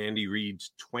mention Andy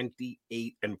Reid's 28-4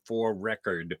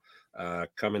 record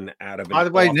coming out of it. By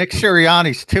the way, Nick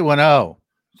Sirianni's 2-0,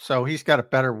 so he's got a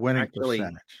better winning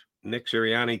percentage. Nick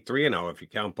Sirianni 3-0 if you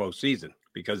count postseason,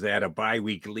 because they had a bye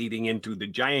week leading into the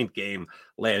Giant game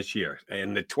last year.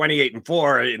 And the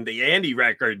 28-4 in the Andy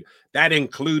record, that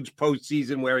includes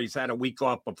postseason where he's had a week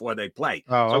off before they play.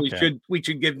 Oh, so okay. we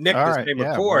should give Nick All the right, same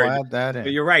yeah, accord. we'll add that in.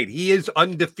 But you're right. He is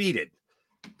undefeated.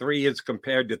 3 is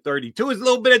compared to 32. Is a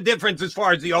little bit of difference as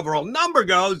far as the overall number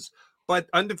goes, but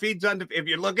undefeated's undefeated. If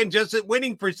you're looking just at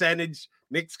winning percentage,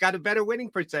 Nick's got a better winning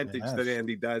percentage than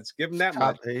Andy does. Give him that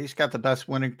much. He's got the best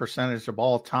winning percentage of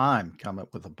all time coming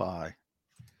with a bye.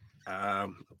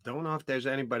 Don't know if there's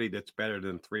anybody that's better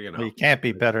than 3-0. Well, he can't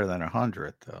be better than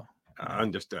 100, though.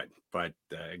 Understood. But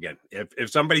again, if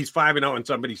somebody's 5-0 and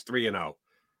somebody's 3-0,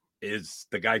 is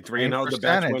the guy 3-0 the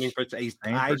best winning percentage? He's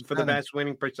tied for the best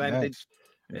winning percentage. Yes,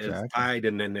 exactly. exactly. Is tied,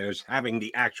 and then there's having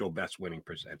the actual best winning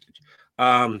percentage.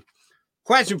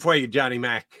 Question for you, Johnny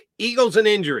Mac. Eagles and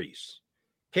injuries.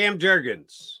 Cam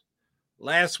Jurgens.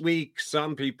 Last week,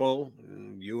 some people,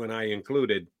 you and I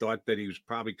included, thought that he was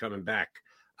probably coming back.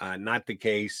 Not the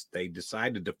case. They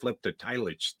decided to flip to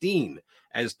Tyler Steen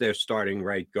as their starting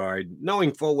right guard,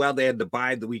 knowing full well they had to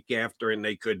bye the week after and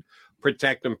they could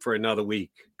protect him for another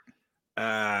week.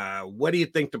 What do you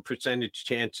think the percentage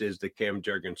chance is that Cam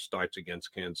Jurgens starts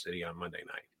against Kansas City on Monday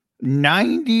night?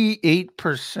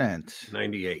 98%.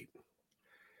 98.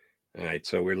 All right,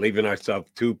 so we're leaving ourselves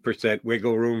 2%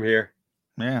 wiggle room here.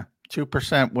 Yeah,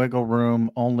 2% wiggle room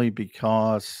only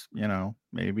because,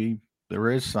 maybe there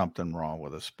is something wrong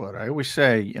with us. But I always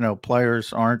say,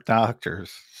 players aren't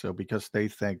doctors. So because they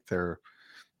think they're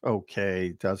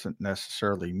okay doesn't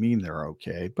necessarily mean they're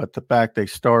okay. But the fact they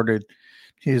started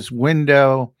his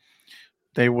window,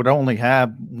 they would only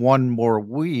have one more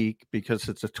week because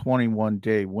it's a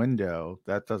 21-day window.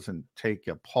 That doesn't take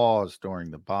a pause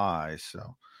during the bye.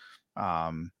 So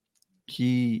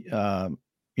he's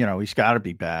got to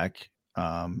be back.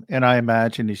 And I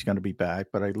imagine he's going to be back,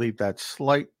 but I leave that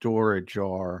slight door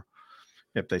ajar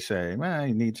if they say,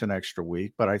 he needs an extra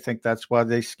week. But I think that's why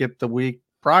they skipped the week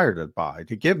prior to the bye,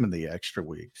 to give him the extra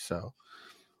week. So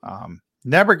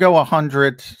never go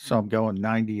 100, so I'm going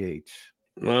 98.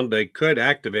 Well, they could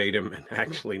activate him and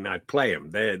actually not play him.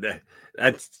 That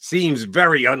seems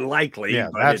very unlikely,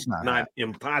 but it's not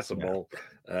impossible.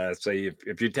 Yeah. So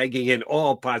if you're taking in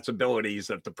all possibilities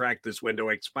that the practice window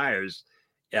expires,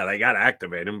 they got to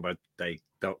activate him, but they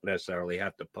don't necessarily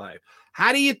have to play.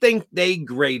 How do you think they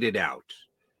grade it out?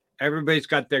 Everybody's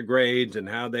got their grades and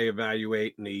how they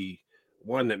evaluate, and the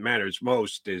one that matters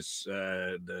most is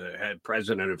the head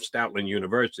president of Stoutland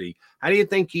University. How do you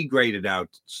think he graded out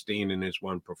Steen in his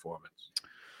one performance?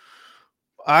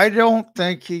 I don't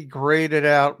think he graded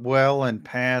out well in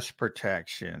pass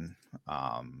protection.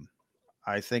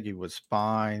 I think he was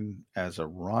fine as a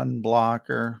run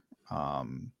blocker.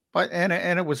 But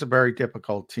it was a very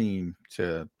difficult team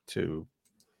to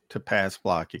pass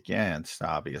block against,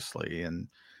 obviously. And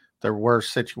there were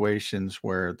situations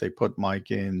where they put Mike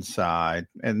inside,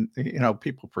 and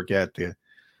people forget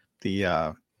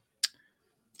the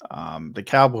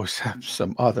Cowboys have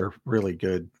some other really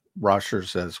good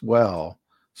rushers as well.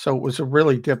 So it was a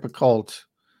really difficult,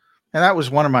 and that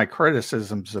was one of my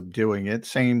criticisms of doing it.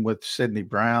 Same with Sidney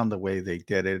Brown, the way they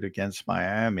did it against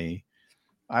Miami.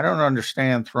 I don't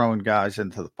understand throwing guys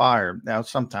into the fire. Now,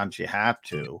 sometimes you have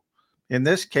to. In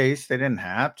this case, they didn't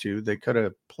have to. They could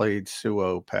have played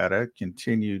Suo Peta,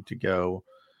 continued to go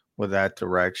with that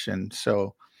direction.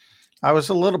 So I was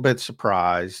a little bit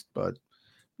surprised, but,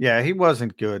 Yeah, he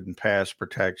wasn't good in pass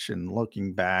protection.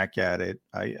 Looking back at it,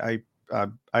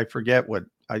 I forget what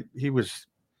he was.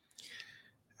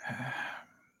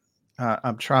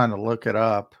 I'm trying to look it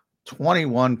up.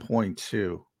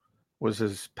 21.2 was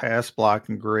his pass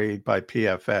blocking grade by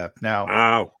PFF. Now,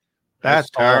 wow, that's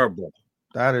terrible.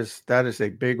 That is a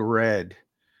big red.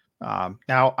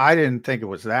 Now, I didn't think it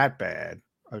was that bad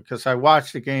because I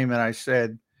watched the game and I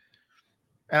said,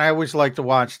 and I always like to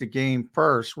watch the game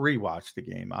first, rewatch the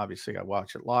game. Obviously, I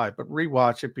watch it live, but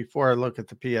rewatch it before I look at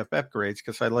the PFF grades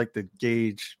because I like to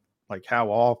gauge like how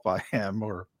off I am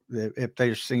or if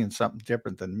they're seeing something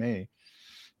different than me.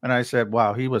 And I said,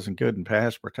 wow, he wasn't good in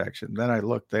pass protection. Then I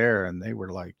looked there and they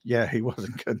were like, yeah, he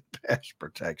wasn't good in pass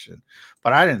protection.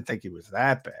 But I didn't think he was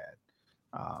that bad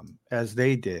as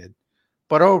they did.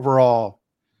 But overall,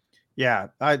 yeah,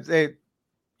 that's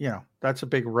a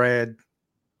big red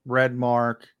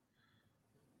mark.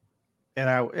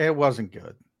 And it wasn't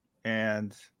good.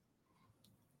 And,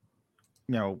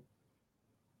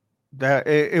 that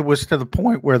it was to the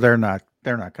point where they're not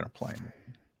going to play him.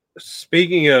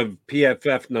 Speaking of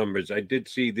PFF numbers, I did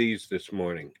see these this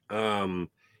morning.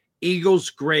 Eagles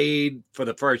grade for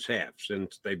the first half,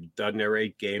 since they've done their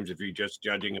 8 games, if you're just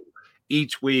judging them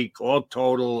each week, all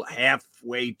total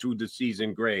halfway through the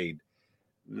season grade.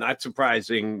 Not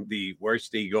surprising, the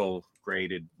worst Eagle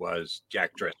graded was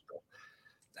Jack Driscoll.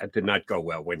 That did not go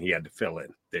well when he had to fill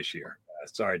in this year.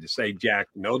 Sorry to say, Jack.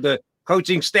 No, the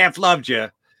coaching staff loved you,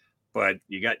 but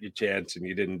you got your chance and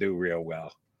you didn't do real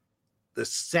well. The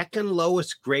second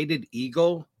lowest graded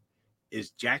Eagle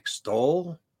is Jack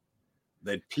Stoll.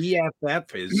 The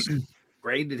PFF has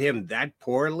graded him that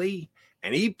poorly,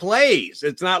 and he plays.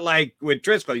 It's not like with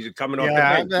Driscoll, he's coming off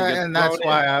the bench. And that's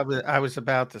why I was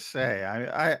about to say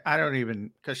I don't even,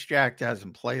 because Jack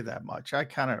doesn't play that much. I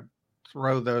kind of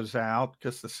throw those out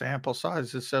because the sample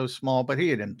size is so small. But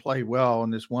he didn't play well in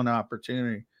this one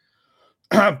opportunity.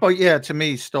 But yeah, to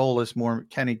me, Stoll is more.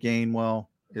 Kenny Gainwell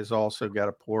has also got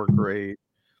a poor grade.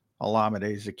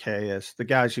 Olamide Zacchaeus, the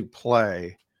guys who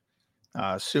play,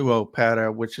 Suo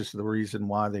Peta, which is the reason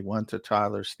why they went to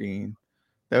Tyler Steen.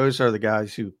 Those are the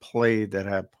guys who played that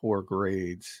have poor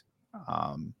grades.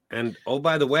 And oh,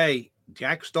 by the way,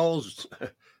 Jack Stoll's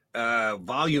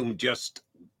volume just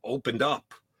opened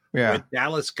up. Yeah. With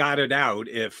Dallas Goedert out,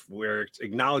 if we're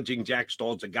acknowledging Jack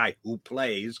Stoll's a guy who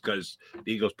plays, because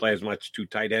the Eagles play as much 2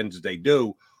 tight ends as they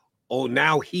do. Oh,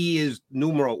 now he is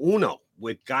numero uno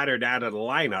with Goddard out of the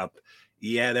lineup.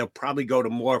 Yeah, they'll probably go to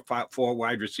more 4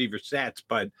 wide receiver sets,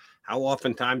 but how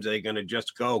oftentimes are they going to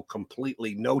just go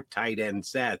completely no tight end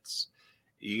sets?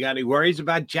 You got any worries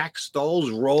about Jack Stoll's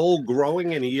role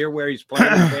growing in a year where he's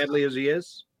playing as badly as he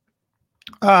is?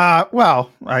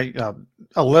 Well, a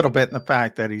little bit in the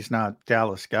fact that he's not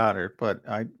Dallas Goedert, but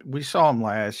we saw him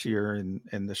last year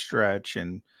in the stretch,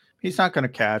 and he's not going to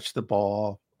catch the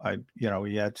ball.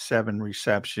 He had 7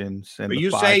 receptions. But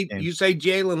you say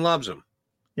Jalen loves him.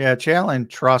 Yeah, Jalen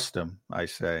trusts him. I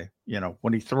say,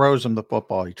 when he throws him the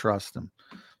football, he trusts him.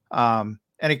 And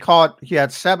he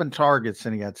had 7 targets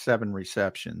and he had 7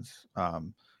 receptions.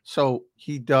 So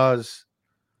he does.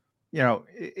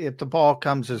 If the ball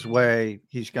comes his way,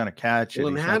 he's going to catch it.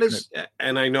 Well,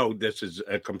 and I know this is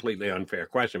a completely unfair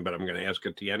question, but I'm going to ask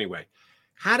it to you anyway.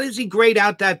 How does he grade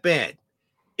out that bad?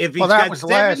 If he's got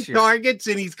 7 targets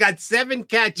and he's got 7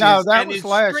 catches, no, that was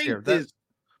last year.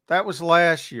 That was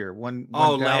last year when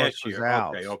Dallas was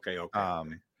out. Okay.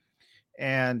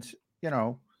 And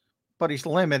but he's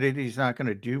limited. He's not going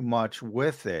to do much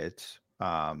with it.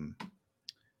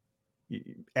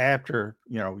 After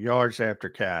yards after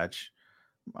catch,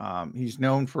 he's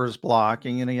known for his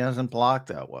blocking, and he hasn't blocked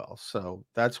that well. So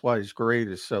that's why his grade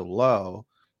is so low.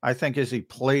 I think as he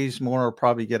plays more, he'll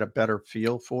probably get a better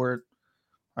feel for it.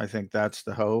 I think that's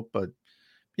the hope. But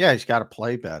yeah, he's got to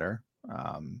play better.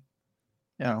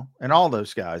 And all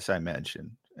those guys I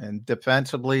mentioned. And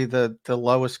defensively, the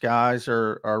lowest guys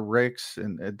are Ricks,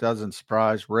 and it doesn't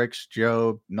surprise Ricks,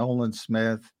 Job, Nolan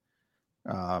Smith.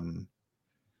 And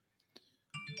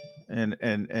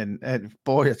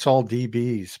boy, it's all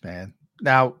DBs, man.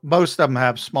 Now, most of them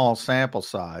have small sample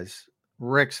size.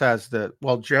 Ricks has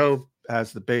Job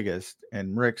has the biggest,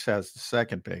 and Ricks has the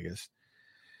second biggest.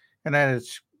 And then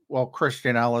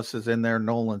Christian Ellis is in there,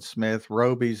 Nolan Smith,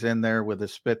 Roby's in there with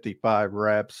his 55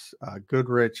 reps.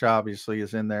 Goodrich obviously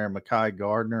is in there, Mekhi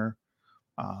Gardner,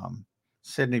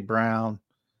 Sidney Brown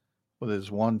with his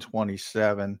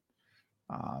 127.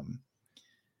 And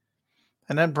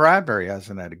then Bradbury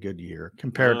hasn't had a good year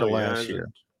compared to last year.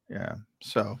 Yeah.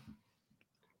 So,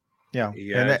 yeah.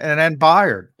 And then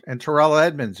Byard and Terrell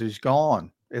Edmonds, who's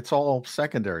gone. It's all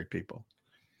secondary people.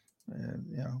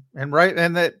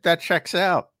 and that checks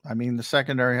out. I mean, the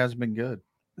secondary has been good.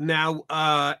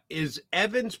 Now, is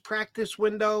Evans' practice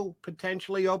window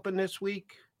potentially open this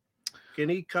week? Can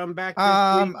he come back this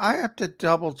week? I have to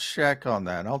double check on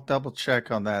that. I'll double check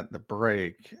on that in the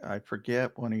break. I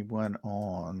forget when he went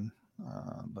on.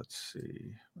 Let's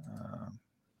see.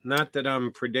 Not that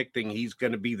I'm predicting he's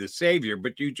going to be the savior,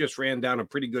 but you just ran down a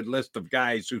pretty good list of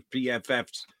guys whose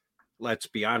PFFs, let's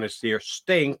be honest here,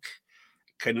 stink.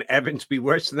 Can Evans be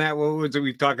worse than that? What was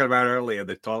we talking about earlier?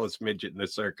 The tallest midget in the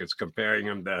circus, comparing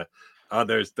him to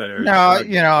others that are. No,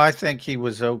 I think he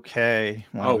was okay.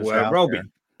 Roby.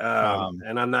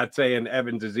 And I'm not saying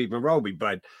Evans is even Roby,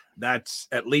 but that's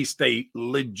at least a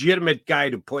legitimate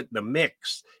guy to put in the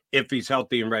mix if he's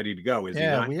healthy and ready to go. Is he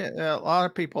not? A lot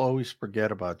of people always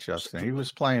forget about Justin. He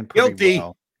was playing pretty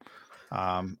well.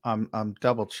 I'm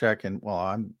double checking. Well,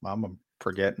 I'm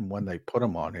forgetting when they put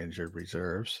him on injured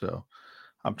reserve, so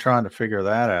I'm trying to figure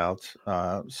that out.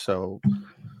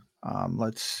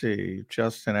 Let's see.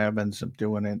 Justin Evans, I'm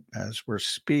doing it as we're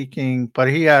speaking, but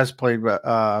he has played.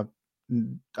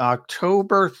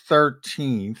 October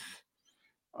 13th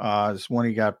is when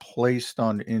he got placed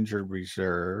on injured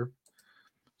reserve.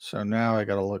 So now I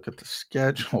got to look at the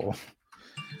schedule.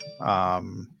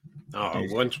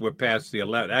 Once we're past the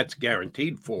 11, that's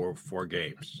guaranteed for 4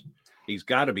 games. He's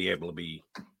got to be able to be.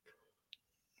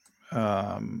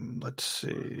 Let's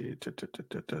see.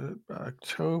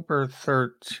 October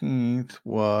 13th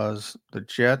was the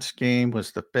Jets game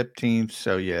was the 15th.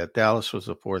 So yeah, Dallas was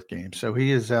the 4th game. So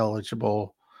he is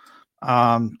eligible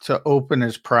to open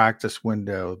his practice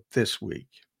window this week.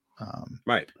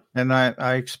 Right. And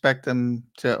I expect him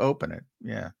to open it.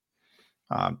 Yeah.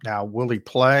 Now, will he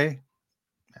play?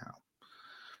 No.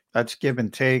 That's give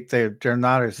and take. They're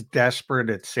not as desperate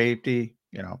at safety.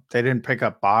 They didn't pick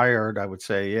up Byard. I would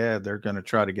say, yeah, they're going to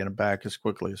try to get him back as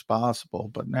quickly as possible.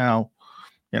 But now,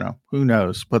 who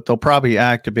knows? But they'll probably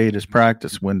activate his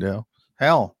practice window.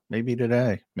 Hell, maybe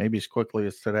today, maybe as quickly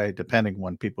as today, depending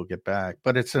when people get back.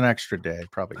 But it's an extra day,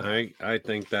 probably. I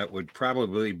think that would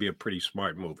probably be a pretty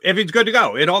smart move. If he's good to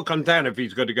go. It all comes down if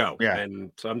he's good to go. Yeah.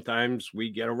 And sometimes we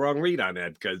get a wrong read on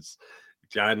that because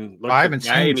John looks I haven't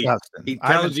seen Justin. He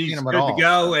tells you he's good to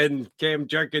go, and Cam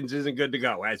Jerkins isn't good to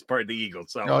go as part of the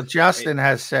Eagles. So Justin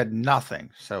has said nothing,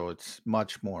 so it's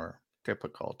much more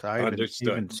difficult. I haven't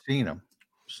even seen him.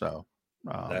 So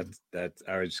that's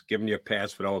I was giving you a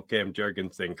pass for the whole Cam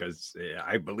Jerkins thing because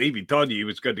I believe he told you he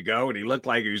was good to go, and he looked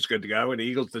like he was good to go, and the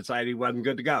Eagles decided he wasn't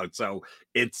good to go. So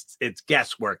it's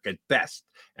guesswork at best,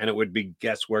 and it would be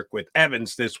guesswork with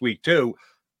Evans this week too.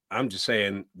 I'm just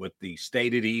saying, with the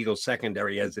state of the Eagles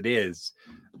secondary as it is,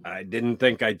 I didn't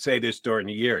think I'd say this during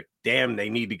the year. Damn, they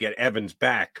need to get Evans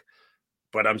back.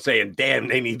 But I'm saying, damn,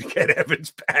 they need to get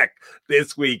Evans back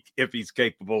this week if he's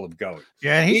capable of going.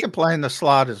 Yeah, and he can play in the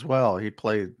slot as well. He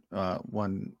played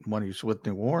when he was with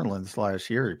New Orleans last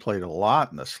year. He played a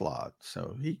lot in the slot,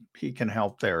 so he can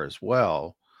help there as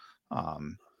well.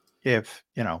 If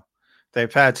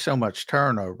they've had so much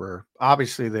turnover.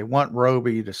 Obviously, they want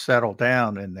Roby to settle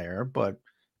down in there, but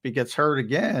if he gets hurt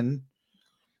again,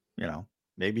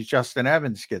 maybe Justin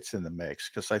Evans gets in the mix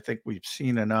because I think we've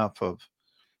seen enough of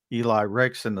Eli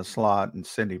Ricks in the slot and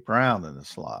Cindy Brown in the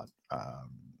slot.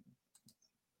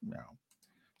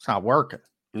 It's not working.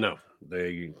 No,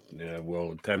 they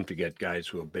will attempt to get guys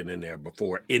who have been in there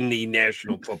before in the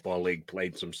National Football League,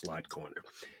 played some slot corner.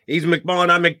 He's McMullen.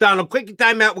 I'm McDonald. Quick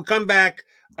timeout. We'll come back.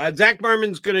 Zach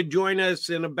Berman's going to join us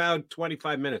in about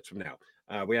 25 minutes from now.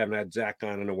 We haven't had Zach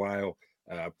on in a while.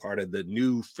 Part of the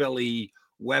new Philly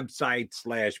website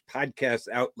 / podcast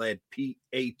outlet,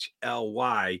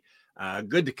 PHLY.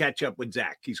 Good to catch up with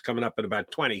Zach. He's coming up at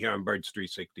about 20 here on Birds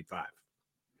 365.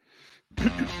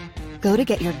 Go to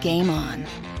get your game on.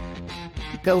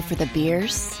 Go for the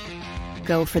beers.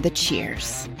 Go for the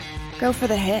cheers. Go for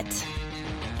the hit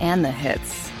and the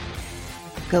hits.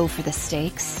 Go for the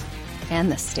stakes and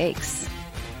the stakes.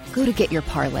 Go to get your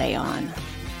parlay on.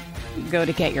 Go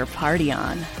to get your party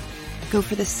on. Go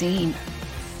for the scene.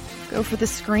 Go for the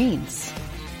screens.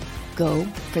 Go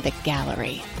for the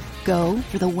gallery. Go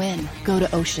for the win. Go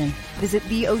to Ocean. Visit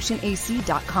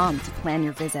theoceanac.com to plan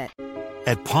your visit.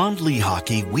 At Pond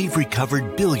Lehocky, we've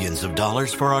recovered billions of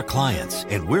dollars for our clients,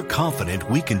 and we're confident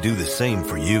we can do the same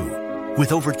for you.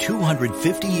 With over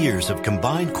 250 years of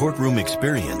combined courtroom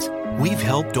experience, we've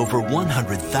helped over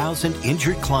 100,000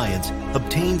 injured clients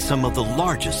obtain some of the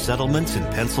largest settlements in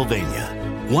Pennsylvania.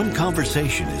 One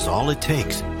conversation is all it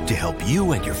takes to help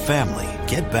you and your family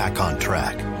get back on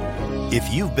track.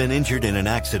 If you've been injured in an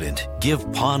accident,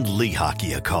 give Pond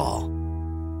Lehocky a call.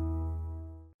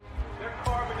 They're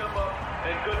carving them up,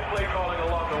 and good play calling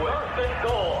along the way.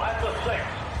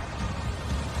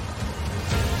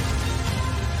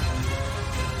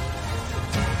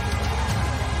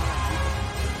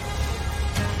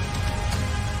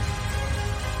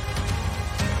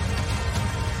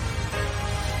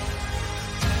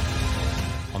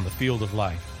 field of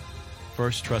life,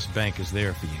 First Trust Bank is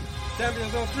there for you.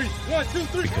 Champions on three. 1, 2,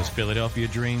 3. Because Philadelphia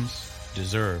dreams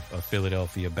deserve a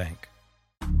Philadelphia bank.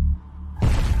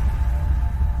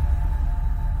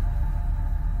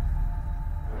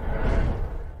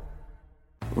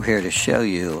 We're here to show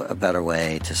you a better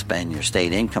way to spend your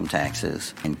state income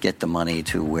taxes and get the money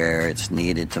to where it's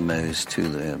needed to most to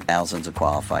the thousands of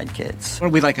qualified kids.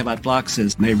 What we like about Blocks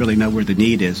is they really know where the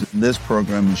need is. This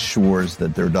program ensures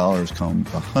that their dollars come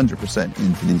 100%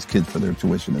 into these kids for their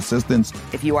tuition assistance.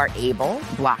 If you are able,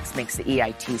 Blocks makes the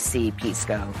EITC piece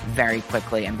go very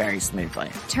quickly and very smoothly.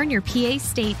 Turn your PA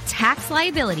state tax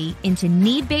liability into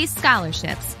need-based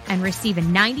scholarships and receive a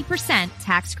 90%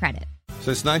 tax credit.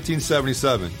 Since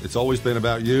 1977, it's always been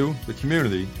about you, the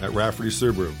community, at Rafferty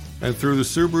Subaru. And through the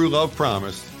Subaru Love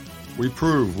Promise, we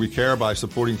prove we care by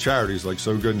supporting charities like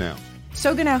So Good Now.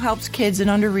 So Good Now helps kids in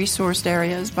under-resourced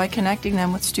areas by connecting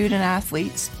them with student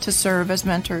athletes to serve as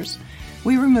mentors.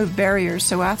 We remove barriers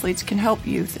so athletes can help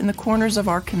youth in the corners of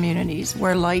our communities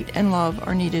where light and love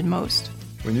are needed most.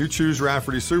 When you choose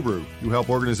Rafferty Subaru, you help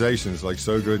organizations like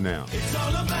So Good Now. It's all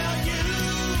about you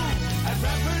at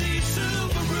Rafferty Subaru.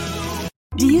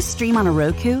 Do you stream on a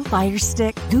Roku, Fire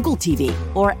Stick, Google TV,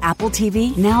 or Apple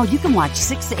TV? Now you can watch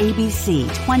 6ABC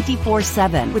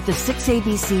 24/7 with the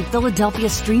 6ABC Philadelphia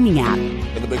streaming app.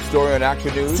 And the big story on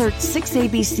Action News. Search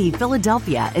 6ABC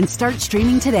Philadelphia and start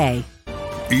streaming today.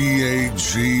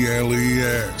 EAGLES,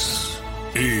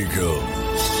 Eagles.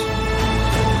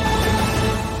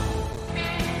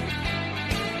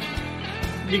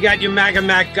 You got your MAGA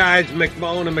Mac guys,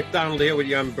 McMullen and McDonald here with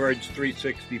you on Birds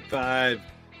 365.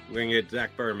 We're going to get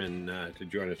Zach Berman to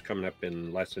join us coming up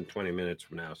in less than 20 minutes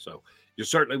from now. So you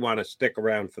certainly want to stick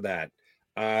around for that.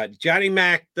 Johnny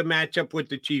Mac, the matchup with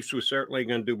the Chiefs, we're certainly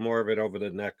going to do more of it over the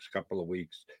next couple of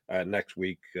weeks. Next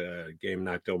week, game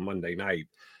not till Monday night.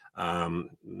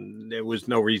 There was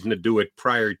no reason to do it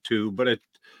prior to, but at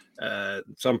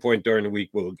some point during the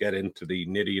week, we'll get into the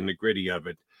nitty and the gritty of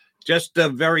it. Just a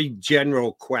very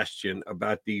general question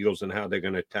about the Eagles and how they're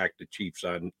going to attack the Chiefs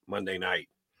on Monday night.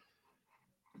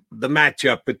 The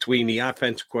matchup between the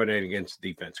offensive coordinator against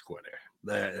the defensive coordinator.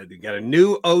 They got a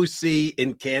new OC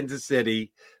in Kansas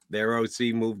City. Their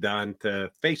OC moved on to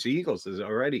face the Eagles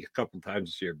already a couple times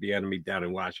this year, Bieniemy down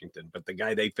in Washington. But the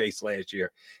guy they faced last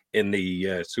year in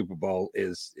the Super Bowl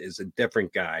is a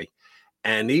different guy.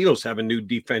 And the Eagles have a new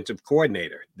defensive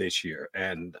coordinator this year.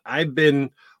 And I've been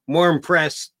more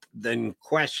impressed than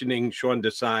questioning Sean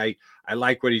Desai. I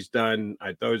like what he's done.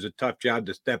 I thought it was a tough job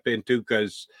to step into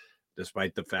because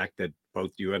despite the fact that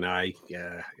both you and I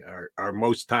are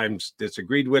most times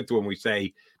disagreed with when we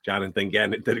say Jonathan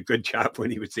Gannon did a good job when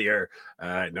he was here.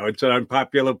 No, it's an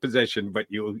unpopular position, but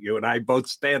you and I both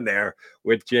stand there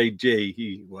with JG.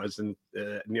 He wasn't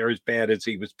near as bad as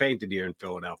he was painted here in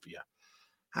Philadelphia.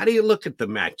 How do you look at the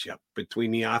matchup between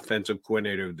the offensive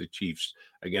coordinator of the Chiefs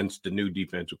against the new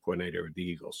defensive coordinator of the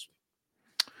Eagles?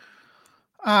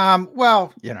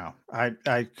 Well,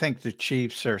 I think the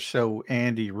Chiefs are so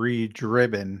Andy Reid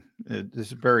driven. It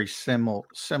is very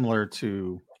similar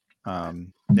to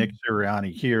Nick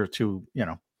Sirianni here too,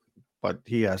 but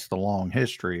he has the long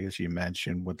history, as you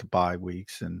mentioned, with the bye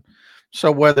weeks. And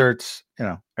so whether it's,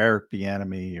 Eric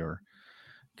Bieniemy or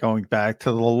going back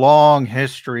to the long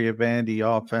history of Andy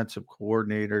offensive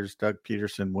coordinators, Doug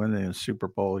Peterson winning a Super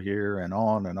Bowl here and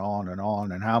on and on and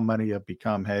on, and how many have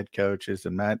become head coaches.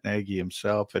 And Matt Nagy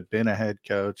himself had been a head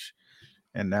coach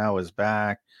and now is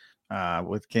back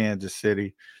with Kansas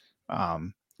City.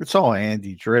 It's all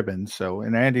Andy driven. So,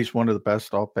 and Andy's one of the best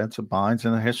offensive minds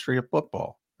in the history of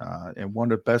football and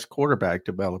one of the best quarterback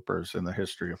developers in the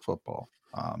history of football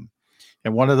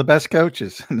and one of the best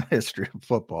coaches in the history of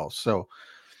football. So,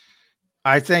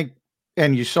 I think,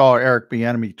 and you saw Eric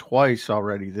Bieniemy twice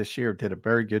already this year, did a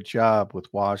very good job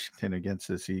with Washington against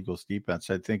this Eagles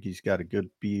defense. I think he's got a good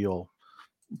feel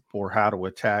for how to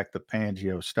attack the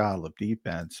Fangio style of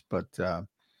defense. But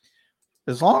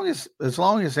as long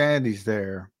as Andy's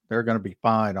there, they're going to be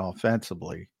fine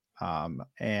offensively.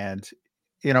 And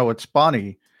it's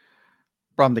funny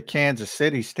from the Kansas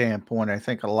City standpoint. I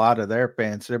think a lot of their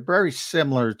fans, they're very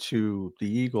similar to the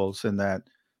Eagles in that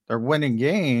they're winning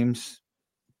games,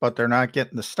 but they're not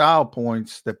getting the style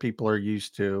points that people are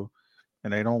used to,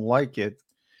 and they don't like it.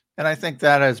 And I think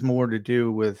that has more to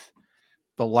do with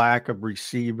the lack of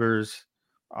receivers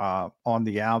on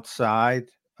the outside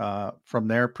from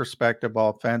their perspective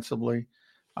offensively.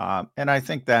 And I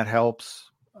think that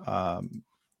helps the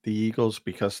Eagles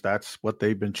because that's what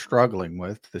they've been struggling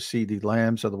with, the CeeDee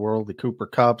Lambs of the world, the Cooper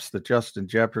Kupps, the Justin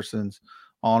Jeffersons,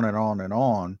 on and on and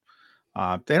on.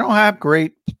 They don't have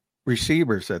great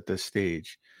receivers at this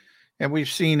stage. And we've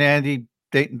seen Andy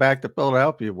dating back to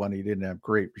Philadelphia when he didn't have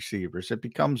great receivers. It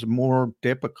becomes more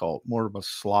difficult, more of a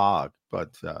slog.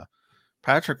 But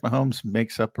Patrick Mahomes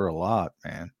makes up for a lot,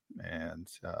 man. And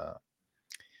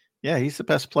yeah, he's the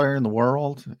best player in the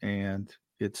world, and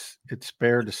it's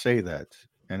fair to say that.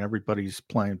 And everybody's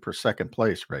playing for second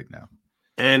place right now.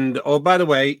 And oh, by the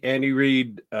way, Andy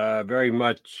Reid, very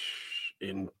much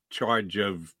in charge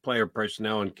of player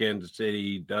personnel in Kansas City.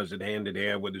 He does it hand in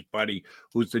hand with his buddy,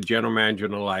 who's the general manager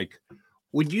and the like.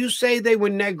 Would you say they were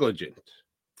negligent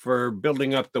for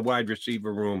building up the wide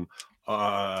receiver room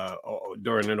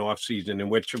during an offseason in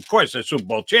which, of course, they're Super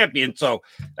Bowl champion, so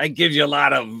that gives you a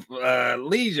lot of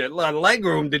leisure, a lot of leg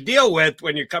room to deal with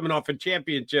when you're coming off a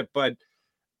championship, but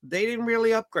they didn't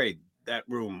really upgrade that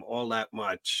room all that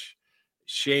much.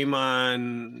 Shame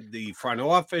on the front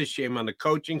office, shame on the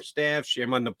coaching staff,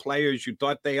 shame on the players. You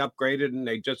thought they upgraded and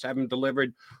they just haven't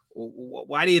delivered.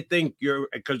 Why do you think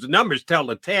because the numbers tell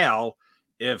the tale.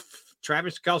 If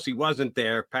Travis Kelce wasn't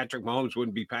there, Patrick Mahomes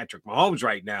wouldn't be Patrick Mahomes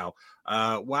right now.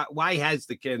 Why has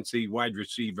the Kansas City wide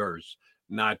receivers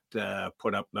not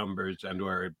put up numbers and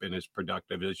or been as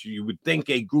productive as you would think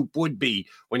a group would be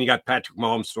when you got Patrick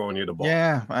Mahomes throwing you the ball?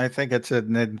 Yeah, I think it's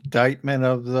an indictment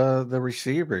of the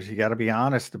receivers. You got to be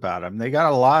honest about them. They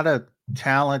got a lot of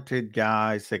talented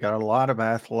guys. They got a lot of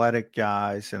athletic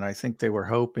guys, and I think they were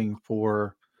hoping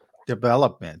for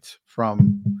development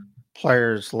from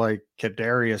players like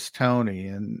Kadarius Toney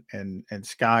and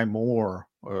Sky Moore,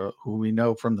 who we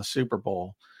know from the Super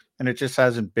Bowl, and it just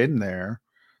hasn't been there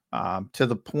to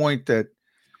the point that,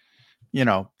 you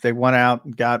know, they went out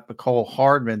and got McCole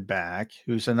Hardman back,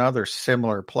 who's another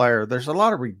similar player. There's a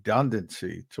lot of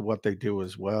redundancy to what they do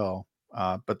as well,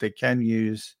 but they can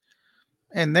use,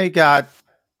 and they got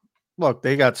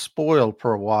spoiled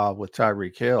for a while with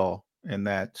Tyreek Hill and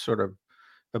that sort of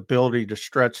ability to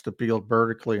stretch the field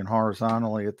vertically and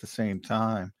horizontally at the same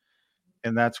time.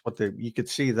 And that's what you could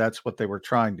see that's what they were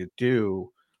trying to do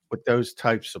with those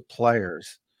types of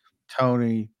players.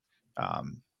 Tony,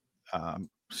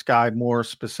 Sky Moore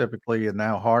specifically, and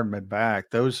now Hardman back.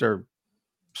 Those are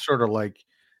sort of like,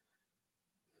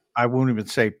 I won't even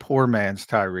say poor man's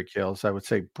Tyreek Hills. I would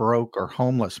say broke or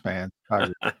homeless man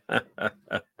Tyreek.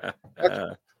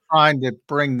 Trying to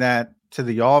bring that to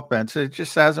the offense. It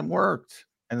just hasn't worked.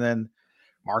 And then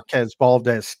Marquez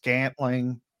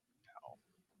Valdez-Scantling,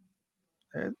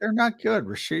 they're not good.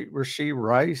 Rashee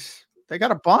Rice, they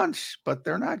got a bunch, but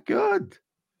they're not good.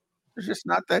 They're just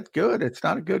not that good. It's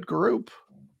not a good group.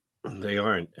 They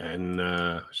aren't.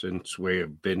 And since we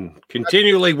have been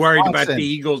continually worried about the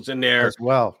Eagles in there as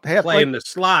well, playing the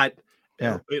slot,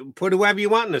 yeah, put whoever you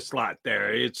want in the slot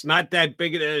there. It's not that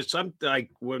big. Something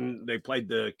like when they played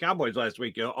the Cowboys last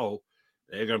week,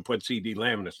 they're going to put CD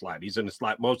Lamb in the slot. He's in the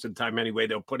slot most of the time anyway.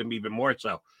 They'll put him even more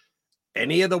so.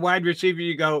 Any of the wide receiver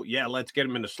you go, yeah, let's get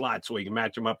him in the slot so we can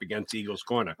match him up against Eagles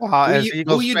corner. Who are you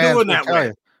doing that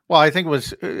with? Well, I think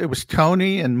it was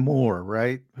Tony and Moore,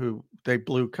 right? Who they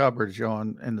blew coverage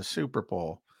on in the Super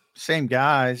Bowl. Same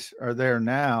guys are there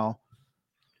now.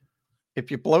 If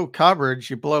you blow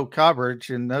coverage,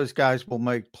 and those guys will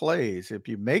make plays. If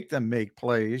you make them make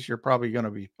plays, you're probably going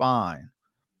to be fine.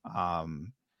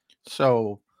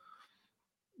 So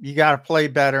you got to play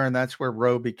better, and that's where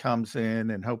Roby comes in,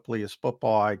 and hopefully his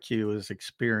football IQ, his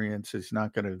experience is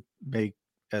not going to make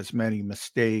as many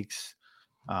mistakes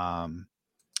and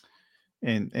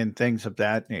things of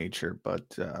that nature.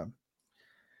 But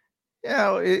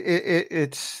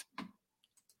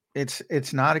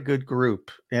it's not a good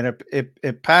group. And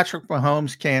if Patrick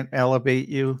Mahomes can't elevate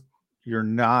you, you're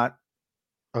not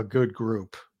a good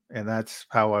group. And that's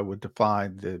how I would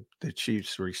define the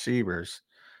Chiefs receivers.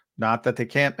 Not that they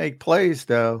can't make plays,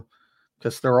 though,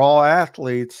 because they're all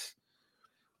athletes.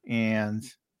 And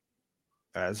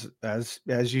as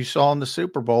you saw in the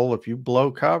Super Bowl, if you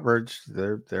blow coverage,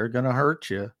 they're going to hurt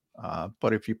you.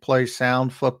 But if you play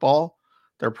sound football,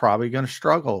 they're probably going to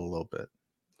struggle a little bit.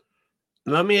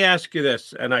 Let me ask you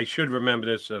this, and I should remember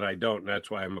this, and I don't. And that's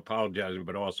why I'm apologizing,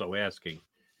 but also asking.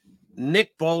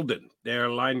 Nick Bolden, their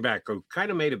linebacker,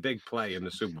 kind of made a big play in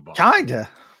the Super Bowl. Kinda.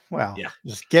 Well, yeah,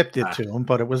 just gifted to him,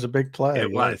 but it was a big play. It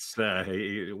was.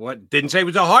 Didn't say it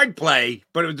was a hard play,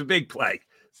 but it was a big play.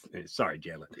 Sorry,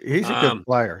 Jalen. He's a good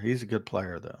player. He's a good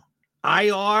player, though.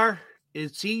 IR,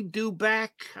 is he due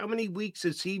back? How many weeks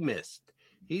has he missed?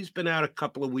 He's been out a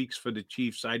couple of weeks for the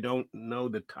Chiefs. I don't know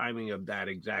the timing of that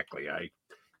exactly. I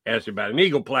asked about an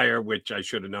Eagle player, which I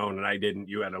should have known, and I didn't.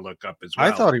 You had to look up as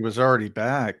well. I thought he was already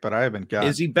back, but I haven't got.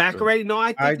 Is he back already? No,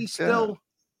 I think he's still.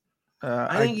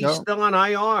 I think he's still on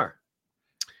IR.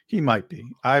 He might be.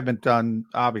 I haven't done,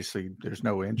 obviously, there's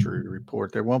no injury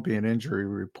report. There won't be an injury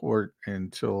report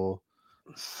until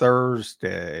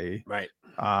Thursday. Right.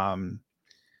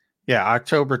 Yeah,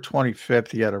 October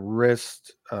 25th, he had a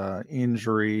wrist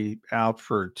injury, out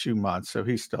for 2 months, so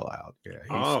he's still out.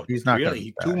 Yeah, he's not going to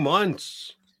be back. 2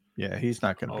 months. Yeah, he's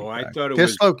not going to be back. I thought it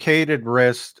was dislocated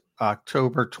wrist,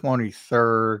 October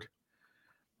 23rd.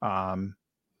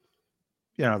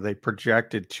 They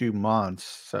projected 2 months,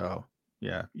 so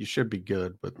yeah, you should be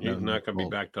good. But he's not going to be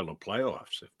back till the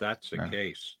playoffs. If that's the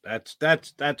case, that's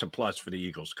a plus for the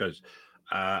Eagles, because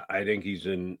I think he's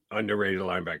an underrated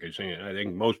linebacker. I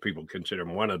think most people consider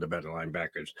him one of the better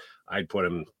linebackers. I'd put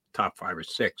him top 5 or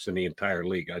 6 in the entire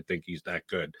league. I think he's that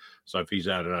good. So if he's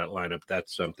out of that lineup,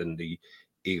 that's something the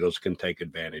Eagles can take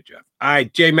advantage of. All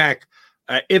right, J-Mac,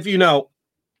 if you know,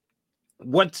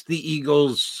 what's the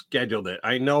Eagles' schedule? That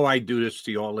I know I do this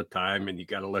to you all the time, and you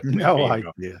got to look at me. No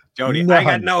idea. Jody, None. I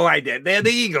got no idea. They're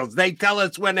the Eagles. They tell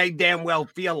us when they damn well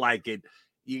feel like it.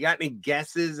 You got any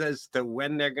guesses as to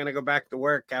when they're going to go back to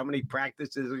work? How many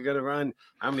practices are going to run?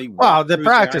 How many? Well, the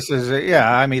practices,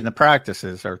 the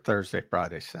practices are Thursday,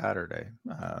 Friday, Saturday.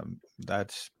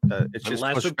 That's it's just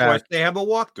unless, of back. Course, they have a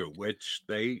walkthrough, which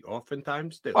they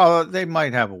oftentimes do. Well, they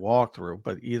might have a walkthrough,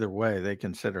 but either way, they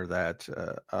consider that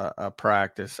a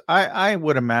practice. I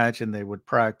would imagine they would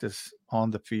practice on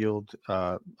the field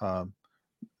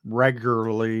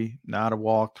regularly, not a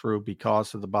walkthrough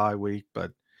because of the bye week,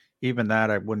 but even that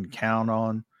I wouldn't count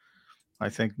on. I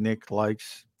think Nick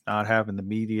likes not having the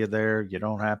media there. You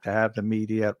don't have to have the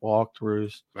media at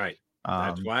walkthroughs. Right.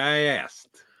 That's why I asked.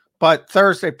 But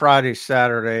Thursday, Friday,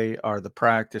 Saturday are the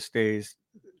practice days.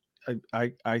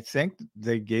 I think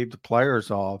they gave the players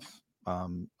off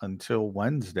until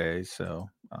Wednesday.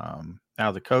 So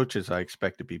now the coaches I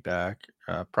expect to be back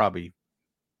probably,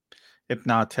 if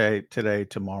not today,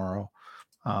 tomorrow.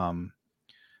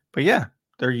 But yeah,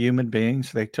 they're human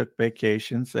beings. They took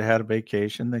vacations. They had a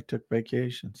vacation. They took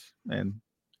vacations. And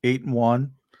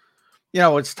 8-1.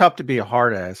 It's tough to be a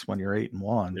hard ass when you're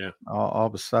 8-1. Yeah. All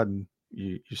of a sudden,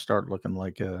 you start looking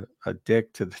like a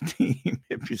dick to the team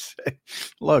if you say,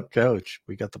 "Look, coach,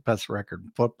 we got the best record in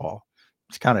football."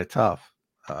 It's kind of tough,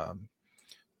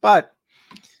 but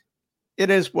it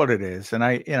is what it is. And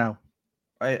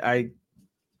I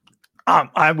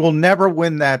will never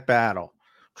win that battle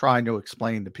trying to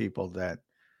explain to people that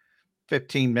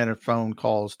 15-minute phone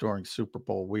calls during Super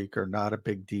Bowl week are not a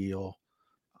big deal.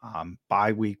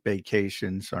 Bye week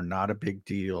vacations are not a big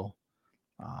deal.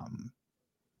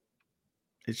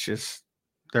 It's just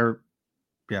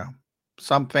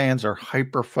some fans are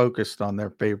hyper focused on their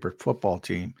favorite football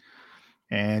team,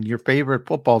 and your favorite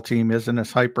football team isn't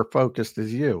as hyper focused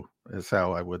as you, is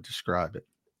how I would describe it.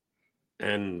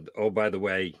 And by the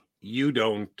way, you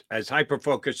don't, as hyper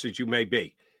focused as you may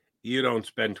be, you don't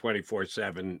spend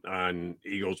 24/7 on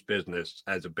Eagles business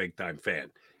as a big time fan.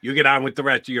 You get on with the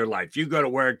rest of your life. You go to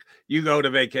work. You go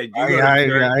to vacation.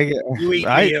 You eat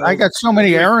meals. I got so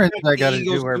many errands I got to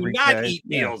do every day. Do not day. eat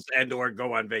meals and or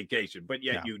go on vacation, but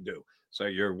yet you do. So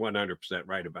you're 100%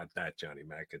 right about that, Johnny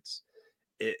Mac.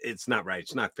 It's not right.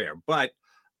 It's not fair. But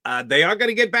they are going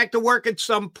to get back to work at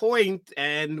some point,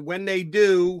 and when they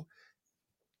do,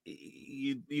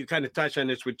 you kind of touched on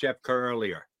this with Jeff Kerr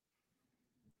earlier.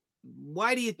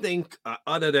 Why do you think,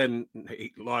 other than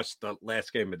he lost the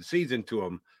last game of the season to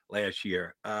him last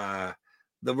year,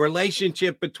 the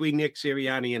relationship between Nick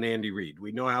Sirianni and Andy Reid?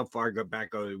 We know how far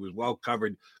back it was well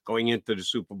covered going into the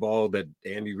Super Bowl that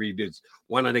Andy Reid is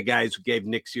one of the guys who gave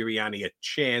Nick Sirianni a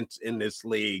chance in this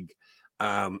league.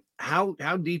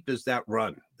 How deep is that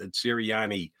run that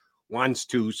Sirianni wants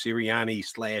to,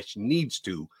 Sirianni/needs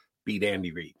to beat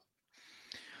Andy Reid?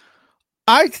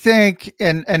 I think,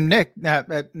 and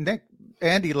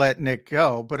Andy let Nick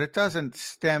go, but it doesn't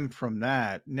stem from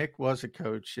that. Nick was a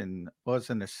coach and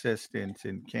was an assistant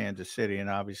in Kansas City, and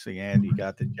obviously Andy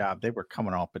got the job. They were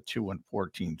coming off a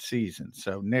 2-14 season,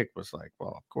 so Nick was like,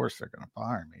 "Well, of course they're going to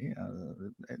fire me."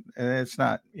 And it's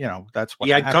not, that's what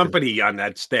he had happened. Company on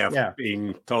that staff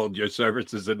being told your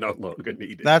services are no longer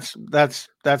needed. That's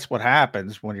what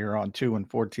happens when you're on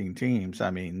 2-14 teams. I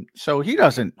mean, so he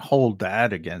doesn't hold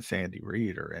that against Andy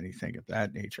Reid or anything of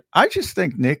that nature. I just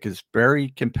think Nick is very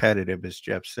competitive, as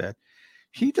Jeff said.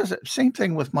 He does it. Same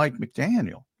thing with Mike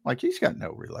McDaniel. Like, he's got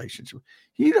no relationship.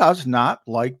 He does not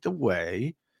like the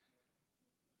way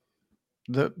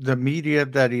the media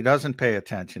that he doesn't pay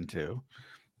attention to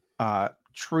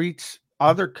treats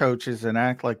other coaches and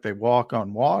act like they walk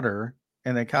on water,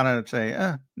 and they kind of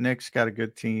say, Nick's got a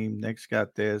good team. Nick's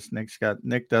got this.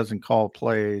 Nick doesn't call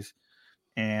plays.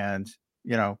 And,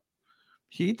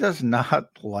 he does not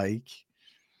like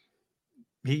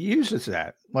he uses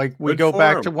that. Like we Good go for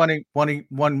back him. to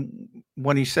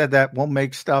when he said that we'll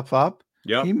make stuff up.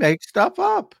 Yep. He makes stuff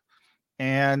up.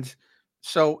 And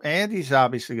so Andy's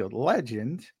obviously a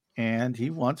legend, and he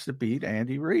wants to beat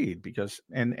Andy Reid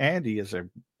and Andy is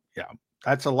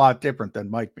that's a lot different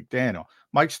than Mike McDaniel.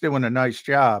 Mike's doing a nice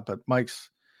job, but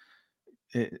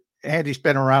Andy's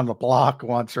been around the block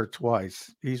once or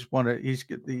twice. He's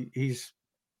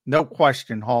no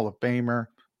question Hall of Famer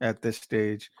at this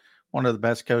stage, one of the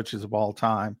best coaches of all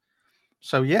time.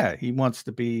 So yeah, he wants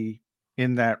to be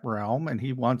in that realm, and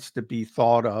he wants to be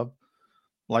thought of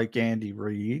like Andy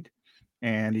Reid,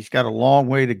 and he's got a long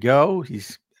way to go.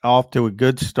 He's off to a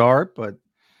good start, but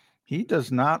he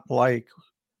does not like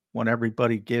when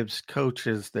everybody gives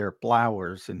coaches their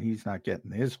flowers and he's not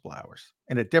getting his flowers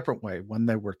in a different way when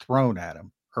they were thrown at him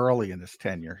early in his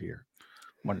tenure here,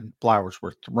 when flowers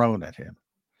were thrown at him.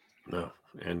 No,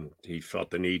 and he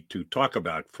felt the need to talk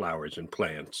about flowers and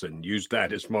plants and use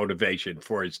that as motivation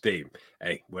for his team.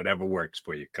 Hey, whatever works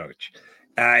for you, Coach.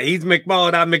 He's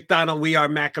McMullen. I'm McDonald. We are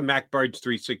Mac and Mac Birds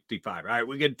 365. All right,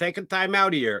 we're going to take a time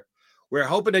out here. We're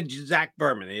hoping that Zach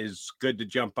Berman is good to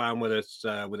jump on with us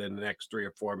within the next 3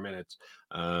 or 4 minutes.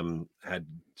 Had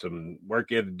some work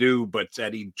here to do, but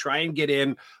said he'd try and get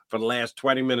in for the last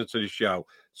 20 minutes of the show.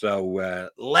 So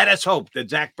let us hope that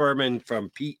Zach Berman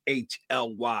from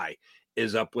PHLY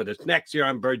is up with us next year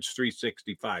on Birds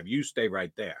 365. You stay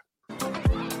right there.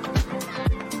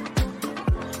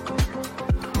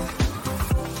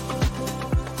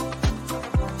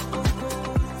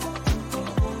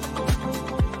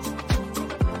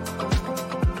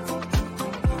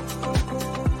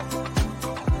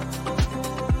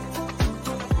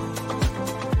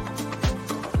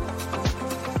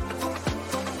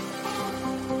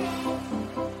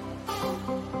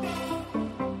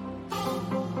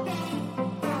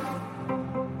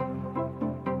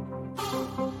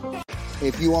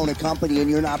 If you own a company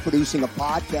and you're not producing a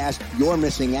podcast, you're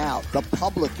missing out. The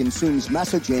public consumes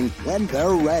messaging when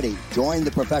they're ready. Join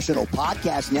the professional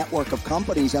podcast network of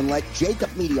companies and let Jacob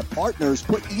Media Partners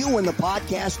put you in the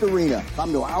podcast arena.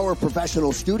 Come to our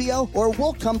professional studio, or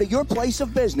we'll come to your place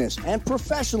of business and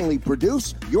professionally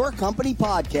produce your company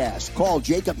podcast. Call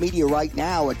Jacob Media right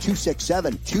now at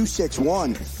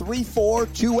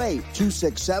 267-261-3428.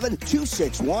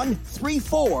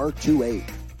 267-261-3428.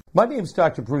 My name is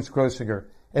Dr. Bruce Grossinger,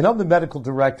 and I'm the medical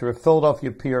director of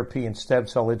Philadelphia PRP and Stem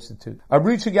Cell Institute. I'm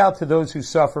reaching out to those who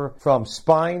suffer from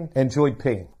spine and joint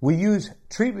pain. We use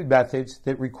treatment methods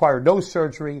that require no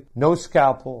surgery, no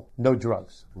scalpel, no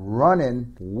drugs.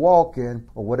 Running, walking,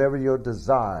 or whatever your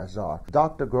desires are,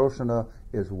 Dr. Grossinger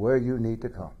is where you need to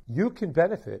come. You can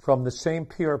benefit from the same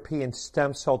PRP and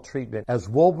stem cell treatment as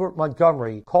Wilbert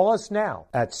Montgomery. Call us now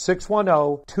at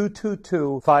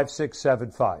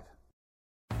 610-222-5675.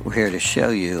 We're here to show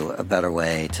you a better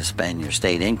way to spend your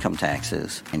state income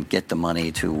taxes and get the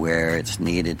money to where it's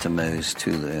needed to most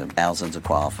to the thousands of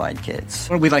qualified kids.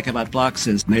 What we like about Blocks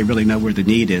is they really know where the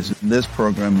need is. This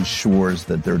program ensures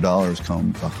that their dollars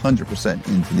come 100%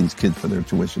 into these kids for their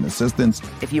tuition assistance.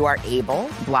 If you are able,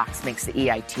 Blocks makes the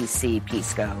EITC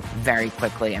piece go very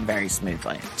quickly and very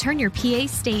smoothly. Turn your PA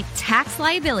state tax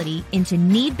liability into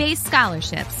need-based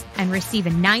scholarships and receive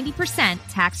a 90%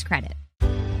 tax credit.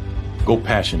 Go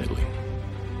passionately.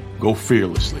 Go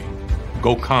fearlessly.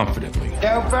 Go confidently.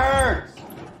 Go Birds!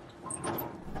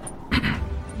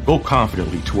 Go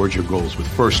confidently towards your goals with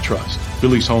First Trust,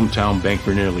 Philly's hometown bank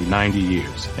for nearly 90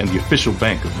 years and the official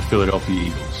bank of the Philadelphia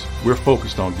Eagles. We're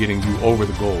focused on getting you over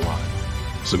the goal line.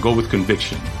 So go with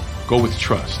conviction. Go with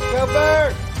trust. Go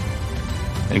Birds!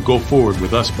 And go forward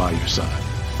with us by your side.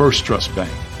 First Trust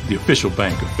Bank, the official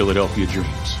bank of Philadelphia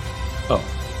dreams. Oh,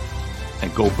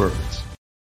 and go Birds.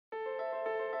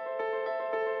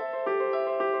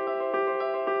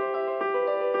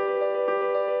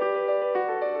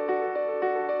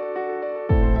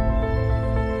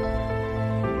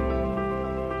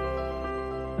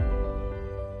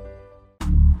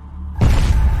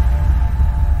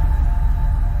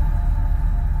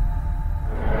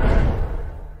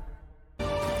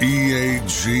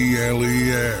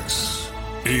 EAGLES,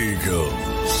 Eagles.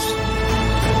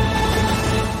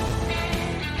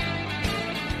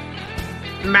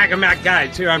 Mac and Mac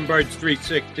guys here on Birds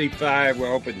 365. We're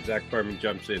hoping Zach Berman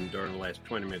jumps in during the last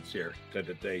 20 minutes here to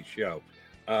today's show.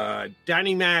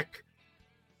 Donnie Mac,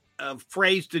 a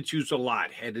phrase that's used a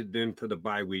lot headed into the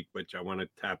bye week, which I want to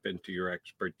tap into your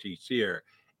expertise here,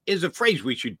 is a phrase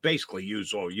we should basically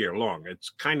use all year long.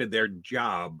 It's kind of their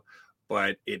job,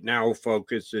 but it now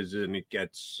focuses and it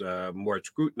gets more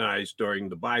scrutinized during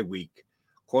the bye week,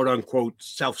 quote unquote,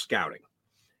 self-scouting.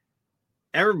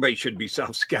 everybody should be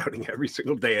self-scouting every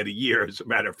single day of the year. As a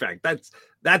matter of fact,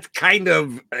 that's kind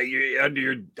of under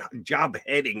your job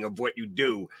heading of what you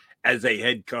do as a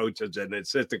head coach, as an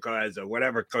assistant coach, as a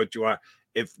whatever coach you are.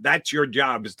 If that's your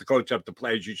job is to coach up the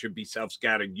players, you should be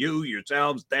self-scouting you,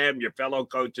 yourselves, them, your fellow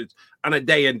coaches on a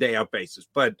day in, day out basis.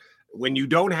 But when you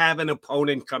don't have an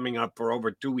opponent coming up for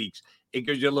over 2 weeks, it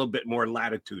gives you a little bit more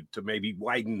latitude to maybe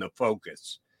widen the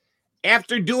focus.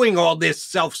 After doing all this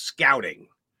self-scouting,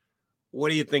 what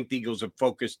do you think the Eagles have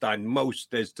focused on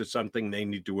most as to something they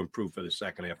need to improve for the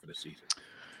second half of the season?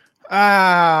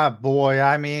 Boy,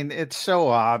 I mean, it's so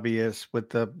obvious with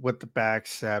the back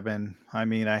seven. I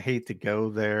mean, I hate to go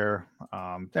there.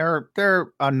 There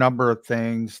are a number of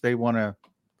things they want to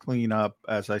clean up.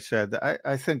 As I said,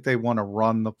 I think they want to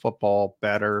run the football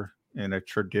better in a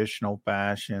traditional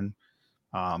fashion.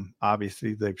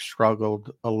 Obviously, they've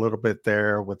struggled a little bit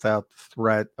there without the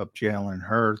threat of Jalen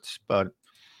Hurts, but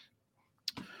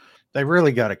they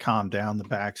really got to calm down the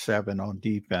back seven on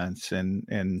defense.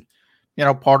 And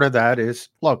part of that is,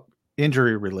 look,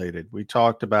 injury related. We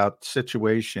talked about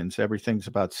situations. Everything's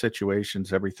about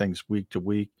situations. Everything's week to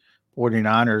week.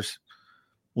 49ers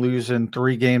losing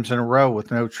 3 games in a row with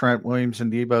no Trent Williams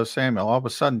and Deebo Samuel. All of a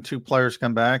sudden, 2 players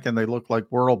come back and they look like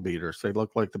world beaters. They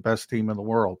look like the best team in the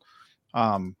world.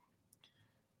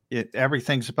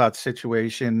 Everything's about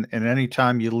situation. And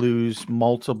anytime you lose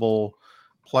multiple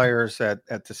players at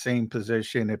the same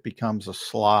position, it becomes a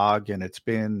slog. And it's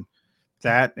been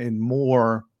that and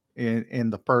more in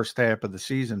the first half of the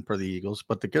season for the Eagles.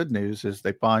 But the good news is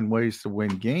they find ways to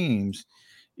win games,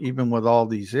 even with all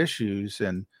these issues.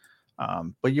 And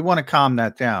but you want to calm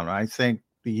that down. I think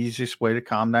the easiest way to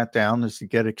calm that down is to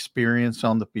get experience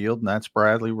on the field, and that's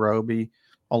Bradley Roby,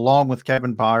 along with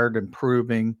Kevin Byard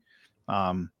improving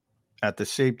at the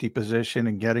safety position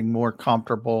and getting more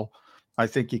comfortable. I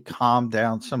think you calm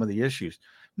down some of the issues.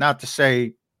 Not to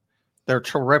say they're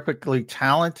terrifically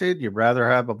talented. You'd rather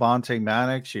have Avonte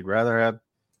Maddox. You'd rather have,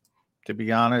 to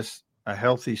be honest, a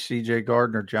healthy C.J.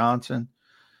 Gardner-Johnson.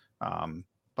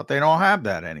 But they don't have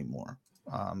that anymore.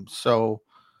 So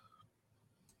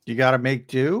you got to make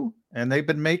do, and they've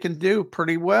been making do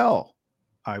pretty well,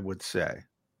 I would say,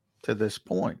 to this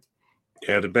point.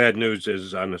 Yeah, the bad news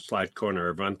is on the slot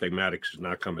corner, Avonte Maddox is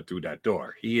not coming through that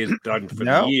door. He is done for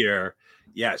the year.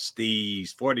 Yes, the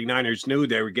 49ers knew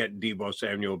they were getting Deebo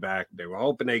Samuel back. They were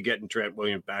hoping they getting Trent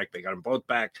Williams back. They got them both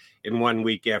back in 1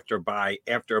 week after a bye.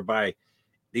 After a bye,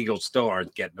 the Eagles still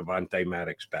aren't getting Avonte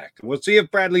Maddox back. And we'll see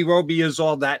if Bradley Roby is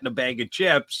all that in a bag of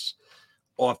chips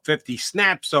or 50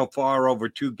 snaps so far over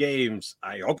 2 games.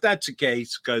 I hope that's the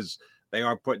case because they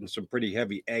are putting some pretty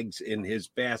heavy eggs in his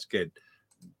basket.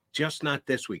 Just not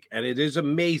this week. And it is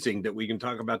amazing that we can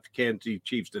talk about the Kansas City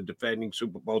Chiefs, the defending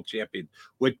Super Bowl champion,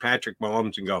 with Patrick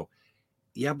Mahomes and go,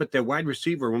 yeah, but their wide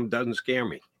receiver room doesn't scare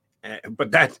me. But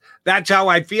that's how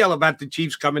I feel about the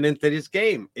Chiefs coming into this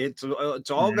game. It's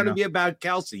all going to be about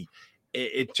Kelsey.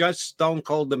 It just stone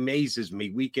cold amazes me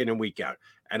week in and week out.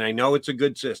 And I know it's a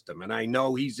good system. And I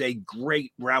know he's a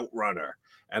great route runner.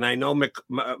 And I know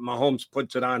Mahomes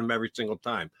puts it on him every single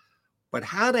time. But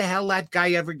how the hell that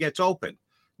guy ever gets open?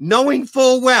 Knowing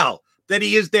full well that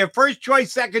he is their first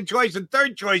choice, second choice, and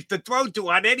third choice to throw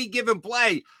to on any given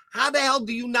play, how the hell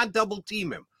do you not double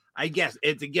team him? I guess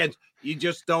it's against, you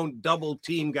just don't double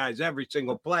team guys every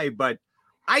single play, but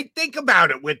I think about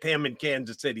it with him in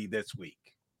Kansas City this week.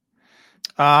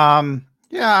 Yeah,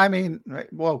 I mean,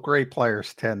 well, great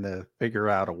players tend to figure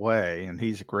out a way, and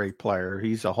he's a great player.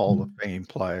 He's a Hall of Fame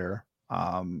player.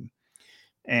 And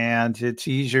it's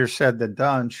easier said than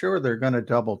done. Sure, they're going to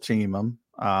double team him.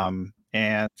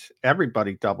 And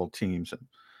everybody double teams him.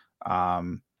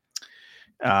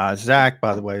 Zach,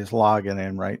 by the way, is logging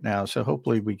in right now. So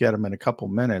hopefully we get him in a couple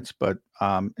minutes, but,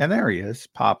 and there he is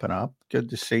popping up. Good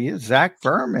to see you. Zach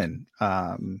Berman.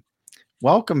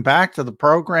 Welcome back to the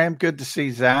program. Good to see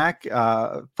Zach.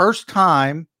 First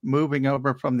time moving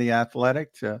over from the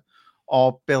Athletic to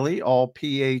All Philly,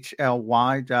 allphly.com.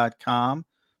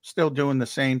 Still doing the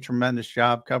same tremendous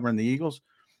job covering the Eagles.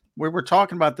 We were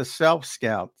talking about the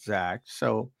self-scout, Zach.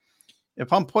 So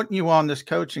if I'm putting you on this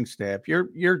coaching staff,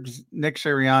 you're Nick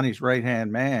Sirianni's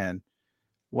right-hand man.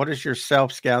 What does your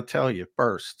self-scout tell you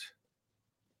first?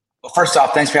 Well, first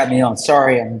off, thanks for having me on.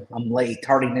 Sorry, I'm late.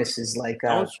 Tardiness is like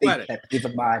Don't sweat it. pet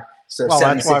of mine. So well,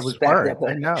 that's why I was worried.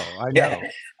 I know. Yeah.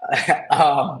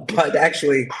 But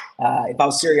actually, if I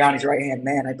was Sirianni's right-hand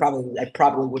man, I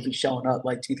probably would be showing up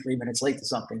like 2-3 minutes late to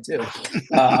something too.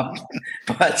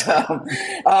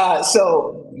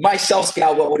 So my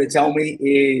self-scout, what would it tell me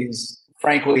is,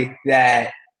 frankly,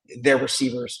 that their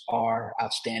receivers are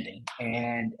outstanding,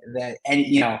 and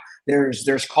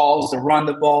there's calls to run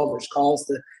the ball, there's calls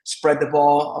to spread the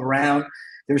ball around.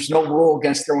 There's no rule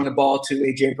against throwing the ball to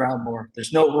A.J. Brown more.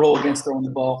 There's no rule against throwing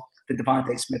the ball to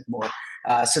Devontae Smith more.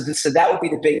 So that would be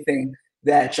the big thing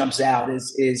that jumps out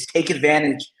is take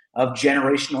advantage of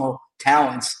generational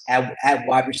talents at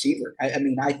wide receiver. I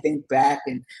mean, I think back,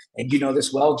 and you know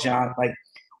this well, John, like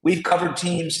we've covered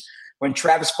teams when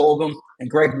Travis Fulgham and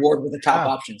Greg Ward were the top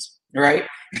options, right?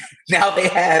 Now they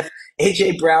have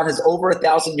A.J. Brown has over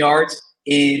 1,000 yards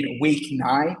in week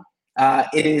 9.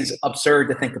 It is absurd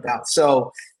to think about.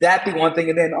 So that'd be one thing.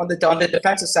 And then on the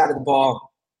defensive side of the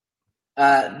ball,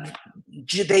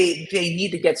 they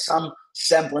need to get some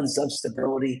semblance of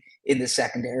stability in the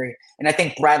secondary. And I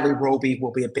think Bradley Roby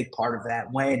will be a big part of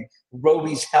that. When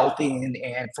Roby's healthy,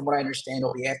 and from what I understand,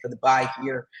 he'll be after the bye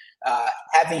here,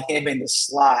 having him in the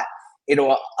slot,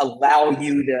 it'll allow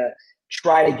you to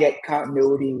try to get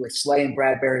continuity with Slay and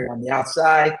Bradbury on the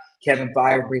outside, Kevin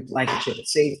Byard, Reed Blankenship at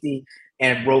safety,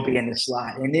 and Roby in the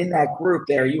slot. And in that group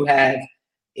there, you have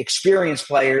experienced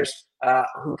players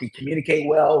who can communicate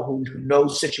well, who know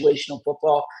situational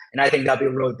football, and I think that'll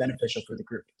be really beneficial for the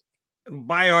group.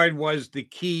 Byard was the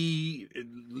key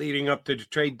leading up to the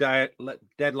trade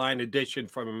deadline addition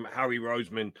from Howie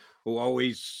Roseman, who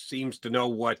always seems to know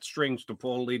what strings to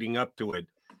pull leading up to it.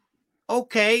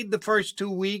 Okay, the first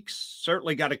 2 weeks,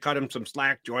 certainly got to cut him some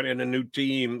slack, joining a new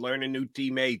team, learning new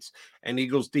teammates, and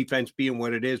Eagles defense being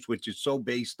what it is, which is so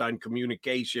based on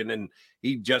communication, and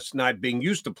he just not being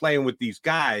used to playing with these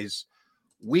guys.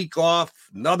 Week off,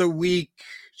 another week.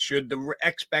 Should the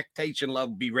expectation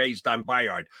level be raised on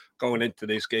Byard going into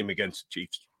this game against the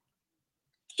Chiefs?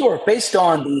 Sure. Based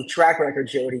on the track record,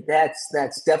 Jody, that's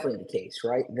definitely the case,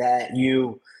 right? That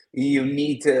you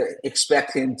need to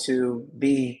expect him to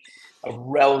be a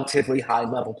relatively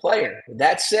high-level player.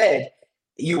 That said,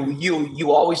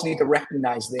 you always need to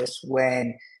recognize this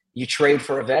when you trade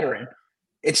for a veteran.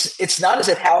 It's not as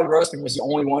if Howie Roseman was the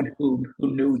only one who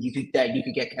knew that you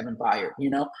could get Kevin Byard,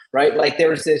 right? Like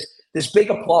there was this big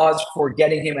applause for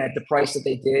getting him at the price that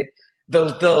they did.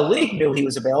 The league knew he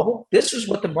was available. This was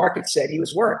what the market said he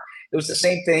was worth. It was the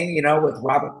same thing, with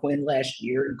Robert Quinn last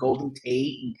year and Golden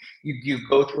Tate, and you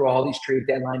go through all these trade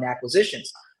deadline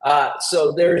acquisitions.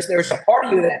 So there's a part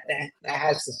of you that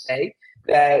has to say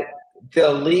that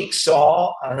the league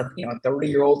saw a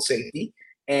 30-year-old safety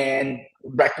and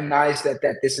recognized that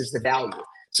this is the value.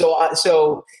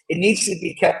 So it needs to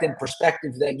be kept in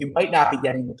perspective that you might not be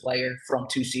getting the player from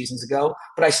 2 seasons ago,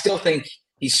 but I still think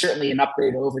he's certainly an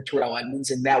upgrade over Terrell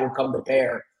Edmonds, and that will come to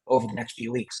bear over the next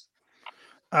few weeks.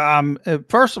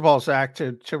 First of all, Zach,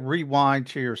 to rewind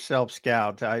to your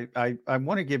self-scout, I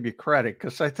want to give you credit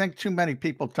because I think too many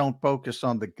people don't focus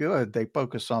on the good. They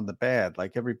focus on the bad.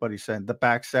 Like everybody's saying, the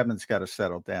back seven's got to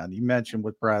settle down. You mentioned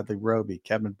with Bradley Roby,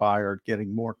 Kevin Byard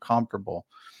getting more comfortable.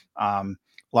 A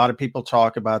lot of people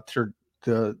talk about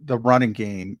the running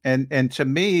game. And to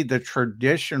me, the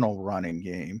traditional running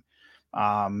game,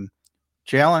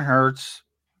 Jalen Hurts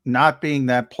not being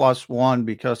that +1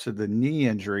 because of the knee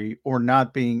injury or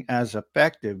not being as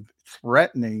effective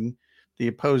threatening the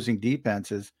opposing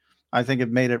defenses, I think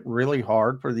it made it really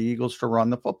hard for the Eagles to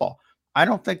run the football. I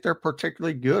don't think they're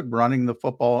particularly good running the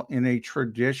football in a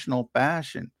traditional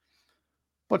fashion.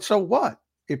 But so what?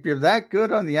 If you're that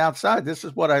good on the outside, this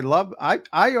is what I love.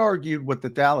 I argued with the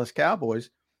Dallas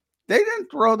Cowboys. They didn't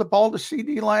throw the ball to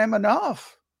CeeDee Lamb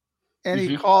enough. And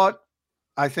he caught,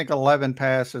 I think, 11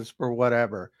 passes for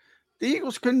whatever. The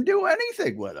Eagles couldn't do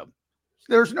anything with him.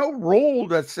 There's no rule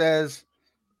that says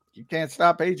you can't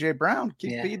stop A.J. Brown.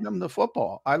 Keep feeding him the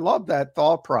football. I love that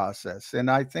thought process. And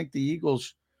I think the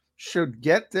Eagles should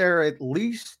get there at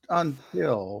least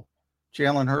until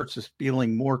Jalen Hurts is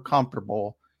feeling more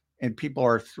comfortable and people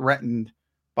are threatened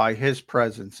by his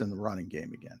presence in the running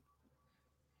game again.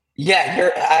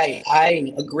 Yeah,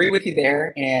 I agree with you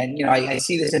there, and I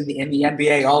see this in the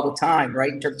NBA all the time,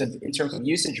 right? In terms of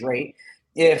usage rate,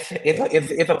 if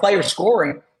a player's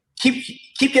scoring, keep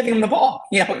giving him the ball.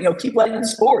 Keep letting him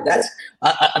score. That's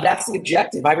the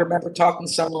objective. I remember talking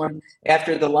to someone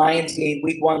after the Lions game,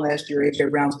 Week 1 last year, A.J.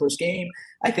 Brown's first game.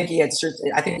 I think he had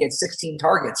 16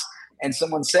 targets, and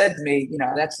someone said to me,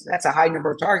 that's a high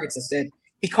number of targets. I said,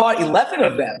 he caught 11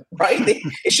 of them, right?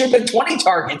 It should have been 20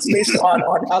 targets based on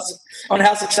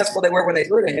how successful they were when they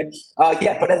threw to him.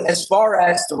 But as far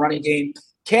as the running game,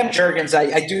 Cam Jurgens,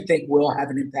 I do think will have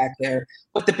an impact there.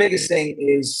 But the biggest thing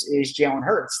is Jalen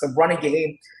Hurts. The running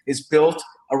game is built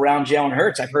around Jalen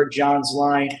Hurts. I've heard John's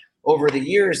line over the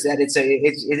years that it's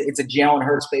a Jalen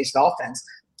Hurts-based offense.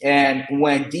 And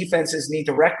when defenses need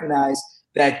to recognize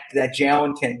that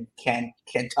Jalen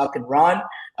can tuck and run,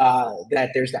 that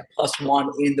there's that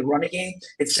 +1 in the running game.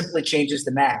 It simply changes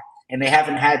the math, and they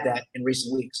haven't had that in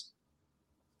recent weeks.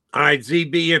 All right,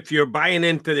 ZB, if you're buying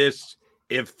into this,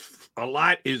 if a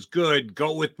lot is good,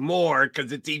 go with more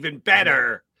because it's even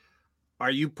better.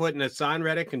 Are you putting Hassan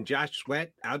Reddick and Josh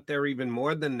Sweat out there even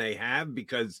more than they have?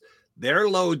 Because their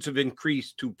loads have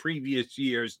increased to previous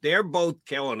years. They're both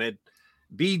killing it.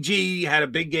 BG had a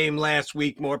big game last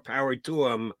week, more power to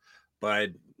him.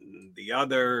 But the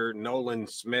other Nolan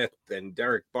Smith and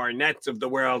Derek Barnetts of the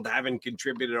world haven't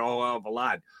contributed a whole hell of a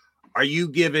lot. Are you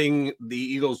giving the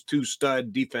Eagles 2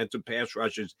 stud defensive pass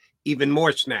rushers even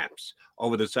more snaps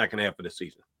over the second half of the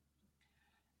season?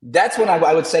 That's when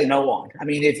I would say no on. I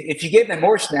mean, if you give them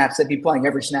more snaps, they'd be playing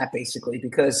every snap basically,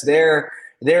 because their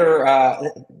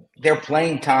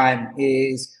playing time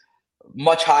is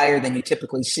much higher than you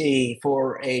typically see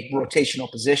for a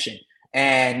rotational position,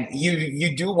 and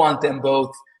you do want them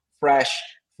both fresh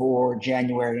for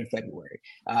January and February.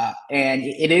 And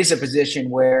it is a position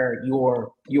where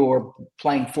you're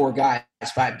playing 4 guys,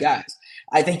 5 guys.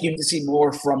 I think you need to see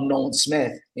more from Nolan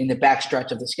Smith in the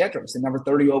backstretch of the schedule. He's the number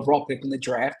 30 overall pick in the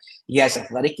draft. He has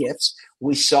athletic gifts.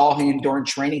 We saw him during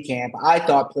training camp. I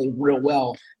thought played real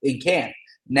well in camp.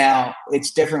 Now,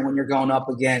 it's different when you're going up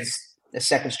against the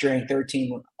second string,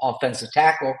 13 offensive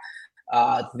tackle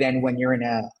than when you're in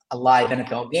a live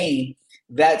NFL game.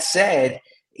 That said,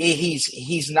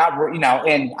 he's not,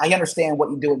 and I understand what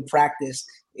you do in practice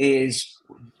is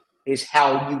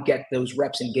how you get those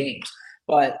reps in games.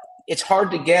 But it's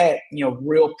hard to get,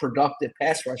 real productive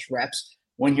pass rush reps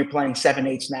when you're playing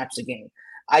 7-8 snaps a game.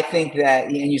 I think that,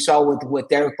 and you saw with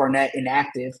Derek Barnett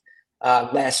inactive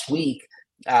last week,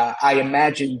 I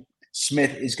imagine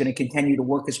Smith is going to continue to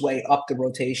work his way up the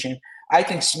rotation. I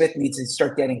think Smith needs to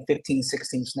start getting 15,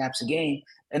 16 snaps a game,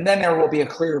 and then there will be a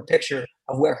clearer picture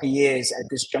of where he is at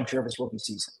this juncture of his rookie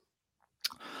season.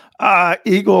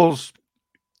 Eagles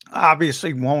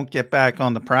obviously won't get back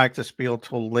on the practice field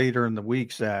till later in the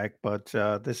week, Zach, but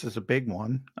this is a big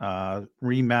one.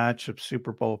 Rematch of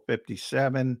Super Bowl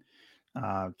 57,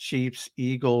 Chiefs,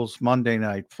 Eagles, Monday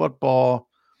Night Football.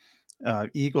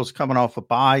 Eagles coming off a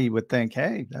bye, you would think,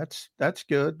 hey, that's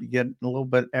good. You get a little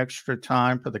bit extra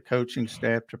time for the coaching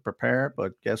staff to prepare,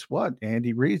 but guess what?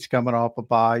 Andy Reid's coming off a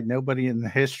bye. Nobody in the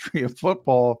history of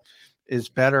football is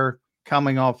better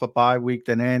coming off a bye week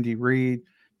than Andy Reid.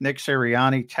 Nick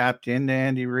Sirianni tapped into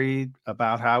Andy Reid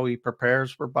about how he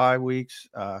prepares for bye weeks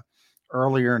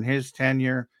earlier in his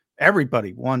tenure.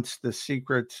 Everybody wants the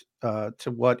secret to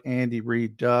what Andy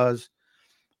Reid does.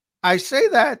 I say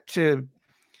that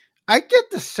I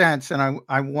get the sense, and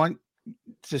I want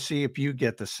to see if you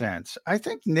get the sense. I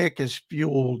think Nick is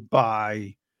fueled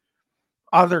by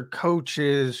other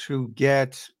coaches who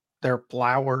get their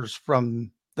flowers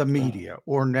from the media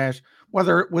or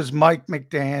whether it was Mike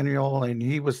McDaniel and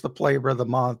he was the Player of the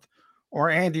Month, or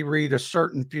Andy Reid, a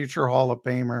certain future Hall of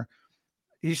Famer.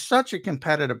 He's such a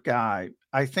competitive guy.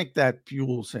 I think that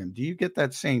fuels him. Do you get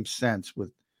that same sense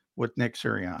with Nick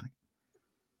Sirianni?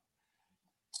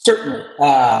 Certainly.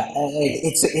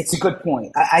 It's a good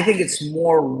point. I think it's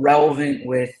more relevant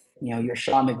with, your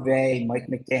Sean McVay, Mike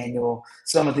McDaniel,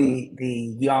 some of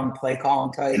the young play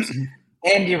calling types.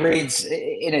 Andy Reid's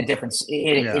in a different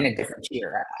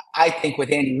tier. I think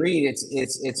with Andy Reid,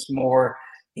 it's more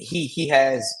he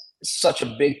has such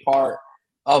a big part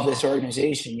of this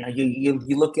organization. You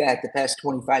look at the past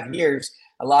 25 years,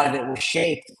 a lot of it was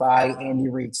shaped by Andy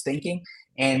Reid's thinking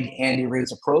and Andy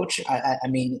Reid's approach. I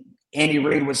mean, Andy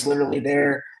Reid was literally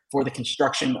there for the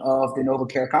construction of the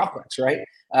NovaCare complex, right?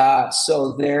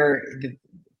 So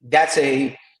that's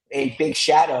a big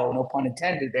shadow, no pun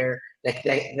intended there,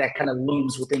 that kind of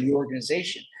looms within the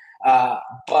organization.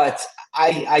 But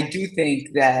I do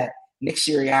think that Nick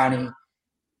Sirianni,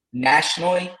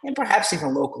 nationally and perhaps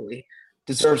even locally,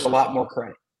 deserves a lot more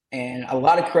credit. And a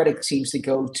lot of credit seems to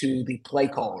go to the play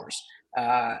callers.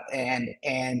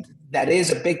 And that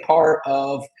is a big part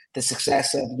of the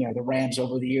success of the Rams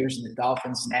over the years and the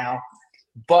Dolphins now.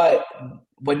 But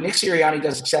what Nick Sirianni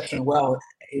does exceptionally well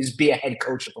is be a head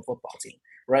coach of a football team,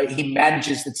 right? He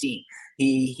manages the team.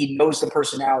 He knows the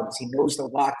personalities. He knows the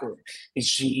locker room. He's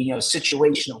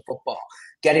situational football,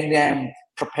 getting them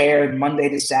prepared Monday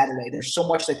to Saturday. There's so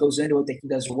much that goes into it that he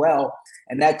does well,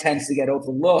 and that tends to get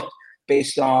overlooked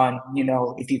based on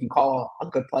if you can call a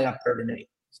good play on 3rd and 8.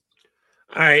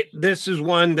 All right, this is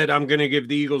one that I'm going to give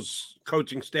the Eagles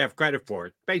coaching staff credit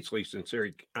for, basically since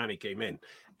Sirianni came in.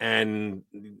 And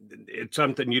it's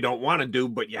something you don't want to do,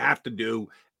 but you have to do.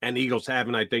 And the Eagles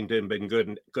haven't, I think, been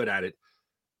good at it.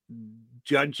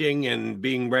 Judging and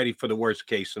being ready for the worst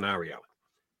case scenario.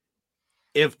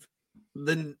 if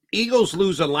the Eagles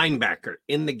lose a linebacker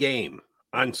in the game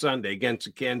on Sunday against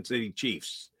the Kansas City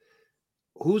Chiefs,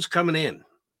 who's coming in?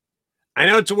 I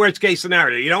know it's a worst case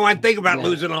scenario. You don't want to think about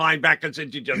losing a linebacker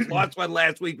since you just lost one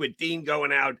last week with Dean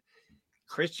going out.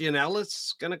 Christian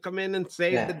Ellis going to come in and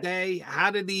save the day.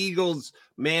 How did the Eagles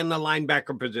man the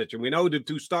linebacker position? We know the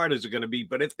two starters are going to be,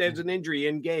 but if there's an injury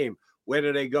in game, where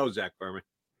do they go, Zach Berman?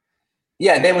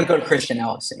 Yeah, they would go to Christian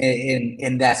Ellis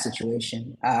in that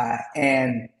situation.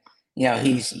 And,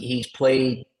 he's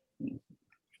played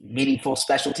meaningful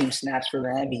special team snaps for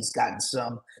them. He's gotten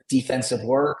some defensive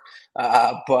work,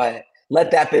 but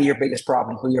let that be your biggest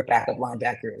problem, who your backup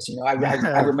linebacker is. I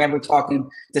remember talking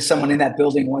to someone in that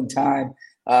building one time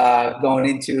going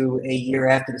into a year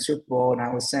after the Super Bowl, and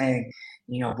I was saying,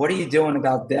 what are you doing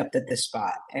about depth at this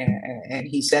spot? And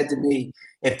he said to me,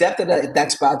 if depth at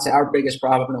that spot's our biggest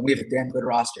problem, then we have a damn good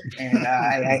roster. And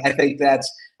I think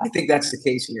that's the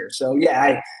case here. So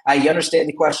I understand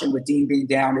the question with Dean being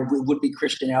down. It would be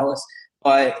Christian Ellis.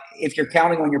 But if you're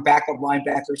counting on your backup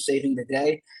linebacker saving the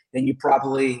day, then you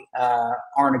probably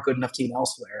aren't a good enough team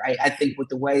elsewhere. I think with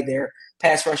the way their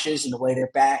pass rush is and the way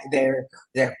their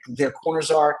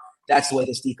corners are, that's the way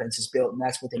this defense is built, and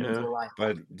that's what they need to rely on.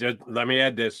 But just let me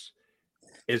add this.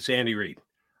 It's Andy Reid.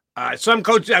 Some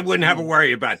coaches, I wouldn't have a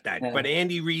worry about that. But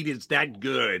Andy Reid is that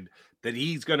good that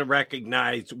he's going to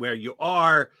recognize where you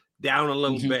are down a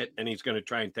little bit, and he's going to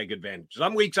try and take advantage.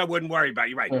 Some weeks I wouldn't worry about.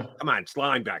 You're right. Come on, it's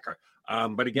linebacker.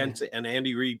 But against an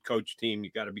Andy Reid coach team,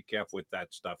 you got to be careful with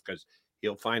that stuff because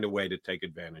he'll find a way to take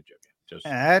advantage of it. Just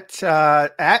at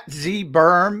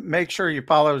ZBerm, make sure you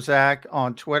follow Zach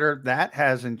on Twitter. That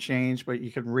hasn't changed, but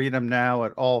you can read him now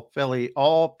at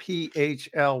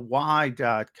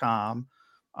allphilly.com.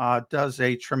 Does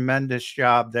a tremendous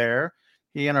job there.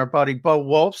 He and our buddy Bo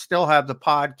Wolf still have the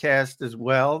podcast as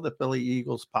well, the Philly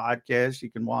Eagles podcast.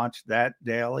 You can watch that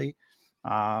daily.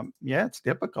 It's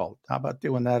difficult. How about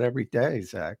doing that every day,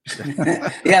 Zach?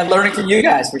 Learning from you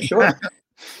guys for sure.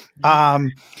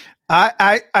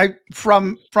 I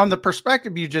from the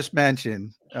perspective you just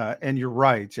mentioned, and you're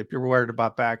right. If you're worried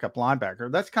about backup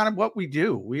linebacker, that's kind of what we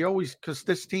do. We always, because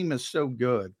this team is so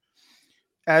good.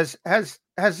 Has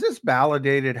this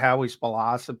validated Howie's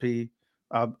philosophy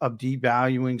of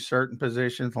devaluing certain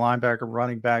positions, linebacker,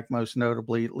 running back, most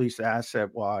notably, at least asset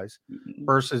wise,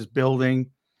 versus building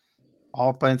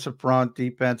offensive front,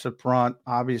 defensive front?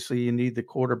 Obviously, you need the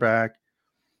quarterback.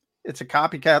 It's a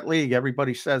copycat league.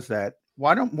 Everybody says that.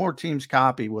 Why don't more teams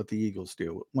copy what the Eagles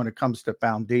do when it comes to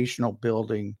foundational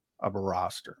building of a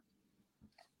roster?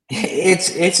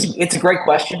 It's a great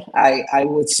question. I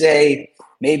would say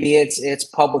maybe it's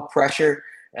public pressure.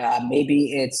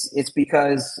 Maybe it's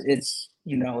because it's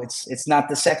not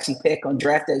the sexy pick on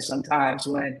draft day sometimes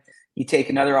when you take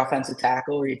another offensive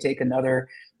tackle or you take another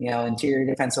interior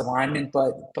defensive lineman.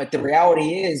 But the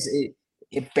reality is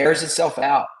it bears itself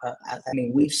out. I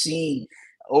mean, we've seen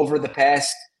over the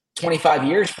past 25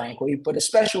 years, frankly, but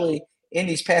especially in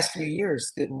these past few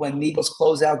years, that when the Eagles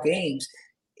close out games,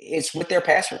 it's with their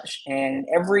pass rush. And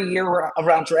every year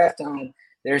around draft time,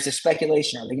 there's a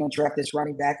speculation: are they going to draft this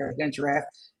running back? Are they going to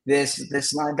draft this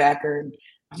linebacker?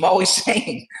 I'm always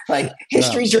saying,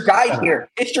 history's your guide here.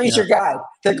 History's your guide.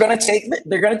 They're going to take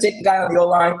the guy on the O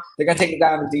line. They're going to take the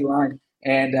guy on the D line.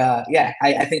 And I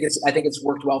think it's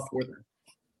worked well for them.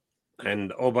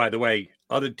 And by the way,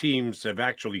 other teams have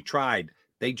actually tried.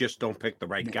 They just don't pick the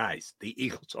right guys. The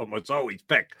Eagles almost always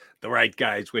pick the right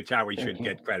guys, which Howie should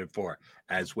get credit for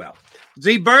as well.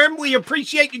 Z-Berm, we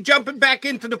appreciate you jumping back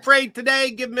into the fray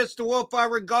today. Give Mr. Wolf our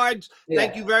regards.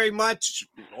 Thank you very much.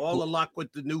 All the luck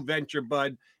with the new venture,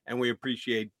 bud. And we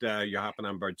appreciate you hopping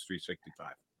on Birds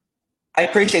 365. I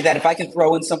appreciate that. If I can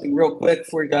throw in something real quick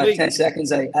for 10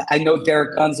 seconds. I know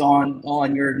Derek Gunn's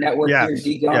on your network here.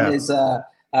 D-Gun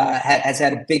has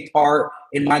had a big part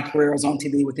in my career. I was on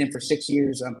TV with him for 6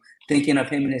 years. I'm thinking of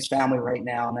him and his family right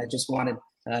now, and I just wanted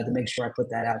to make sure I put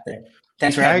that out there.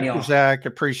 Thanks for having me on. Zach.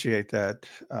 Appreciate that.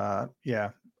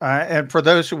 And for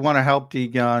those who want to help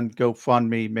D-Gun,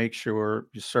 GoFundMe, make sure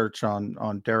you search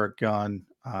on Derek Gunn.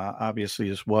 Obviously,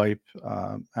 his wife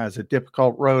has a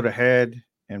difficult road ahead,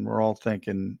 and we're all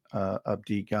thinking of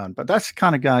D-Gun. But that's the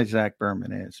kind of guy Zach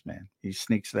Berman is, man. He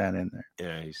sneaks that in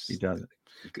there. Yeah, he does it.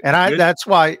 And that's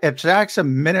why if Zach's a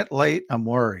minute late, I'm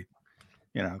worried,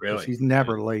 because he's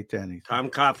never late to anything. Tom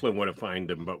Coughlin would have fined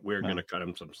him, but we're going to cut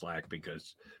him some slack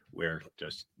because we're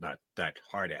just not that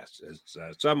hard ass as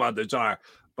some others are.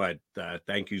 But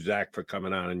thank you, Zach, for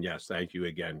coming on. And yes, thank you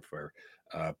again for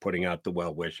putting out the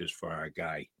well wishes for our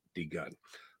guy, D-Gun.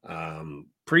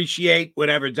 Appreciate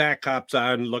whatever Zach hops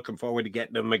on. Looking forward to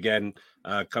getting him again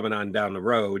coming on down the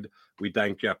road. We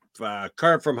thank Jeff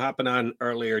Kerr from hopping on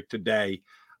earlier today.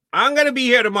 I'm going to be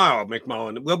here tomorrow,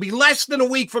 McMullen. We'll be less than a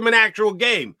week from an actual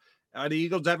game. Are the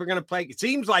Eagles ever going to play? It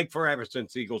seems like forever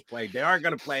since the Eagles played. They are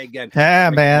going to play again.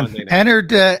 Yeah, man. Entered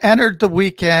the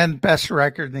weekend, best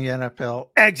record in the NFL.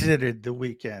 Exited the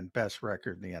weekend, best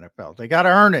record in the NFL. They got to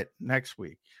earn it next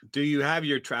week. Do you have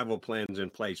your travel plans in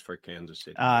place for Kansas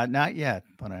City? Not yet,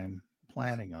 but I'm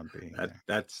planning on being there.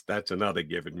 That's another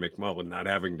given, McMullen, not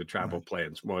having the travel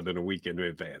plans more than a week in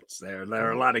advance. There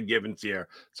are a lot of givens here.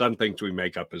 Some things we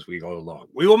make up as we go along.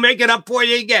 We will make it up for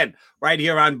you again right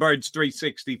here on Birds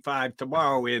 365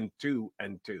 tomorrow in 2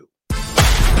 and 2.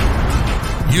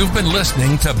 You've been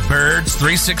listening to Birds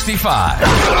 365,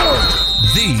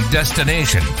 the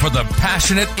destination for the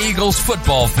passionate Eagles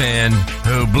football fan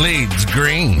who bleeds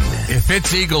green. If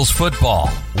it's Eagles football,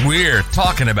 we're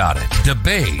talking about it.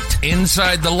 Debate,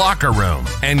 inside the locker room,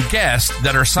 and guests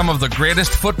that are some of the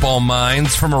greatest football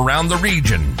minds from around the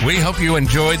region. We hope you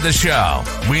enjoyed the show.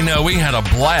 We know we had a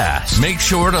blast. Make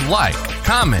sure to like,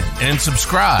 comment, and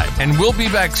subscribe, and we'll be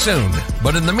back soon.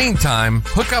 But in the meantime,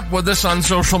 hook up with us on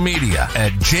social media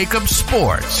at Jacob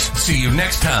Sports. See you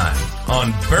next time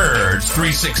on Birds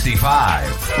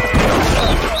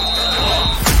 365.